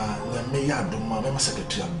 Nah, me ya do my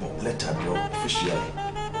secretary letter draw officially.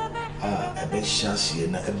 A best chance here,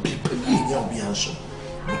 a big young Bianso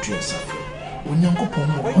between Safi. When young couple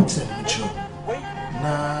wants them,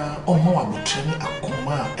 na more about training a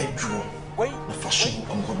coma a draw. The fashion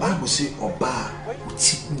on the Bible say or bar with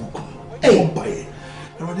tea. Hey, buy it.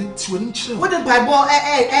 What the Bible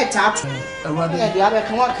tap? A rather the other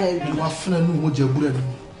come up, you are feeling what you're bread.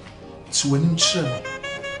 To an inch.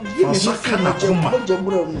 Give me some kind of a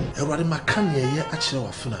rather macania, actually,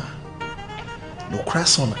 of funa. No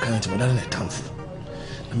crass on the kind of a tamful.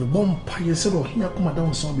 And the bomb pie said, oh, here come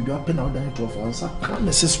down some be up and out down to a answer. Come,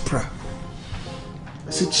 Mrs. Pra.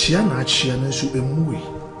 I said, Chiana, Chiana, so a movie.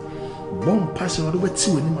 Bomb passing all the way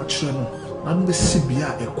to any matron. I'm the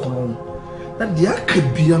Sibia a corn. That the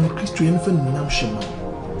could be a Christian for Namshima.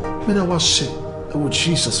 When I was sick, I would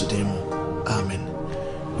Jesus to them. Amen.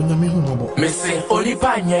 When I mean, Missing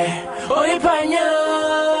Nipa Nye, Nipa Nye.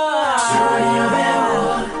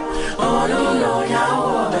 Oh, no,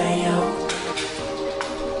 now,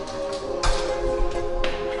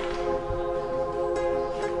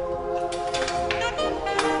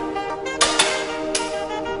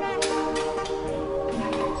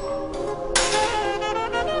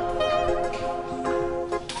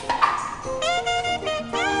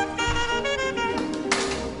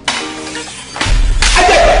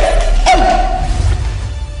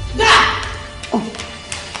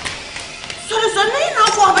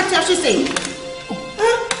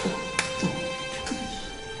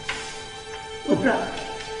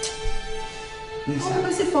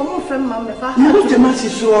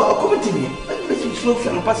 so come to me. Let me slow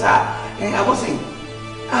from pass. I was saying,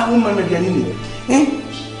 I won't remember the enemy.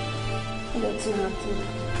 That's not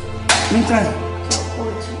meantime.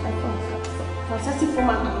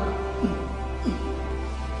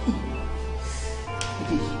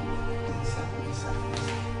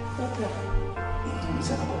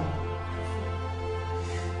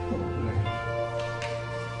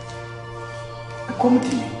 Come to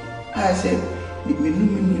me. I said, me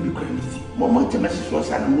no credit. Mama tell me she was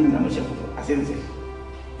an moon na she for. I said,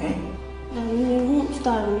 you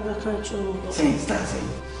start never can't show. Say, start say.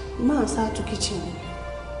 Ma start to kitchen.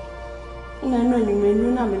 And I know you may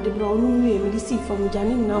know me the brown we receive from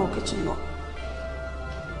Janine now kitchen no.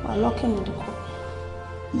 While locking the door.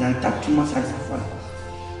 Then tap to massage for.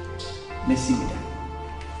 Merci with that.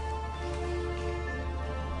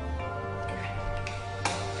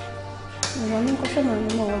 I'm going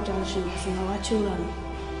to know what I'm saying. I'm children.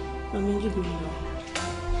 I'm going to be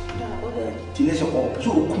Teenage or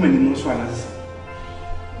so come in no swallows.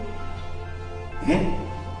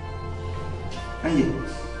 And you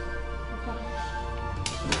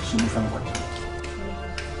soon from what?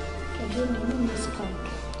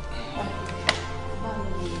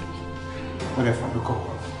 Whatever, look up.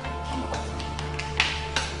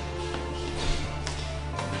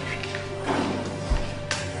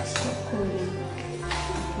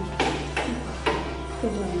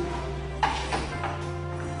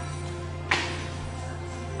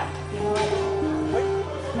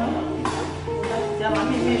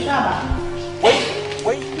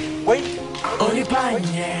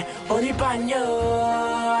 Nipa Nye,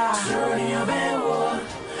 surely obeyo.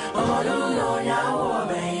 Oh no, now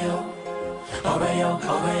obeyo.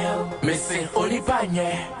 Missing Nipa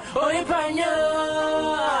Nye, surely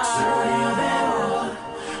obeyo.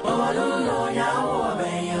 Oh no, now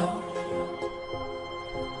obeyo.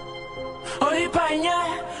 Nipa Nye,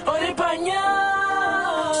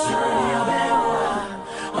 surely obeyo.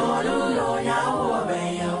 Oh no, now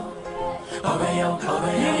obeyo.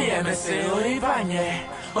 Yeah, missing Nipa Nye.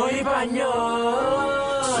 Nipa Nye,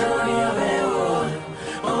 surely obeyo.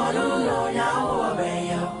 Oh no, now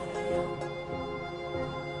obeyo.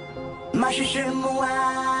 Mashishimwa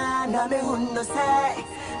na mehundo say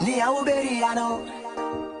ni auberiano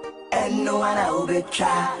eno ana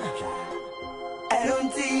ubecha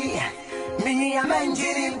erunti mini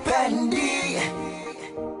amanjiri pendi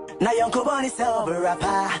na yonko boni silver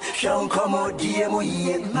rapa shon komo die mu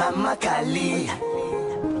ye mama kali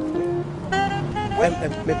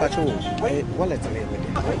Me pacho. Wallet me.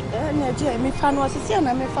 Me fan was here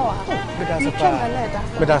na me fa.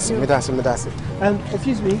 Medasi.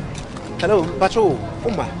 Excuse me. Hello, pacho.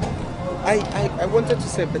 Uma. I wanted to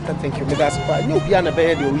say better thank you. Medasi pa. No bia na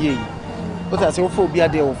be de oye. But as you for bia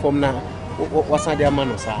de o form na what's the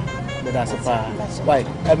man sir. Medasi pa. Why?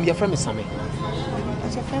 Your friend is Sammy.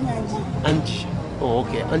 Your friend Angie. Oh,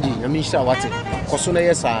 okay. Angie, I mean, sure, what? Kosuna,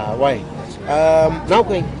 yes, why? Now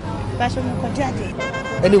going.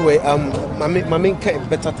 Anyway, my main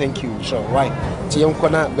better thank you, sure. Why? Tiam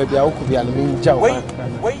Kona, baby, I could be a mean job. Wait.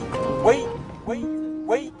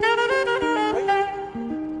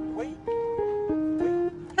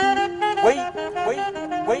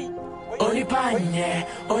 Onipanye,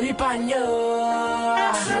 oh no,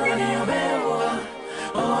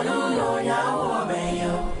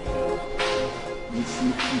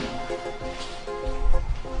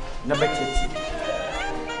 Number 30.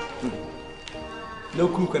 No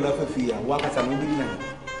cook enough for fear. One has a moving man.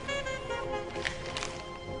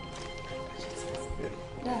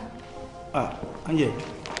 Anje.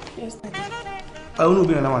 Yes, Daddy. I don't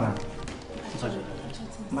know one.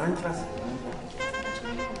 Man, trust.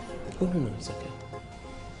 Oh, no, it's okay.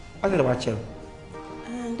 I got a watch you.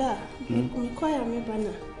 And me quite me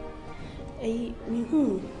banner.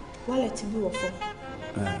 Wallet be of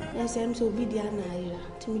yes, I'm so obedient.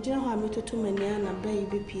 To me, how me to many and a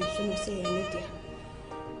baby, so no say anything.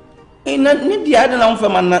 Ain't not the other long for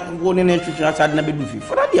man going in to outside never do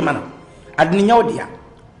for that dear man. I didn't know dear,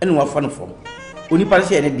 and what fun for. Only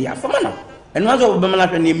pass any dear for man, and was over man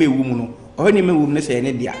up and name a woman, or any woman say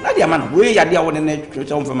any dear. Not dear man, where you are one in a church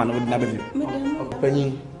for man would never do.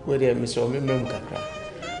 Penny, where they miss or member.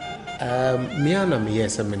 Miana,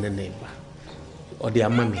 yes, a minute neighbor. Or their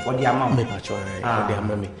mammy, or their mammy, or their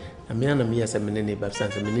mammy. A man, yes, a minute neighbor,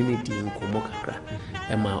 since a minute in Komokakra,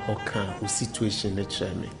 Emma or car, who situation that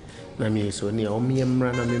share me. Nammy so near me and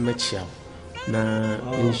run a match out. Na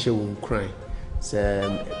in show cry. Say,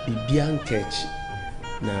 Bibian catch.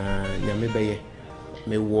 Na Yamebe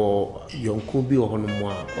me war young Kubi or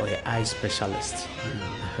Honomoa or an eye specialist.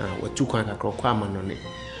 What two kind of crockraman on it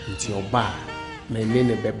into your bar. My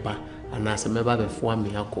name Beba, and as a member before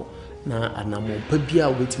me, uncle. Na anamo pebia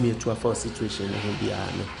wait me to a first situation in the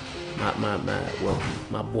my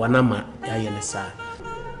buanama yayenesa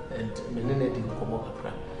and menene di komo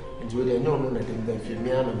kakra and we no na dem be fi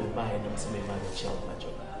me ana me buy na se me buy the child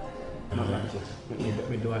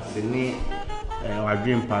me do ase ni wa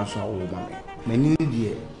dream pan so wo ma me ni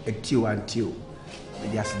die etio antio me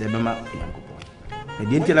di ase de mama yankopon e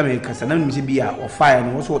di entela me kasa na me se bia o fire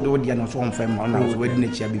no so do dia no so on fam na so we di na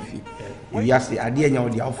chia be fi e ya se ade anya o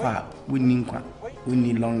dia o fa we ni nkwa we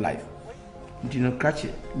ni long life. Do not catch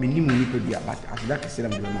it. Minimum Nipa Nye, but as that is the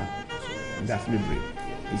man. That's me brave.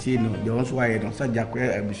 You see, no, the ones why I don't say Jack,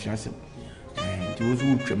 I be sure. And to those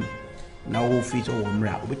who trim now, all feet or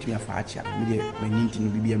umra, which me a fat chat, when you need to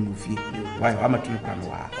be a movie. Why am I to look at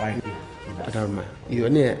why? I don't know. You are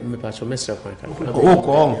near me, Pastor Mr. Oh,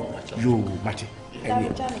 go on. You, Matty.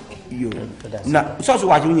 You. Now, so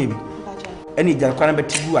what you need. Any Jack can be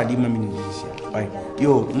to you, I didn't mean this year. Why?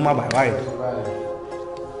 You, Mama, why?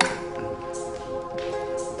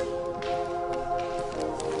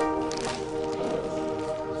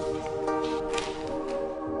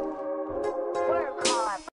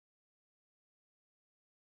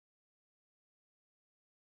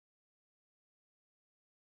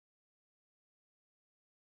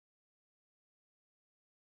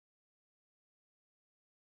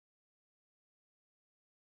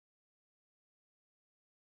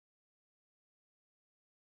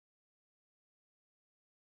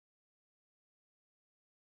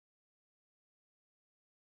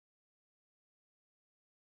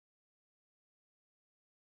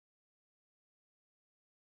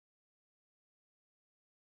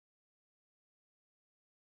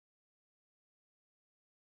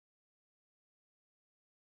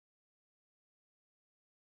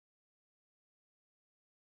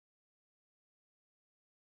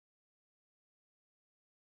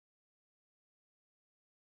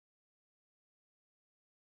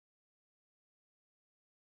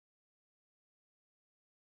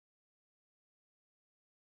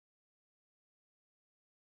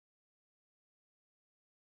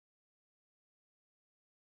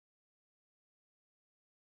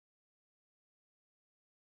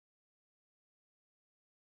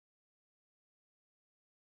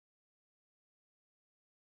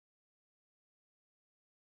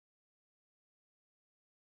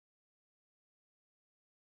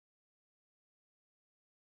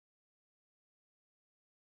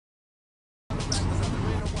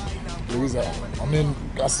 Louisa, I mean,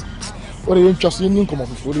 that's What are you interested in? Come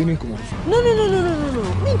off. What do you need? Come off. No.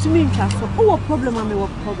 Mean to me interested. Oh, problem. I mean,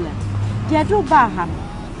 what problem? They do baha.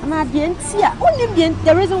 And I didn't see. Only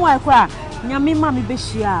the reason why I cry. Nyami mami be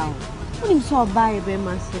shia. Only so buy a be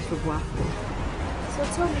man says for work. So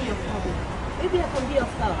tell me your problem. Maybe I can be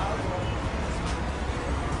of help.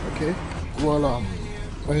 Okay. Well,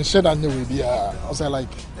 when you said I knew it, I was like,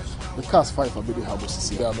 the car's 5 for baby house.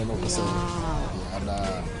 See that I know and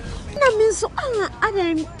that means so.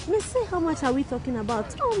 Adam, let's say how much are we talking about?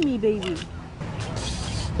 Tell me, baby.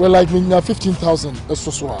 Well, like me, 15,000. That's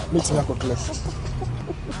so swell. Makes me have a collect.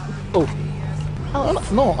 Oh.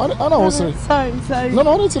 No, I was sorry. Sorry. No, I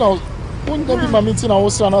don't think I was. Wouldn't that be my meeting? I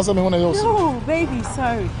was saying, I when I was. No, baby,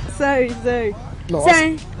 sorry. No,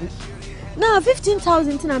 sorry. No,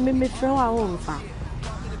 15,000 I made me throw our own farm.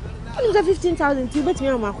 Only the 15,000 you bet me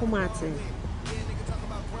on my home.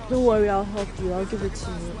 Don't worry, I'll help you. I'll give it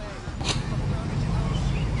to you.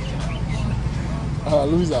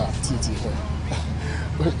 Louisa, Titi.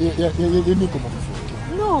 You need come off.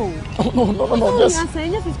 No. Just. I'm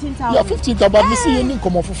saying 15,000. Yeah, 15,000, but me see you need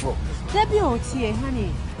come off for. Debbie or Tia,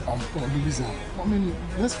 honey. Louisa, I mean,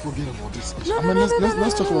 let's forget about this.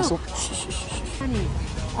 Let's talk about something. Honey,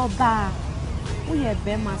 Oba, we are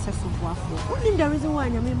better masters of war for. Only the reason why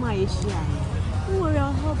I'm in my issue. Don't worry,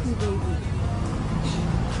 I'll help you, baby.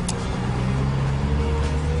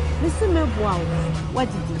 Listen, wow, what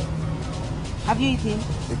did you? Have you eaten?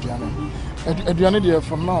 Adriana,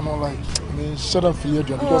 from now on, like, shut up for you,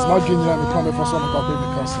 because my junior and come for some of baby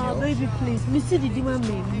cousin. Baby, please, me see the demon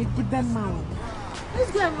me with the bad mouth. Let's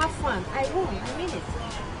go and have fun. I won't. I mean it.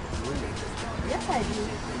 Yes, I do.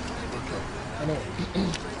 No.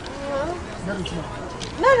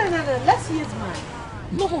 Let's use mine.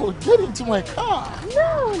 No, get into my car.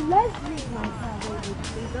 No, let's use my car, baby.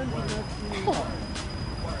 Please don't be naughty.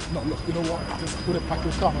 No, look, you know what? Just put a pack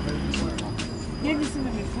of car and then use my car. You're missing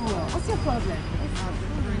me before. What's your problem?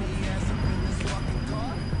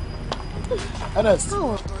 Ernest.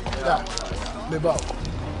 Oh. Yeah. Neighbor.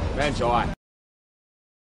 Man, Joanne.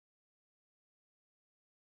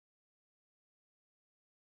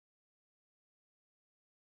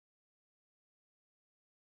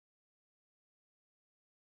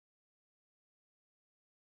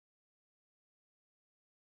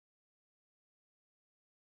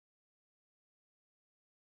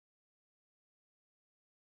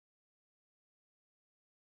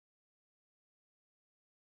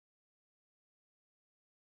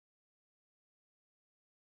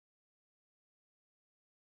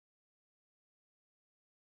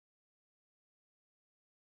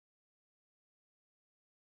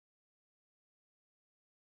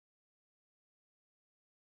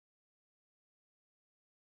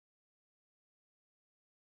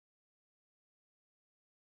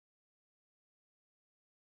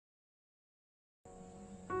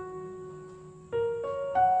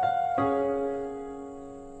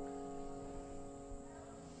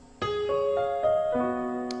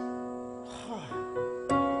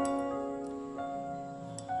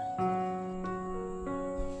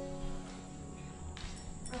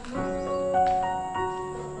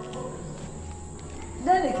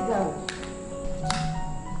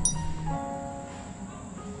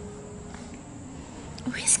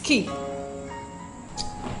 Whiskey.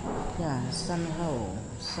 Yeah, somehow.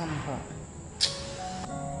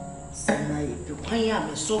 The choir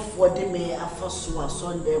is so for the may after so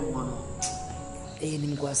Sunday morning.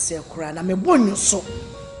 Aiming was say crying. I'm a bonus so.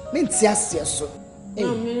 Means yes.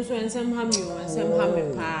 No, means when some ham you and some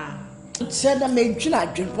ham pa. Said I made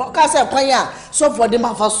drink. What can I say choir? So for them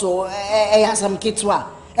after so, I some kitwa.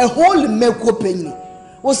 A whole milk penny.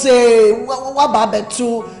 We say what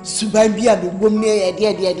babetu subambia the woman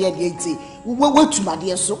dear what to my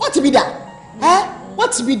dear so what to be that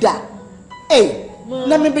what to be that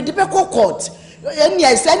na me be the court any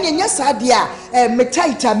I say yes adia me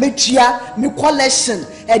tighter me chia me collection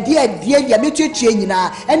dear ya me chia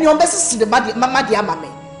nyina any on best the mama dia mama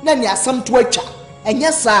na ni asam to atwa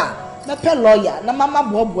enya sa na pe lawyer na mama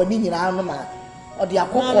bobo ni nyina no ma o de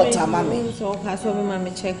akokọ ta mama so ka so be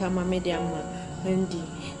mama check mama dia mama Andy,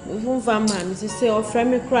 who found man, say, or friend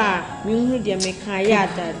me cry, me who dear me kaya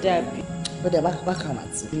but the back come at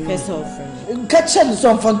first of friend. Catch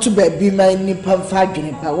some fun to be my Nipa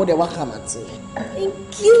Nye, what the wakamat.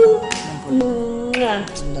 Thank you.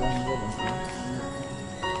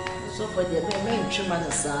 So for the main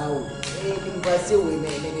tremendous sound, in Brazil, we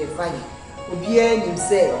may find. Obian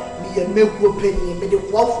himself, me a milk penny, made a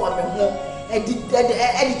walk for me home, and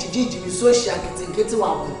did Gigi social getting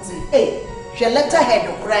one. Hey. She let her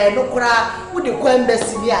head cry, no cry, with the queen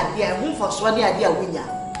best in the idea, who for Swanny idea winner.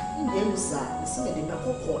 Yemsa, see me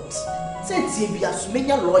court. Since you be a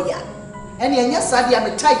sumenya lawyer. And yes, I am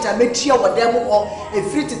a tight, I make sure what them or a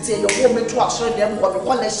free to tell your woman to assure them what the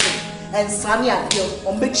collection and Sunny and Hill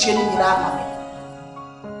or make sure you are.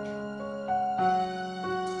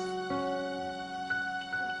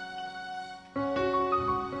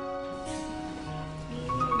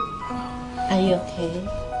 Are you okay?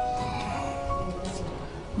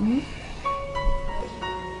 Hmm?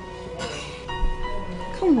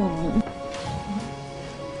 Come on.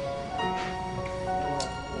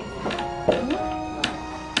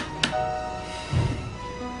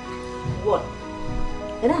 What?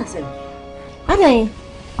 And I said, Annie.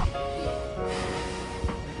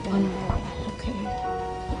 One more, okay.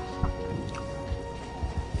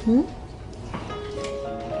 Hmm?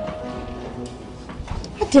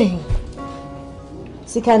 Dang.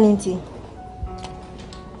 Sikaninti.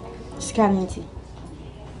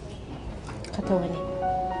 Katawani.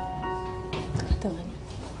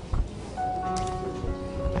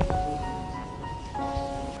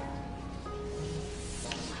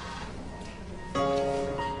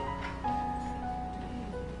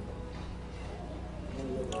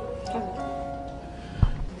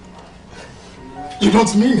 You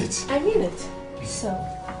don't mean it. I mean it. So.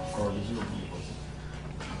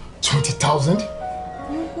 20,000?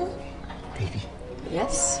 Baby.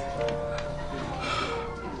 Yes.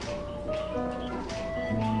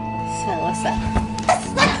 So what's up?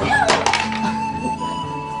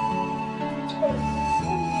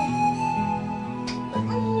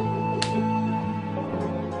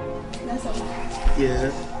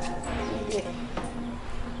 Yeah.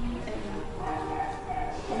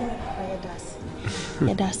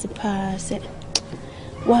 That's the pass.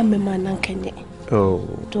 One man and Kenya. Oh.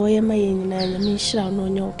 Do I am in a mission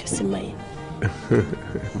on your Casimay?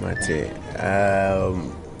 Mate,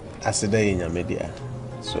 I said in your media.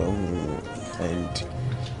 So,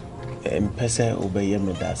 and Pesa obey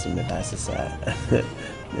me, that's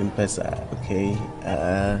Pesa, okay.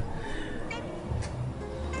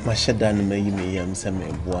 My shadan may me some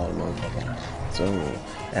wow no so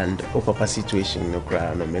and papa situation no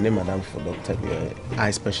cry no many madam for doctor eye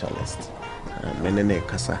specialist many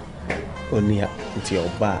Nkansah only until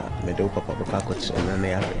your bar me do papa papa coach and na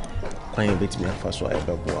yare kwan bit me afa so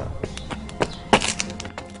ayebeboa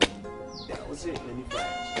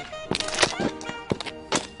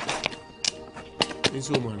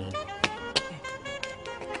Isso mano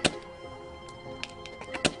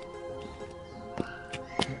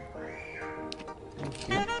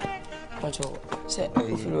Pacho, say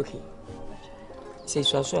if you okay. Say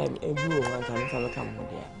so a blue one can come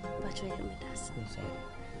there. Pacho,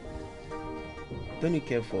 don't you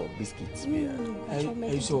care for biscuits?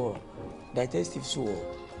 I saw digestive so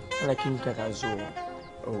like you can so.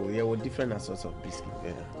 Oh, yeah, what different sorts of biscuits?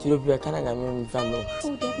 Do you know can I family?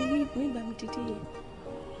 Oh, that me today.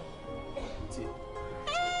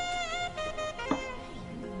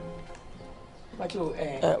 Pacho,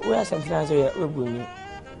 where something else we're going.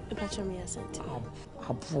 Pacho, me asante.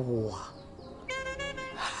 Abu.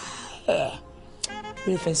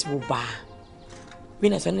 We festival bar. We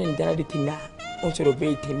na sana ndana de tina. On se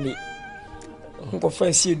robe temi. Nko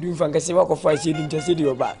fa sie du fa ngase wa ko fa sie du ntase de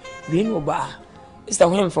oba. We no ba. Is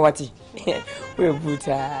him for what? We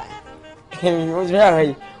buta.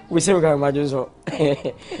 We say we can imagine so.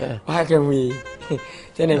 How can we?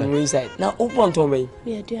 Then we inside. Now open to me.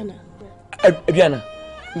 Yeah, Diana. Diana.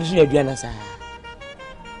 Miss you Diana sa.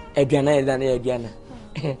 Diana is than Diana.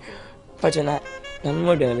 Pachana. Na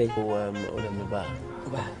mo de le. O me ba.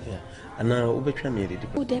 Ba. Yeah. Ana obetwa me de.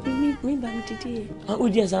 O de be me ba me tete. Ah o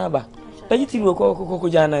dia sa ba. Ba ti bi ko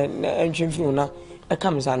jana ntwemfi na e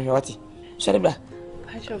kam sa no hwati. Shere bra.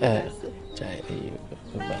 Pacho. Chai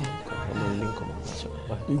ba. Come link come.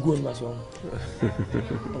 You go on my son.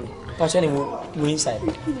 Pacho ni mo inside.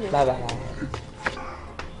 Bye bye.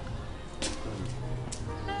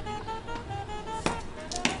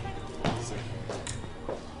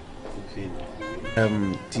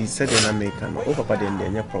 He said in America, oh, papa, then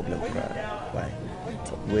there's problem. Why?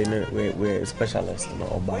 We're specialists, we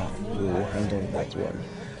will handle that one.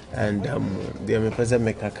 And the president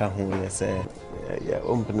make a car home, say, yeah,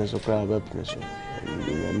 open so crowd,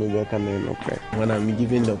 maybe I can no cry. When I'm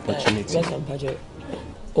given the opportunity. Yes, I'm Pacho.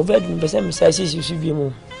 Over the percent sizes you should be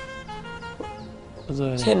more.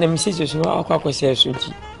 Send them messages to our quack say,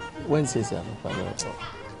 when says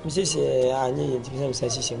Mrs. I need to be some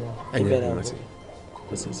sizes more.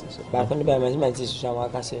 But when the management is some I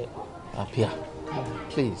can say, appear.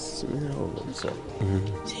 Please, no, sir.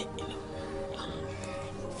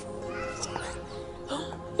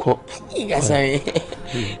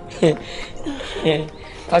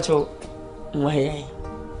 Pacho, why?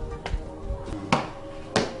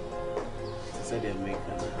 Said they make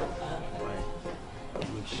why?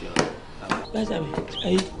 Make sure. That's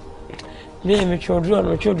me, my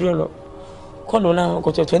children. Kono now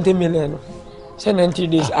got 20 million. Send 90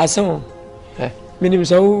 days. Asamoah. Minimum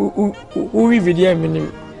so who Vivian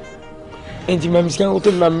minimum. And my miss can go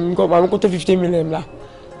to 50 million. I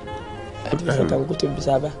think I'm going to be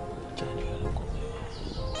Saba.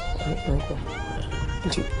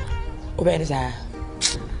 Obey this.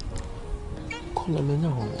 Kono me no.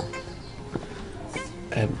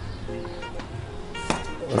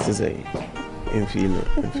 What's to say? Infino.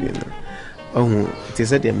 Oh, it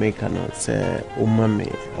is at the American, say, oh,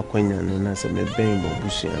 mammy, Aquanian, and as a bang or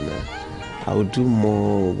bushiana. I will do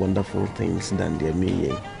more wonderful things than the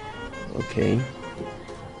me. Okay?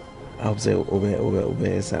 I'll say,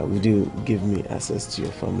 obey, sir. Would you give me access to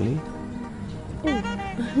your family?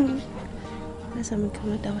 That's a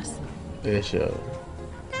that was. Yeah, sure.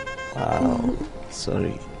 Wow.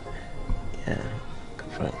 Sorry. Yeah,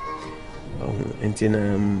 fine. And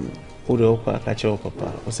then, Odo catch your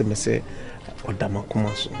papa, or say, or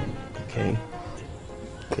Damakumaso. Okay?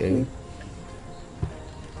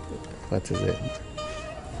 What is it?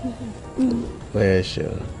 Well,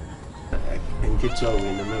 sure. And get your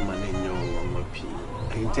win, the man in your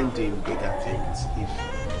I intend to do bigger things if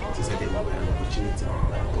it is a opportunity.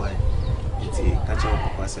 Why? It's a catch your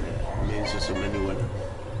papa said, means so many women.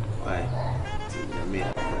 Why?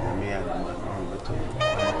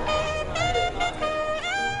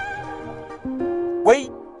 Wait,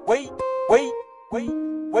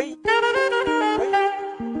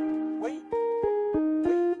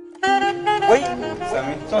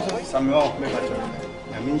 Samuel,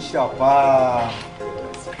 I mean, Shapa.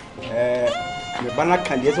 The banner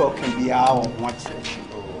can get or can be our watch.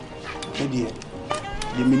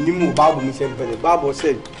 The minimum Bible said, but the Bible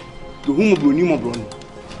said, to whom will Nimo Brun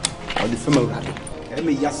or the female rabbit. I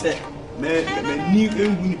mean, yes, sir, may new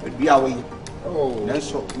and be away. Oh, that's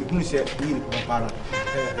so you say, we para.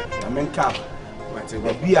 I mean, cap.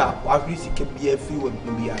 Be a what we see can be a few and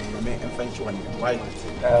be a man and French one. Why? I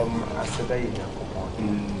said, I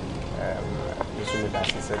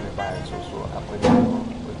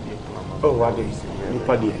oh, what do you say?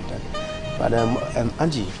 But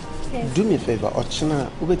Angie, do me a favor, Ochina,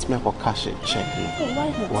 wait me for cash check.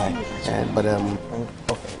 Why? But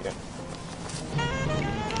okay, yeah.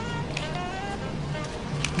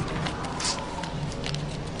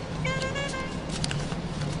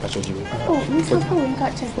 For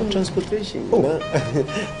transportation. Oh,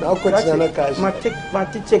 now question cash. My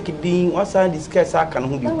check being what's on this case I can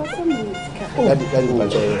hold you.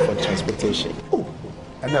 For transportation. Oh,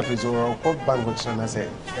 and that is all bank with son as a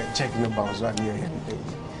check number was one year.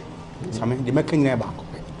 I mean, the making never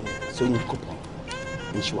so you coupon.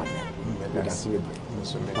 Which one? That's it.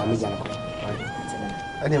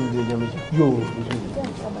 I am doing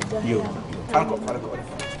you. Falco.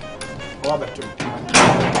 Go back to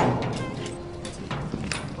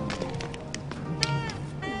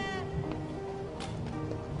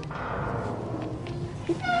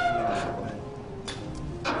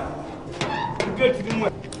good to do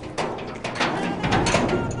more.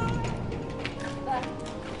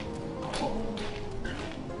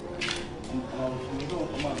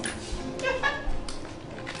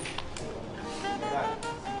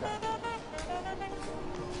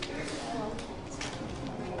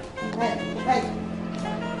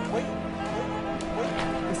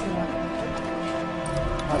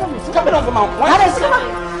 Coming off the mount. I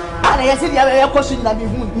said, I have a question that you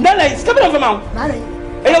no, it's coming off the mount.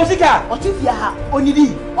 Hey, Osika, what if you have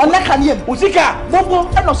only on that canyon? Osika, Bobo,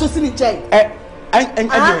 and also sitting chair.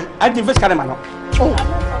 And the first caramano. Oh,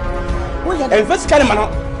 and first caramano.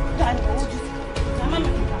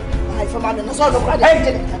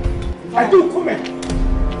 I do come in.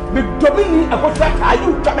 The Dominion of what are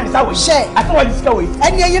you coming out with? Share. I thought this go with.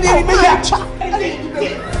 And you didn't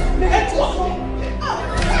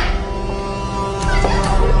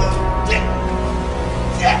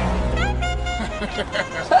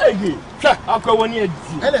Hey, how come when you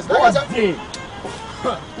that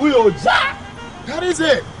is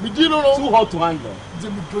it. We do not know too hot to handle. Too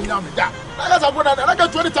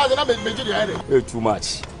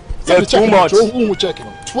much. Too much.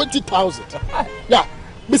 20,000. Yeah.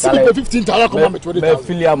 Basically, 15,000 come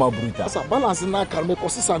 20,000. That's a balance in that can make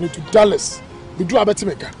us to Dallas. We do a better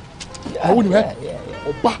maker. I wouldn't have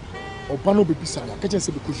Oba no baby sana. Catch us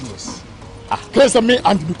because US. Case me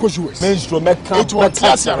and because US. Menstro make it was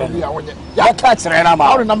Tasia. Ya catch Rena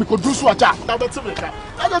ma. How na me could do so acha. That better maker.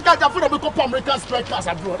 I don't catch a food of American strike class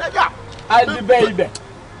abroad. Yeah. And the baby.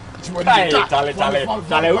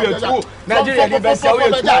 Charlie, we are too. Nigeria, the best. We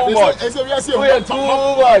are too much. We are too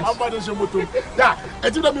much. I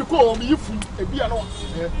didn't be called me if a beer.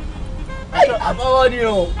 I'm on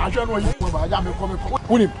you. I don't know if I'm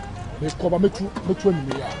coming. Let's cover me to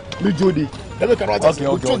me, Jody. Let me come out.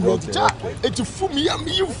 Okay. It's a fool me,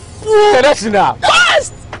 you fool. That's now.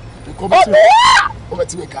 Fast. We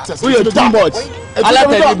are too much. I like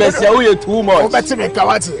the best. We are too much. I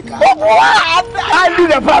do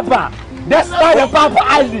the papa. That's not the papa.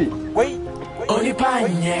 I do. Wait. Nipa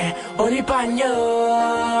Nye.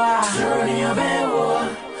 Surely a bewo.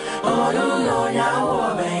 Oh no, ya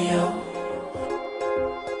beyo.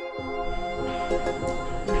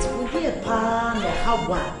 Pa na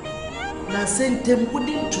hawa na sentem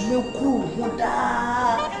wudi ntume kuru ho da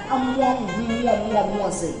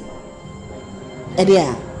ammo se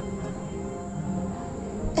edia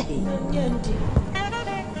Nyanti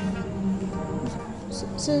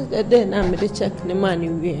since the day na me check the man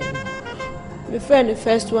in we my friend the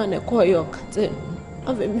first one call your captain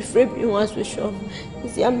I've me friend you want switch off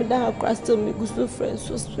is ya me da across still me good friends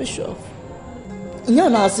so switch off.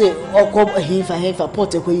 Nyana say okọ hefa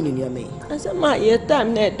pot ekọ yin ni ame. Asa ma ye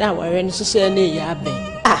time na da ware ni hihye na ya ben.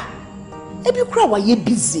 Ebi kura wa ye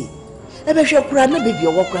busy. Ebe hwe kura na baby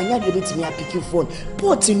owo kura nya de betimi apiki phone.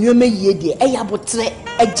 Pot nnuoma yie de e ya botre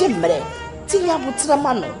eje mmere. Ti ya botre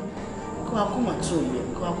ma no. Ko akoma to ye.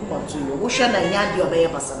 Wo hwe na nya de obeye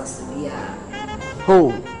basana se bia.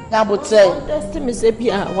 Ho, ya botre. Just me say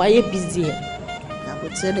bia wa ye busy.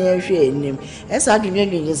 Say the share name. As I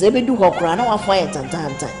do, say, be do her crown or fire time.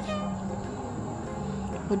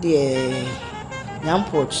 Oh, dear, young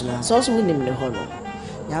porch now, so also winning the hollow.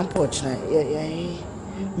 Young porch now,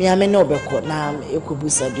 me, I may know better now. It could be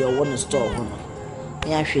said you want to store home.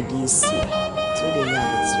 I should this. So the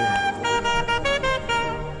young.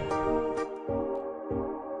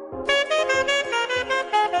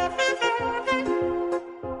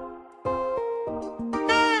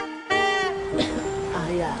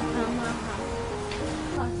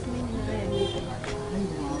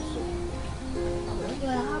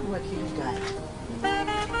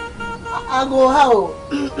 I go how?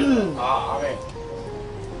 Amen.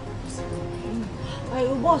 Ay,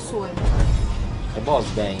 boss one. The boss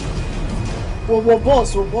bang.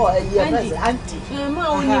 Boss, boy, yeah, auntie. Ma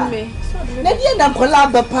oni me. Na dia na kola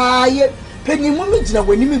ba pa ye penyimu mi gina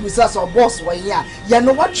wani mi bisa so boss wa ya. Ya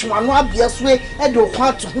no watwe anu abia so e de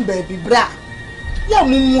okwa to ho ba bibra. Ya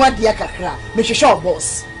mumu ade kakra. Me hwehwe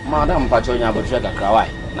boss. Madam Pacho nya bo hwehwe kakra why?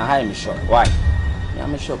 Na hi me shop. Why? Ya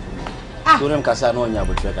me shop. So dem kasa no nya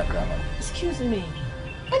bo hwehwe kakra. Excuse me.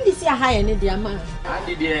 And this ya high any dear man.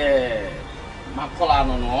 And the Makola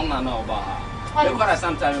no na no ba. You got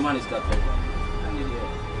sometimes man is got paper.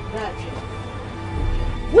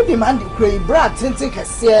 What demand the cray brat tinting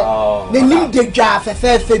kase na nim de dwa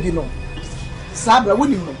afefe bi no. Sabra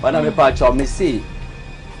woni mo. Bana me pa cho me say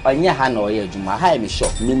anya ha na oye adwuma ha me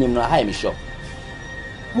shop minim no ha me shop.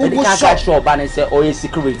 We can catch shop ban say oye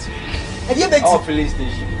security. E dey beti. Oh police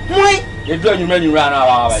station. Moi. You do anyuma nyura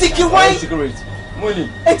na ba. Security. Money.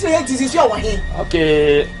 It is your way.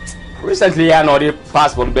 Okay. Recently I know the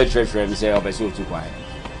passport be trade say obeso too quiet.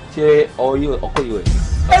 Che oyo okoyo.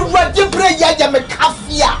 Ewade bre ya me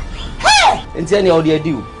kafia. Hey! Enti any all dey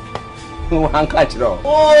do. Wan catch no.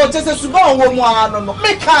 Oh, just a suba wo mu ano no.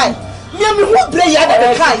 Me kai. Me hu bre ya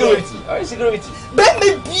da kai. Security. Security. Be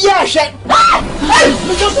me bia hwe. Hey!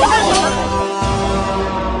 Me just so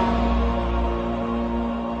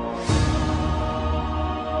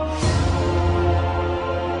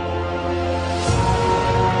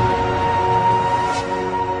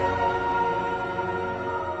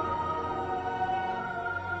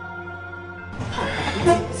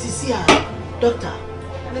Doctor,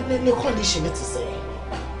 the condition it is say.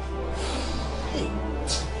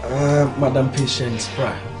 Madam Patient,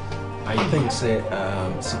 I think say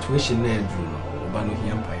situation there Bano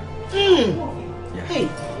Yeah. Hey.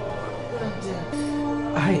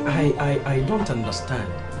 I don't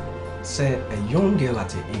understand. Say a young girl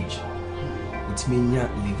at her age, it means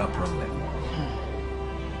liver problem.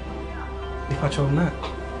 If I told not,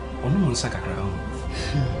 on sakakra.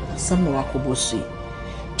 Some more akobosi.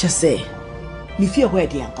 Just say. Me fear where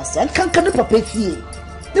the Nkansah can the papa fee.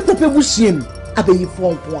 The papa bushim abeyi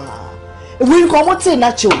fon kwa. E we ko mo te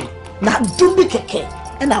na chew na dumbi keke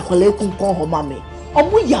e na kwale kunkon ho mame.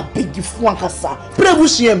 Omo ya begi fon Nkansah. Pre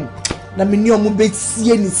bushim na me ni omo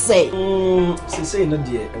betie ni say. Say na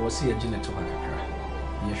de e was here Janet to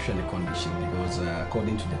kakra. You share the condition because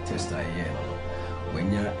according to the test I hear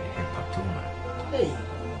when you hepatoma. Hey.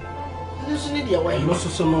 You should need your way. Also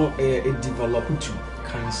so no it develop to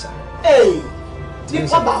cancer. Hey.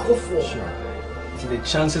 Nipa bakofo. Sure. So the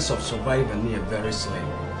chances of surviving are very slim.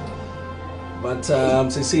 But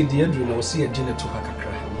say the Andrew no see a Janet to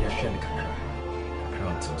Hakakra, we are sharing Kakra.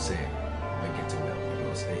 Until say we get well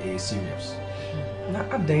because it is serious. Now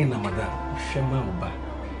at day na madam, Shema Uba.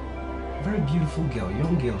 Very beautiful girl,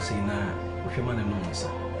 young girl say na Shema no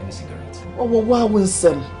answer any cigarette. Oh wow,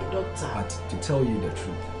 Winston. Doctor. But to tell you the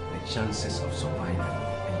truth, the chances of surviving are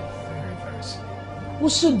very, very slim.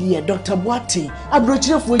 What's the Dr. Boate? I brought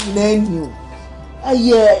you for you.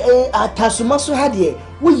 Atasuma so had ye.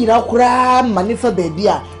 We you know cry manifa baby.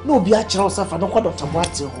 No be a child suffer. No kwa Dr.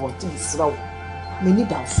 Boate or to be slow. Me need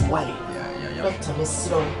that why. Yeah. Doctor is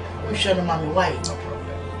slow. We should know mommy why. No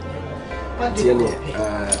problem.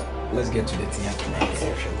 Let's get to the theater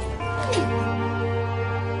section.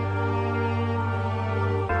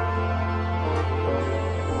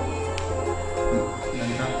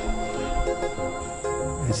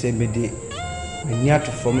 I say me de me nya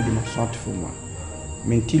to form de my sort for ma.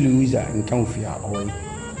 Me ti Louisa nkan ofia oy.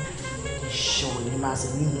 Show ni ma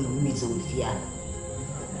se ni no mi ze ofia.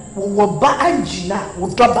 Wo ba anjina, wo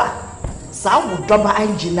doba. Sa wo doba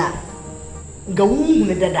anjina. Nga wu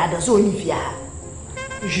ne dada so ni fia.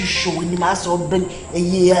 Show ni ma so ben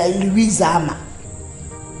Louisa ama.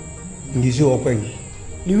 Ngizo okwen.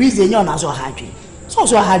 Louisa nyo na so hadwe. So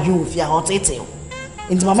hadwe ofia hotete.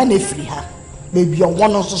 Nti mama na free ha. Baby on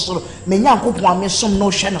one so me nyankopon me som no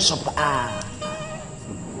hwe no so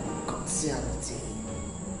Godsianti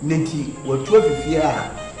nenti watu afifia a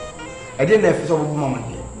ade na afiso bobo mama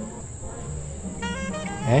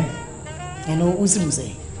eno usimu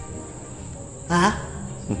say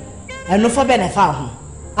eno fa be na fa ho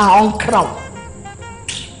on kraw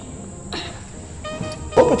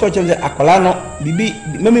o ko chemze akola no bibi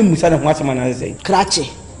meme musa na ho asema na say krache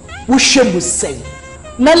wo hwe musai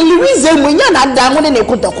na Louise munya na da ngone ne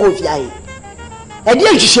kotako fiae e de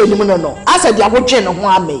hwehwe ni mu no asa de agotwe no ho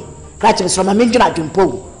ame ka kire so ma menjina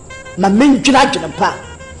adwempo ma menjina adwempa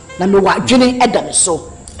na me wa adwene eda me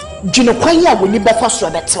so dwene kwan ya woni befa so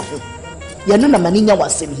bete ho ye no na maninya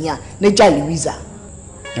wasem hia na gya Louise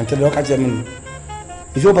ante do ka jemi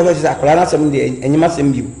izo ba so akola na sem de enyima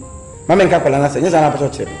sem biu ma men ka akola na sem nyesa na pato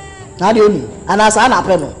kire na de oni ana sa na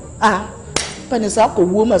pe no penisa ko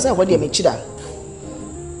wo ma sa ko de me kira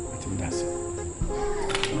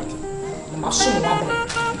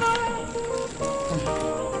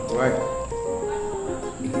Right.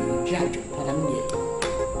 Judge, but I'm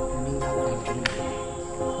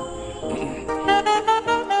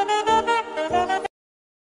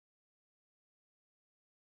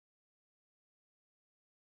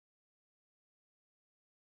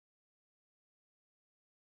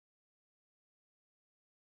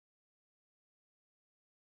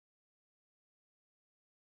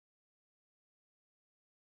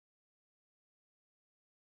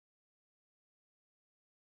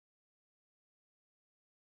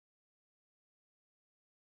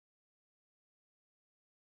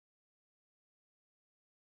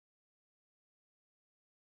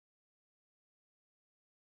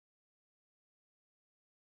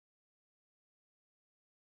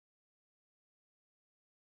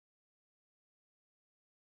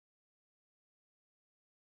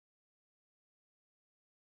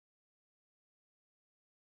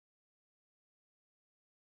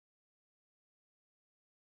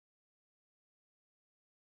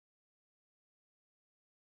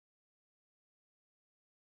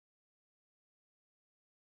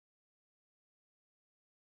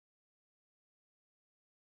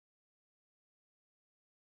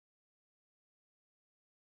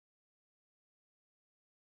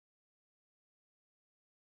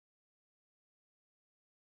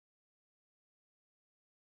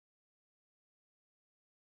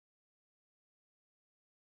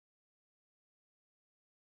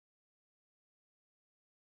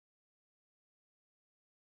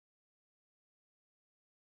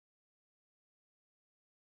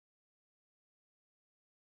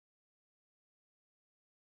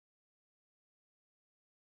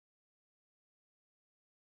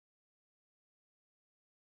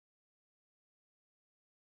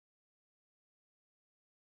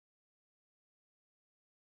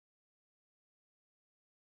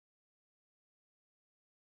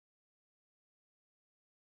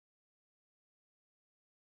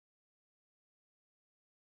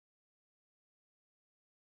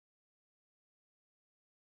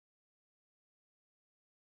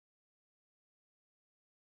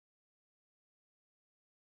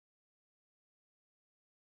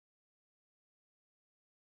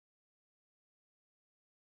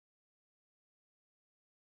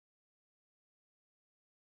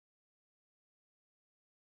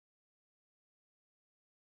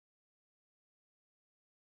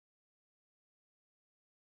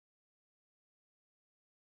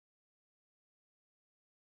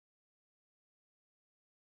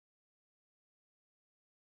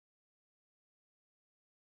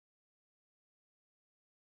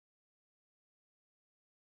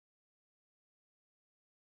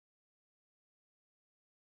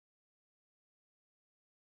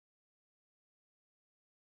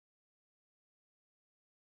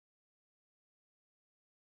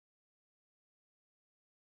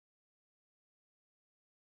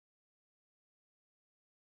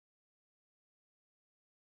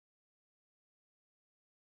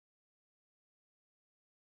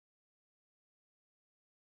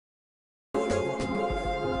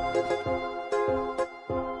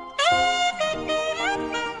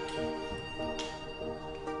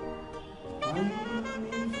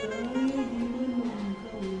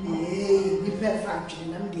be French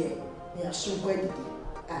in Namdia. They are so good.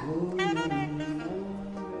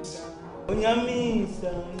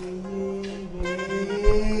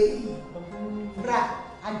 Bra,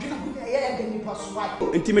 I drink good air and Nipa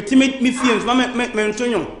Nye. Intimate me feels, Mamma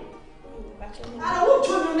Mentonio. I won't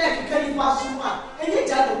turn your neck to Nipa Nye. And you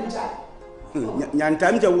tell them, Yan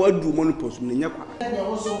times a word do monopos, Minyaka. and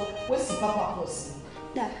also, what's the Papa House?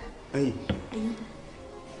 That. Hey.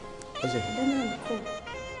 I'm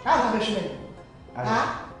a fisherman.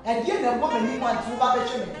 Ah, and you know what you want to have a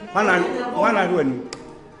fisherman. One I do any.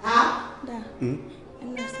 Ah, that. And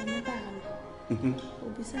that's a matter.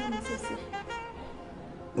 Obisa me sese.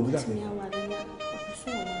 Obisa me awadanya. Oso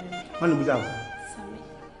aware. One obisa. Same.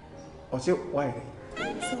 Ose why?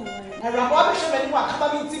 Oso aware. and Rabbi fisherman who are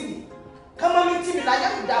coming to me. Come on, to me, I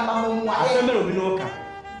am the Mamma. I remember we know.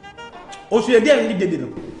 Also, you didn't need it.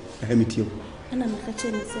 I meet you. And I'm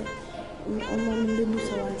catching me say.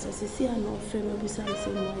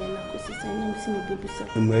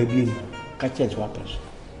 Baby, catch us waters.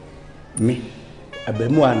 Me, a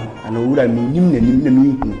bemuan, and a wood I mean, Nim,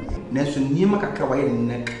 Nelson Nima Kakaway and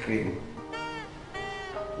neck cream.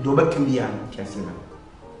 Doba can be an Cassina.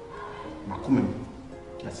 Macumen,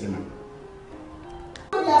 Cassina.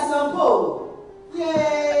 I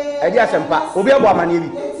just am pa, Obia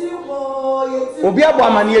Bamani. Obia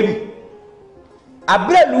Bamani.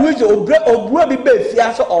 Abre Louise Obra be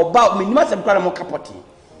fias or about me, must have got a capoti.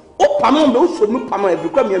 Oh, Pamon, those should move Pamon and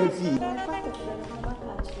become your fee.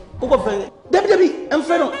 Over Debbie and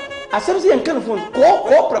Fennel, as something and telephone,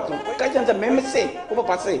 corporate, catch a member say, over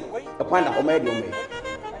passe, upon a homedium.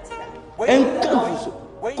 And confuse,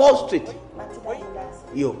 call street.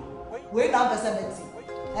 You wait on the 70.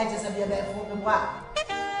 I just have your bed for the one.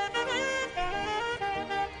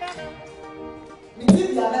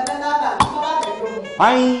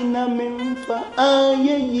 Aina memfa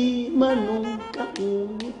ayeyi manuka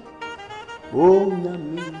ona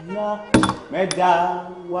mina meda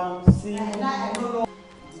wansi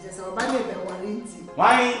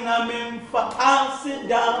Aina memfa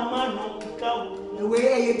asida manuka we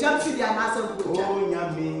you jump to the answer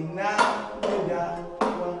ona mina meda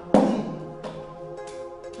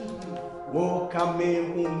wo kame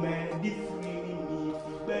hume different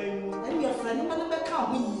and your friend, oh,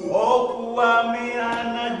 me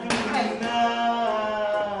anajuna.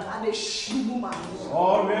 And a shuma.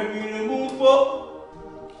 Oh, baby, move.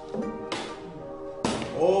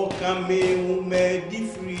 Oh, come me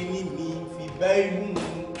different me baby.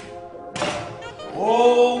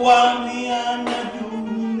 Oh, me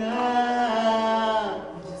anajuna.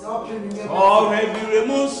 Oh, baby,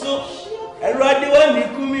 remoso. And right the one you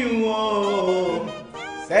come in.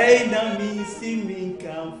 Say na me see me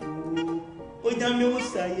kamfu onyame wo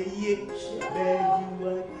saye ye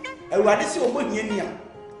bejiwa ewade se oboni ani a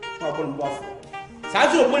na oboni boafo sa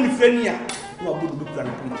se oboni fani a na oboni bukura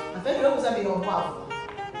na puni afedo wo sa be no boafo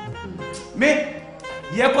me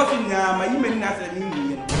ye kofi na ma yime na sa ni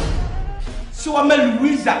ni so wa ma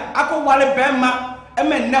Louisa akowale bema e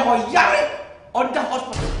me ne ho yare oda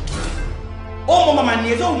hospital o mama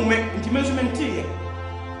ni ezo mume ntime so menti ye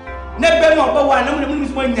Never know about one, I'm going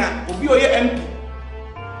to nya obi oye MP.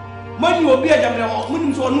 Money obi ajamle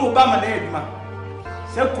munim so no Obama na eduma.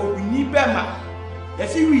 Se ko bi ni bema. Ya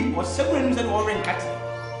si wi o se wen se no ren kati.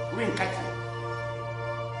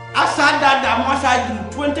 Asa da mo asa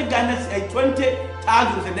 20 Ghana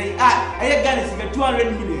 20,000 a day. Aya Ghana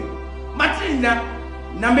 200 million. Matrina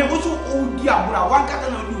na me oso odi abura wan kata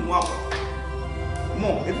na odi hu abura.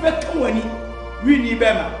 Mo e be kan wani wi ni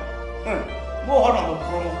bema. Mo hono mo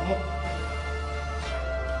promo mo.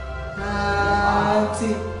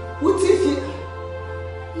 Auntie, what if you?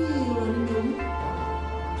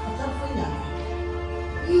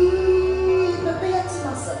 But pay attention,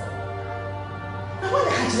 myself. I want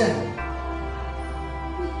to catch them.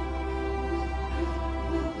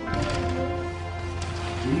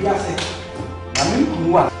 Yes, I'm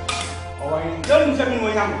Kumawood. Don't tell me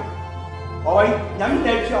what I'm. Oh, I'm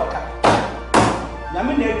never sure. I'm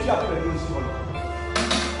never sure.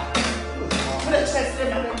 Let's just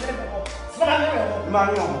say I'm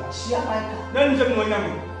Marion, she and my car. Then you know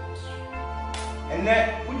yummy. And then,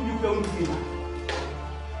 what did you go to me?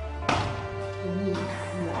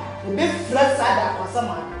 The big flat side for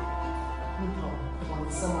someone. No,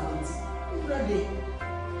 someone is ready.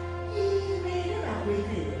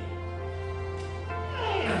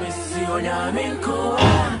 Miss Yonyaminko,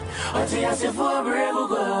 or Tias AFOREVO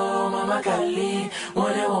go, Mama Kali,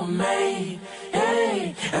 what they were made.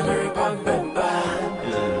 Hey, and very papa.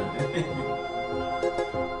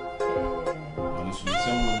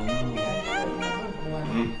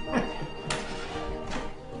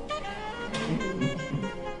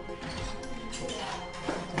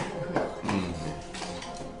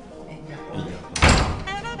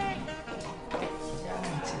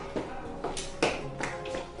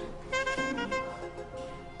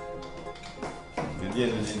 dear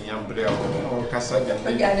umbrella or Cassandra.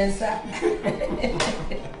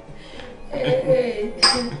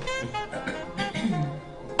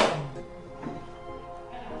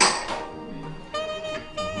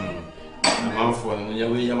 I'm for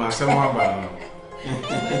you, my Asamoah.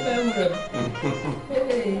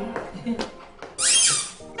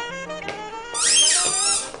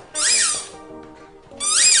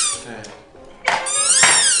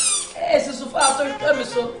 Esse sofá tô ficando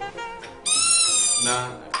só. Na, a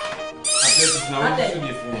pessoa não vai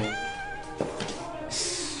subir fundo.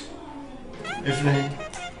 Efraim.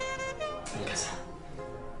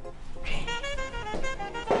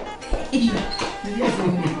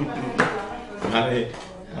 Ale,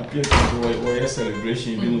 a pessoa vai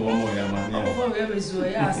celebration bem no amor ya mano. Eu vou ver isso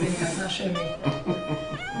aí, assim, na chame.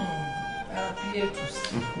 A Pietus.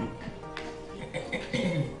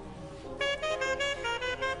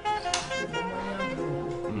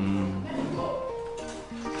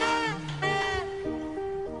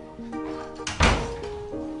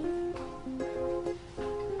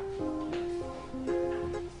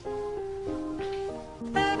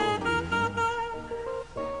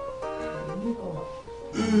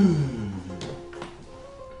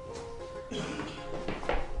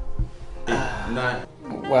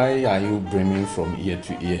 Why are you brimming from ear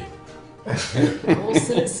to ear? Oh,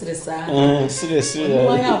 serious. Serious.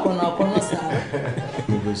 Why are you sir?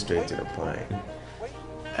 We go straight to the point.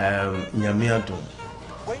 Nyamiato.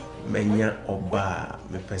 Menya oba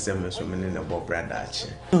me pese me so me ne bo brother ache.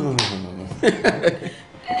 No.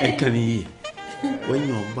 Enkani. When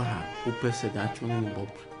you oba, who pese that one bob.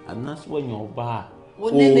 And that's when you oba.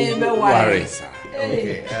 Wouldn't be worried.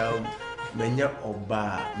 Okay. Menya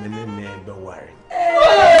oba me ne be worried.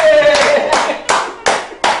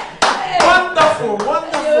 Wonderful.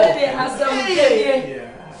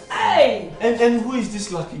 Hey. And who is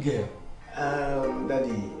this lucky girl?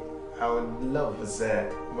 Daddy, I would love to say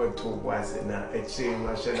what to was in a chain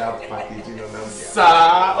I should have packaging on them.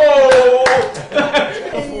 Oh,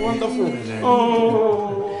 wonderful.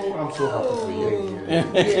 Oh, I'm so happy for you.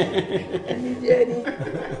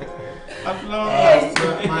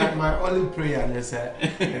 My only prayer is that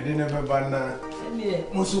I didn't ever banana.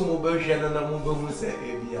 Musumu Bershana Mubu say,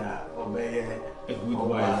 Ebia, obey a good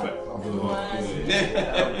wife.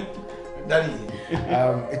 Daddy,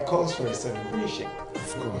 it calls for a celebration.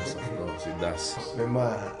 Of course, it does.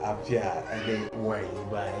 Mama, up here, I get wine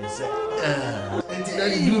by himself. And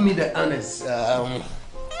Daddy, do me the honors.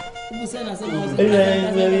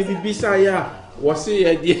 Bisaya, was he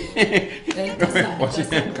a dear? Was it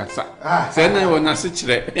Nkansah? Send I will not sit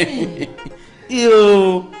there.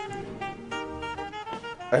 You.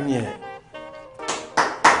 And yet,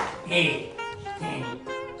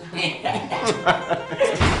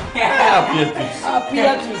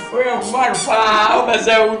 Beatrice, we're far, as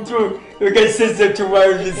I would do. You can sit to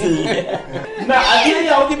where you see. Now, I didn't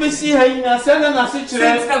know if you see her in a send and a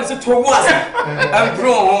situation comes to was. I'm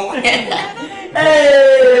grown. Hey,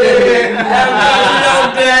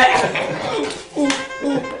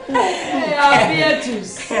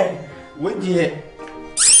 Beatrice. What yet?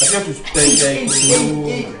 I have to stay there.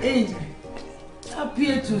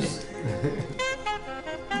 Beatrice.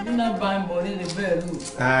 You're not buying money in the bedroom.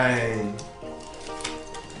 Aye.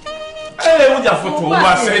 Hey, what you for to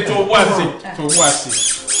was it?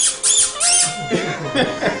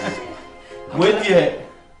 What yet?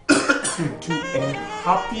 To a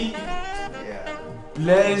happy,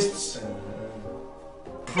 blessed,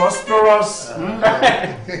 prosperous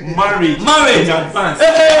marriage in advance.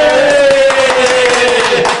 Hey!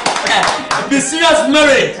 Be serious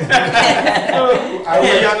marriage. I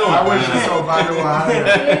wish you so bad.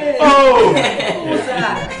 Oh,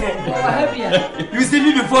 you see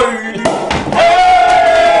me before you do.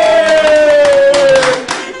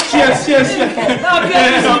 Cheers.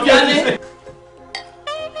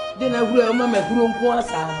 Then I will make room for us.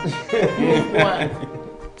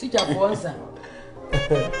 Teacher for us.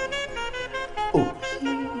 Oh,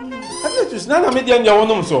 I just none of me and your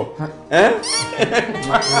own so. Eh?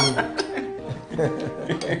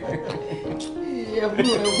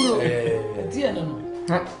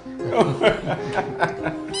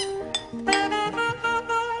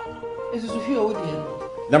 It's a few old.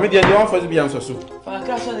 Let me get your first be answer so.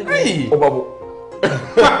 Hey, oh, Babu.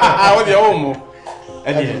 I want your home.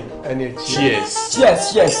 And cheers.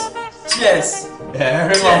 Cheers. Cheers!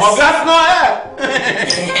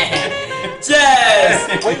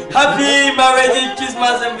 Happy marriage,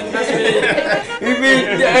 Christmas and anniversary. We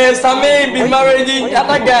will Sammy be married the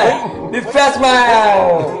other guy, the first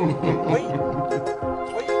man.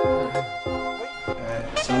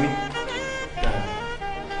 Sammy,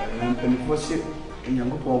 before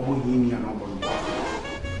Nyankopɔn bɔ hia na ɔbɔ no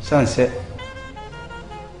san sɛ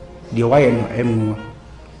deɛ wayɛ no ɛmu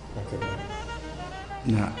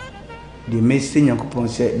na deɛ mɛsɛ Nyankopɔn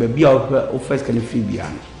sɛ baabi a wo first kan free bia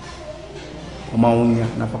no ɔma wo nya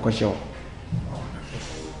na fa kɔhyɛ wo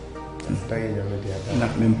na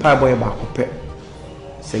mempa bɔ yɛ baako pɛ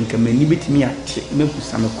sɛ nka m'ani bɛtumi ate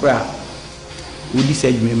mɛkusa me kora a wodi sɛ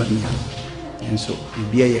adwuma ma mia nso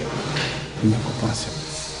bibia yɛ Nyankopɔn asɛm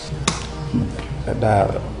da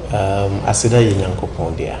aseda yɛ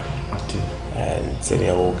Nyankopɔn dia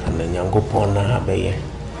sɛdeɛ wo ka na Nyankopɔn na abɛyɛ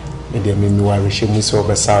medeɛ memiware hyɛ mu sɛ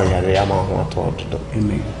wobɛsa wo yare ama ho atɔ dodo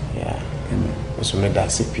so meda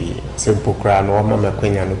ase pii sɛ mpo koraa no wɔma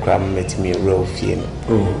makwanya no koraa mmatumi awura wo fie no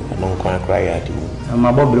ɛno nkwan koraa yɛ ade mu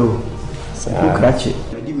mabɔbrɛ o wokrakye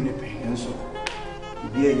madi mene pɛi nso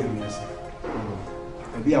bibia nyame ase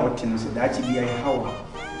baabi a wote no sɛ daakye bia yɛ haw a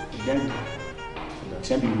ɛdan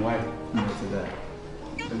sɛ bi nware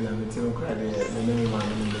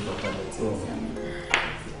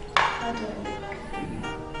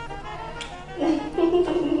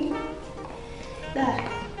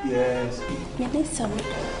Yes.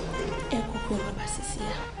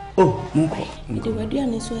 Oh, Munko. The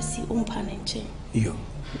Guardian is what see umpanenche. Yo.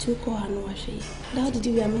 To call her no wash. How did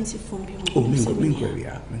you mean to from you? Oh, Minko,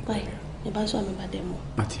 why? The Basso Mademo.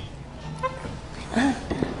 Mati. Yeah,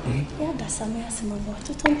 that's some Asamoah.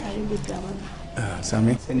 To turn carry with drama.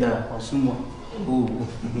 Sammy, send her or someone. Oh,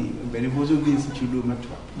 very bosom beings to do matter.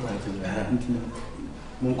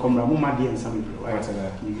 Munko, Mamma, dear, and some people. I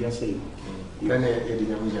say. You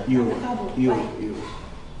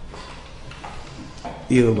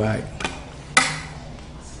bye.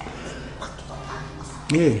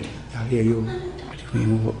 Yeah, I hear you.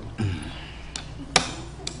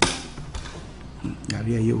 I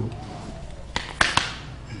hear you.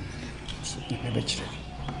 Never check.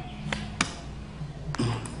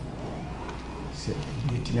 Say,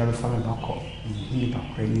 you never found a call. Nipa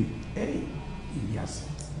Nye. Hey, yes.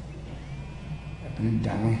 I've been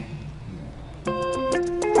down.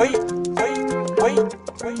 Oi!